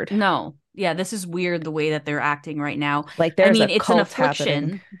weird. No. Yeah, this is weird the way that they're acting right now. Like, there's a it's an cult affliction,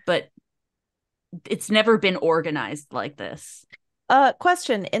 happening. but it's never been organized like this.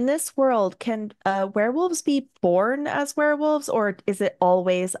 Question, in this world, can werewolves be born as werewolves, or is it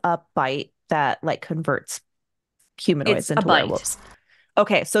always a bite that like converts humanoids It's a into bite. werewolves?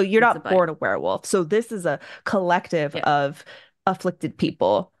 Okay, so you're It's a not bite. born a werewolf. So this is a collective Yeah. of afflicted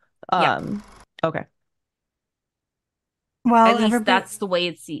people. Yeah. Okay. Well, At least everybody, that's the way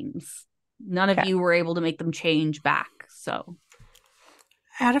it seems. None of Okay. you were able to make them change back. So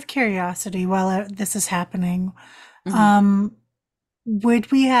out of curiosity, while this is happening, Mhm.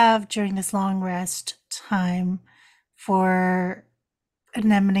 would we have during this long rest time for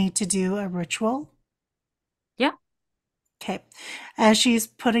Anemone to do a ritual? Yeah. Okay. As she's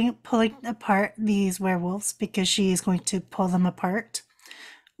pulling apart these werewolves, because she is going to pull them apart,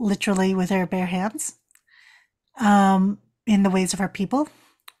 literally with her bare hands, in the ways of her people.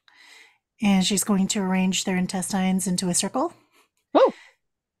 And she's going to arrange their intestines into a circle. Oh,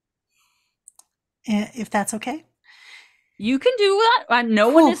 If that's okay. You can do that. No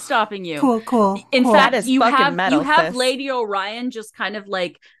one is stopping you. Cool. In cool. fact, That is you fucking have metal, sis. Lady Orion just kind of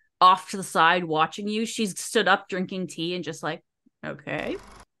like off to the side watching you. She's stood up drinking tea and just like, okay.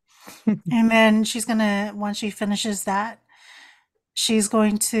 And then she's gonna, once she finishes that, she's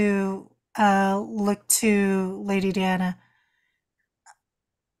going to look to Lady Diana.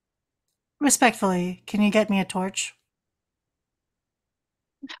 Respectfully, can you get me a torch?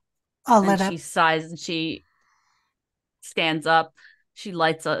 I'll let And up. she sighs and she stands up. She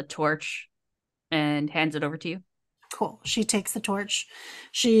lights a torch and hands it over to you. Cool. She takes the torch.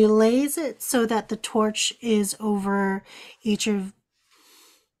 She lays it so that the torch is over each of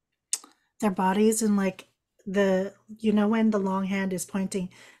their bodies, and like when the long hand is pointing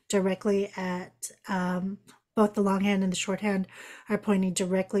directly at both the long hand and the short hand are pointing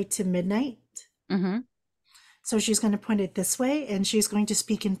directly to midnight. Mm-hmm. So she's going to point it this way, and she's going to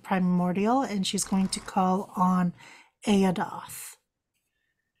speak in primordial, and she's going to call on Eodoth,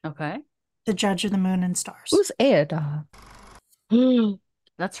 Okay. the judge of the moon and stars. Who's Eodoth?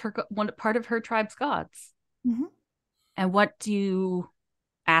 That's her one part of her tribe's gods. Mhm. And what do you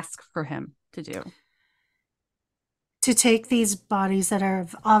ask for him to do? To take these bodies that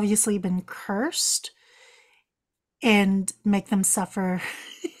have obviously been cursed and make them suffer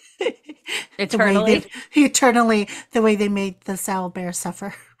Eternally? the way they made the owlbear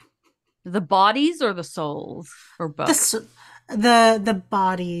suffer. The bodies or the souls? Or both? The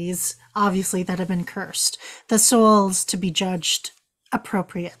bodies, obviously, that have been cursed. The souls to be judged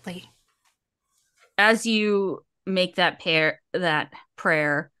appropriately. As you make that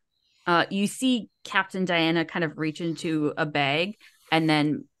prayer, you see Captain Diana kind of reach into a bag and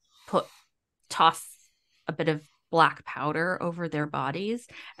then toss a bit of black powder over their bodies,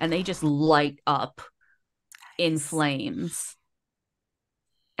 and they just light up in flames.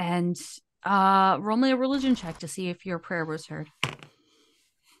 And roll me a religion check to see if your prayer was heard.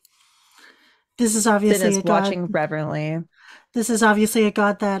 This is obviously a god watching reverently. This is obviously a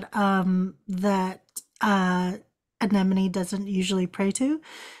god that Anemone doesn't usually pray to.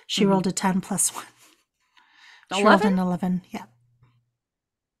 She rolled a 10 plus 1. She rolled an 11. Yeah.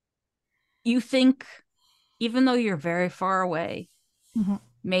 You think, even though you're very far away,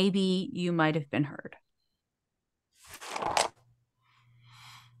 maybe you might have been heard.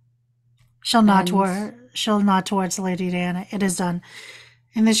 She'll nod towards Lady Diana. It is done.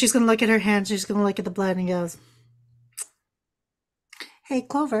 And then she's going to look at her hands. She's going to look at the blood and goes, "Hey,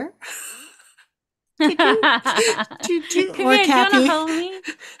 Clover." Or Cappy. Help me?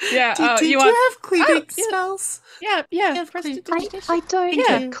 Yeah. Do you have cleaning spells? Yeah. I don't.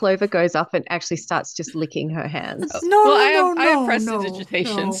 Yeah. Clover goes up and actually starts just licking her hands. I have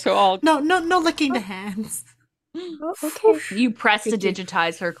prestidigitation, so I'll no licking the hands. Oh, okay. You press to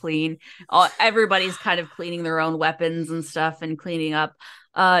digitize her clean. Everybody's kind of cleaning their own weapons and stuff and cleaning up.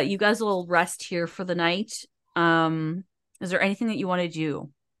 You guys will rest here for the night. Is there anything that you want to do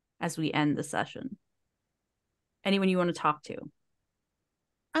as we end the session? Anyone you want to talk to?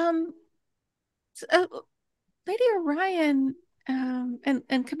 Lady Orion,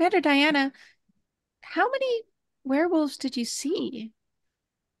 and Commander Diana, how many werewolves did you see?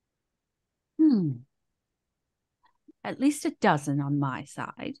 At least a dozen on my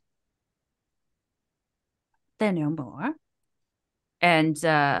side. They're no more. And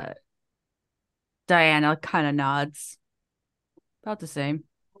Diana kind of nods. About the same.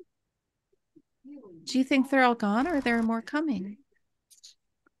 Do you think they're all gone, or are there more coming?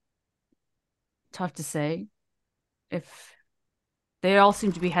 Tough to say. If they all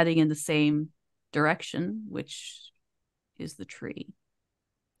seem to be heading in the same direction, which is the tree.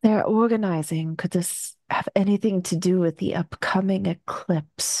 They're organizing. Could this have anything to do with the upcoming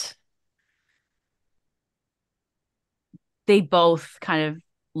eclipse? They both kind of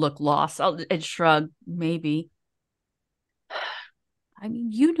look lost. And shrug, maybe. I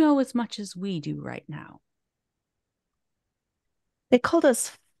mean, you know as much as we do right now. They called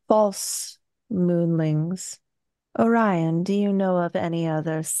us false moonlings. Orion, do you know of any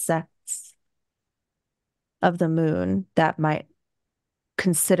other sects of the moon that might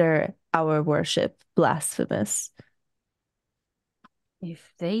consider our worship blasphemous?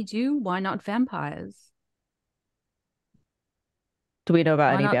 If they do, why not vampires? Do we know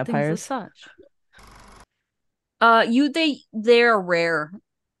about Why any not vampires? things as such? They're rare,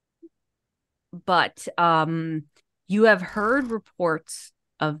 but you have heard reports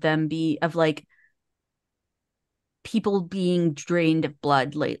of them like people being drained of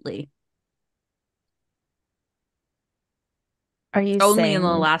blood lately. Are you Only saying in the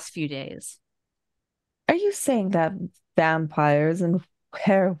last few days? Are you saying that vampires and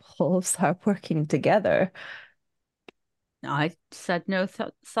werewolves are working together? I said no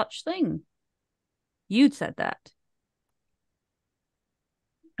such thing. You'd said that.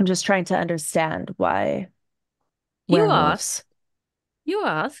 I'm just trying to understand why You werewolves.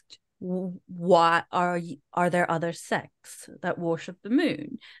 asked, why are there other sects that worship the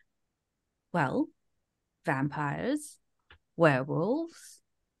moon? Well, vampires, werewolves,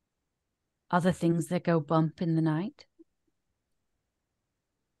 other things that go bump in the night.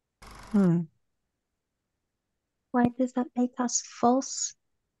 Why does that make us false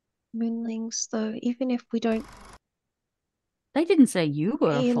moonlings, though? Even if we don't They didn't say you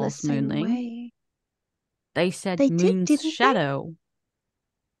were a in the false same moonling. way. They said They did, moon's didn't they? shadow.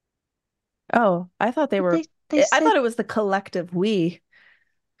 Oh, I thought they were. They I said thought it was the collective we.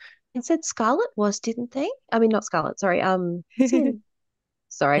 it said Scarlet was, didn't they? I mean, not Scarlet. Sorry. Sin.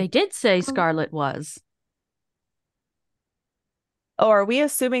 Sorry. They did say Um, Scarlet was. Oh, are we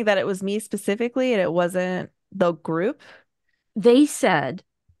assuming that it was me specifically and it wasn't the group? They said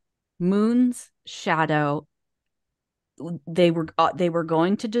moon's shadow. They were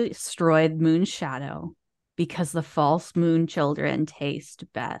going to destroy moon's shadow because the false moon children taste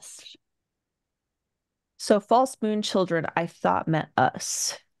best. So false moon children, I thought meant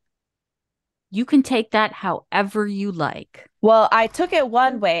us. You can take that however you like. Well, I took it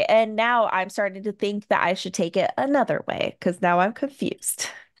one way, and now I'm starting to think that I should take it another way because now I'm confused.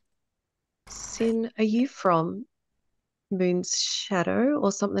 Sin, are you from Moon's Shadow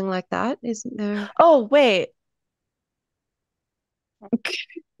or something like that? Isn't there? Oh, wait.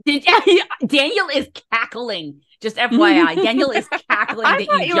 Daniel is cackling. Just FYI, Daniel is cackling I that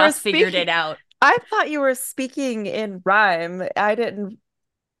thought you you were just figured speaking- it out. I thought you were speaking in rhyme. I didn't.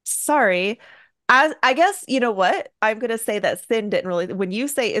 Sorry. I guess, you know what? I'm gonna say that Sin didn't really. When you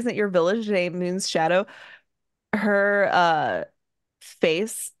say, "Isn't your village name Moon's Shadow?" Her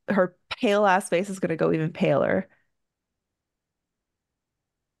face, her pale ass face is gonna go even paler.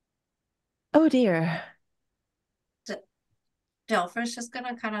 Oh dear. Delphra's just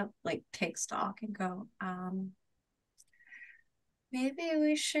gonna kind of like take stock and go, maybe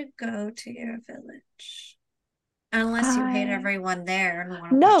we should go to your village. Unless you hate everyone there and want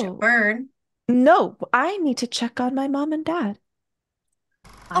to watch it burn. No, I need to check on my mom and dad.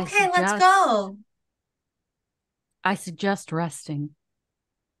 Okay, let's go. I suggest resting,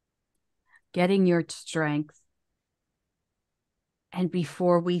 getting your strength, and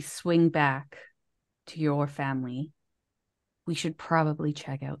before we swing back to your family, we should probably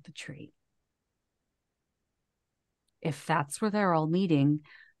check out the tree. If that's where they're all meeting,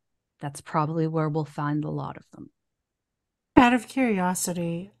 that's probably where we'll find a lot of them. Out of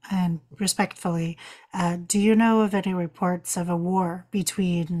curiosity and respectfully, do you know of any reports of a war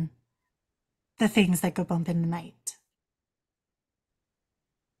between the things that go bump in the night?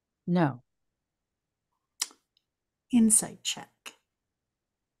 No. Insight check.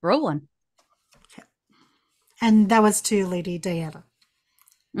 Roll one. Okay. And that was to Lady Diana.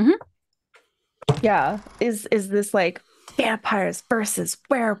 Yeah. Is this like vampires versus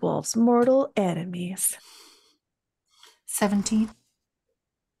werewolves, mortal enemies? 17.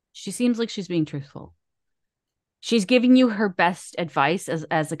 She seems like she's being truthful. She's giving you her best advice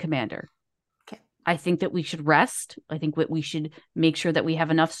as a commander. Okay. I think that we should rest. I think we should make sure that we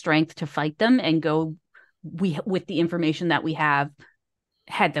have enough strength to fight them and go with the information that we have,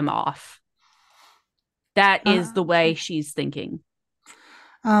 head them off. That is the way she's thinking.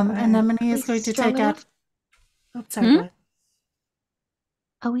 Anemone is going to take out. Oh, sorry. Go ahead.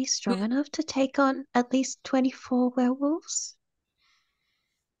 Are we strong enough to take on at least 24 werewolves?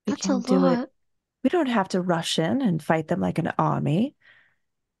 We That's a can do it. lot. We don't have to rush in and fight them like an army.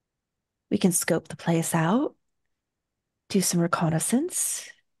 We can scope the place out, do some reconnaissance,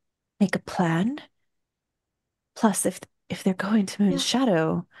 make a plan. Plus, if they're going to Moon's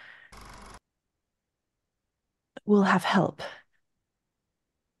Shadow, we'll have help.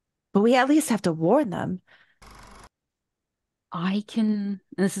 But we at least have to warn them.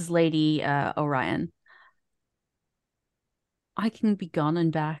 This is Lady Orion. I can be gone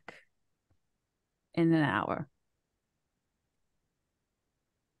and back in an hour.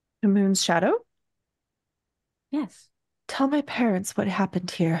 To Moon's Shadow? Yes. Tell my parents what happened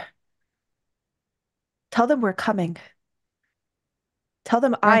here. Tell them we're coming. Tell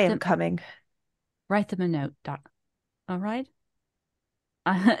them I am coming. Write them a note, Doc. All right?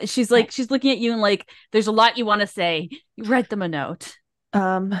 She's looking at you and like, there's a lot you want to say. You write them a note.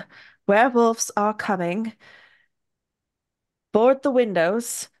 Werewolves are coming. Board the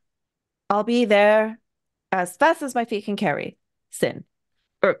windows. I'll be there as fast as my feet can carry. Sin.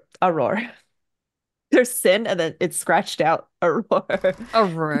 Or Aurora. There's Sin and then it's scratched out.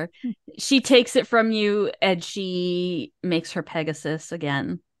 Aurora. She takes it from you and she makes her Pegasus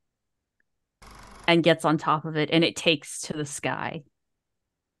again. And gets on top of it and it takes to the sky.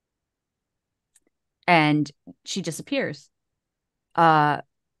 And she disappears. Commander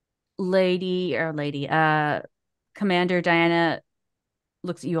Diana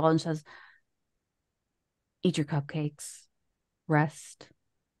looks at you all and says, eat your cupcakes, rest.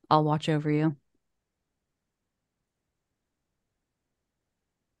 I'll watch over you.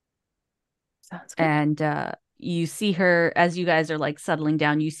 Sounds good. And you see her, as you guys are like settling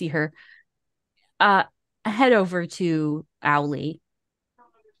down, you see her head over to Owly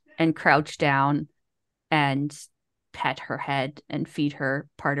and crouch down and pet her head and feed her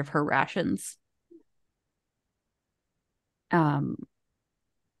part of her rations. And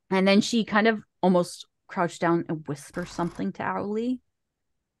then she kind of almost crouched down and whispers something to Owly.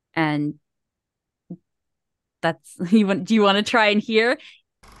 And that's do you want to try and hear?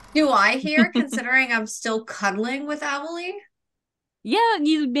 Do I hear, considering I'm still cuddling with Owly? Yeah,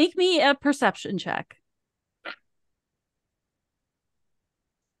 you make me a perception check.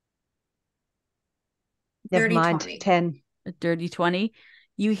 Never Dirty mind. 20. 10. A dirty 20.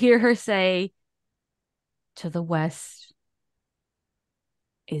 You hear her say, to the west,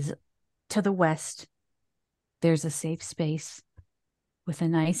 there's a safe space with a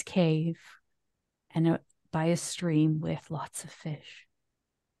nice cave and by a stream with lots of fish.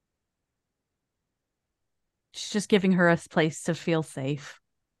 She's just giving her a place to feel safe.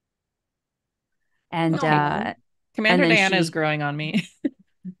 And Commander and then Diana is growing on me.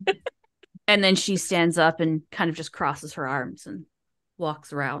 and then she stands up and kind of just crosses her arms and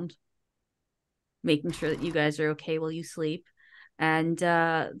walks around, making sure that you guys are okay while you sleep. And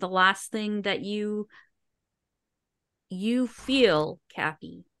the last thing that you feel,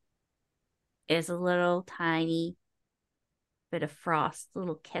 Cappy, is a little tiny bit of frost, a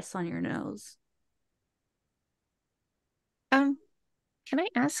little kiss on your nose. Can I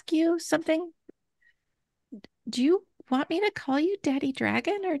ask you something? Do you want me to call you Daddy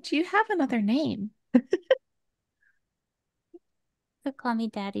Dragon, or do you have another name? You could call me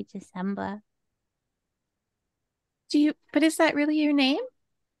Daddy December. But is that really your name?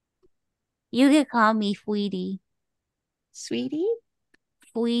 You could call me Fweety. Sweetie?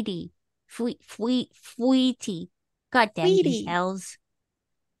 Fweety. Fweety. God damn these Fweety. elves.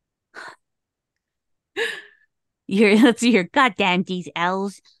 Let's see here. God damn these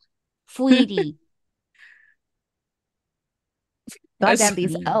elves. Fweety. Goddamn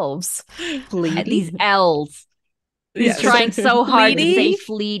these elves. Fleety. These elves. He's Yes. trying so hard to say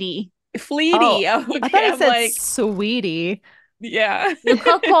Fleety? fleety. Fleety. Oh, Okay, I thought it I'm said like, sweetie. yeah. You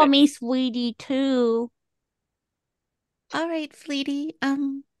could call me Sweetie too. All right, Fleety.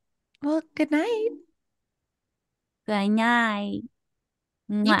 Well, good night. Good night.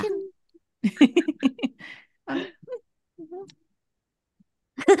 You Mwah. can. Um,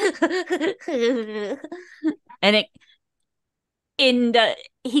 And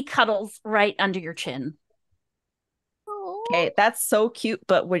he cuddles right under your chin. Okay, that's so cute,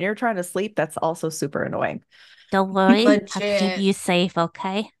 but when you're trying to sleep, that's also super annoying. Don't worry. I'll keep Legit. you safe,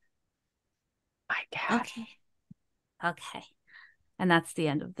 okay? My God. Okay. And that's the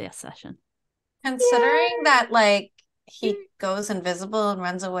end of the session. Considering that, like, he goes invisible and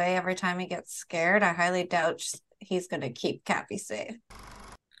runs away every time he gets scared, I highly doubt he's going to keep Cappy safe.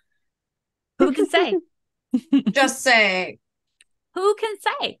 Who can say? Just say, Who can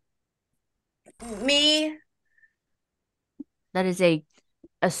say? me. That is a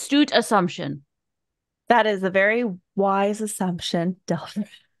astute assumption. That is a very wise assumption, Delphra.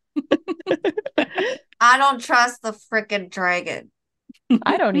 I don't trust the frickin' dragon.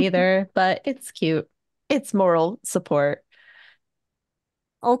 I don't either, but it's cute. It's moral support.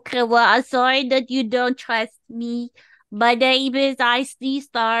 Okay, well, I'm sorry that you don't trust me. My name is Icy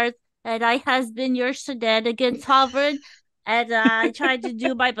Stars, and I has been your shenanigans sovereign, and I tried to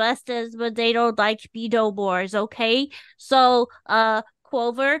do my bestest, but they don't like me no more, okay? So,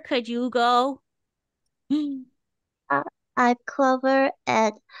 Clover, could you go? I'm Clover,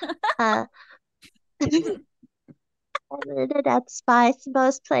 and that spice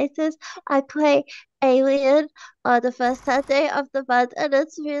most places. I play Alien on the first Sunday of the month, and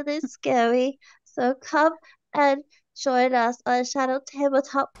it's really scary. So come and join us on Shadow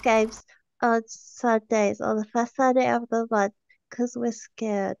Tabletop Games on Sundays, on the first Sunday of the month, because we're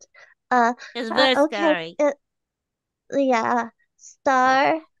scared. It's very scary. Yeah,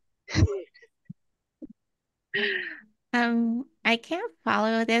 Star. I can't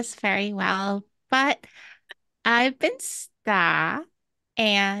follow this very well, but I've been Star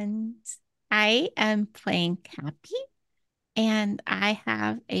and I am playing Cappy and I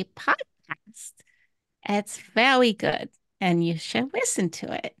have a podcast. It's very good and you should listen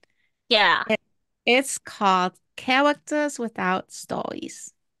to it. Yeah, It's called Characters Without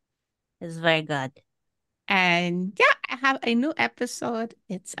Stories. it's very good. And yeah, I have a new episode.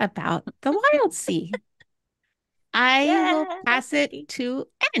 It's about the wild sea. I will pass it to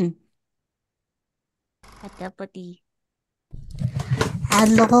N.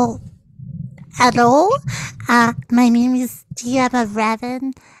 Hello. Hello. My name is Deanna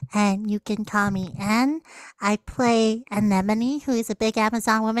Revan, and you can call me Anne. I play Anemone, who is a big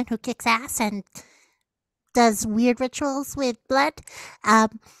Amazon woman who kicks ass, and does weird rituals with blood. On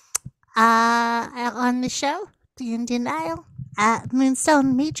the show, the Indian Isle, at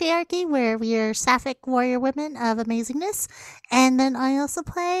Moonstone Matriarchy, where we are sapphic warrior women of amazingness. And then I also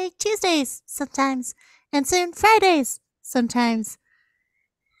play Tuesdays sometimes, and soon Fridays sometimes,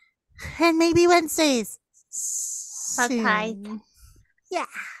 and maybe Wednesdays. Okay. Soon. Yeah.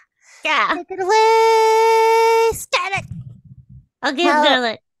 Yeah. Take it away, Scarlet. Okay, Hello.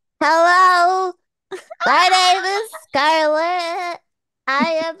 Scarlet. Hello, my name is Scarlet.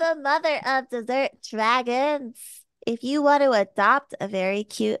 I am the mother of dessert dragons. If you want to adopt a very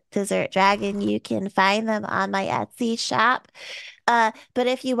cute dessert dragon, you can find them on my Etsy shop. But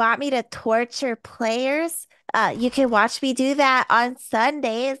if you want me to torture players, you can watch me do that on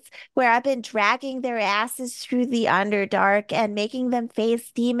Sundays, where I've been dragging their asses through the Underdark and making them face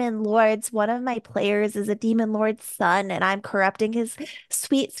demon lords. One of my players is a demon lord's son, and I'm corrupting his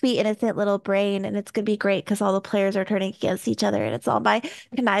sweet, sweet, innocent little brain. And it's gonna be great because all the players are turning against each other, and it's all my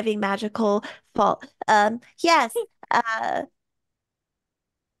conniving magical fault. Yes.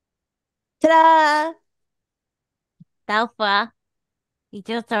 Ta-da! Delphra, it's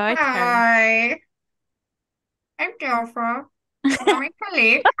your turn. Hi, I'm Delphra. I'm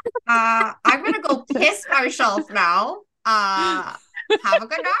Kelly. I'm gonna go piss myself now. Have a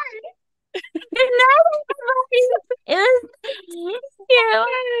good night. Good night, everybody. It was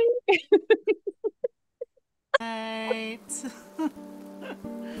Right.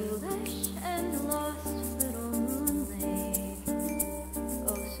 Foolish and lost little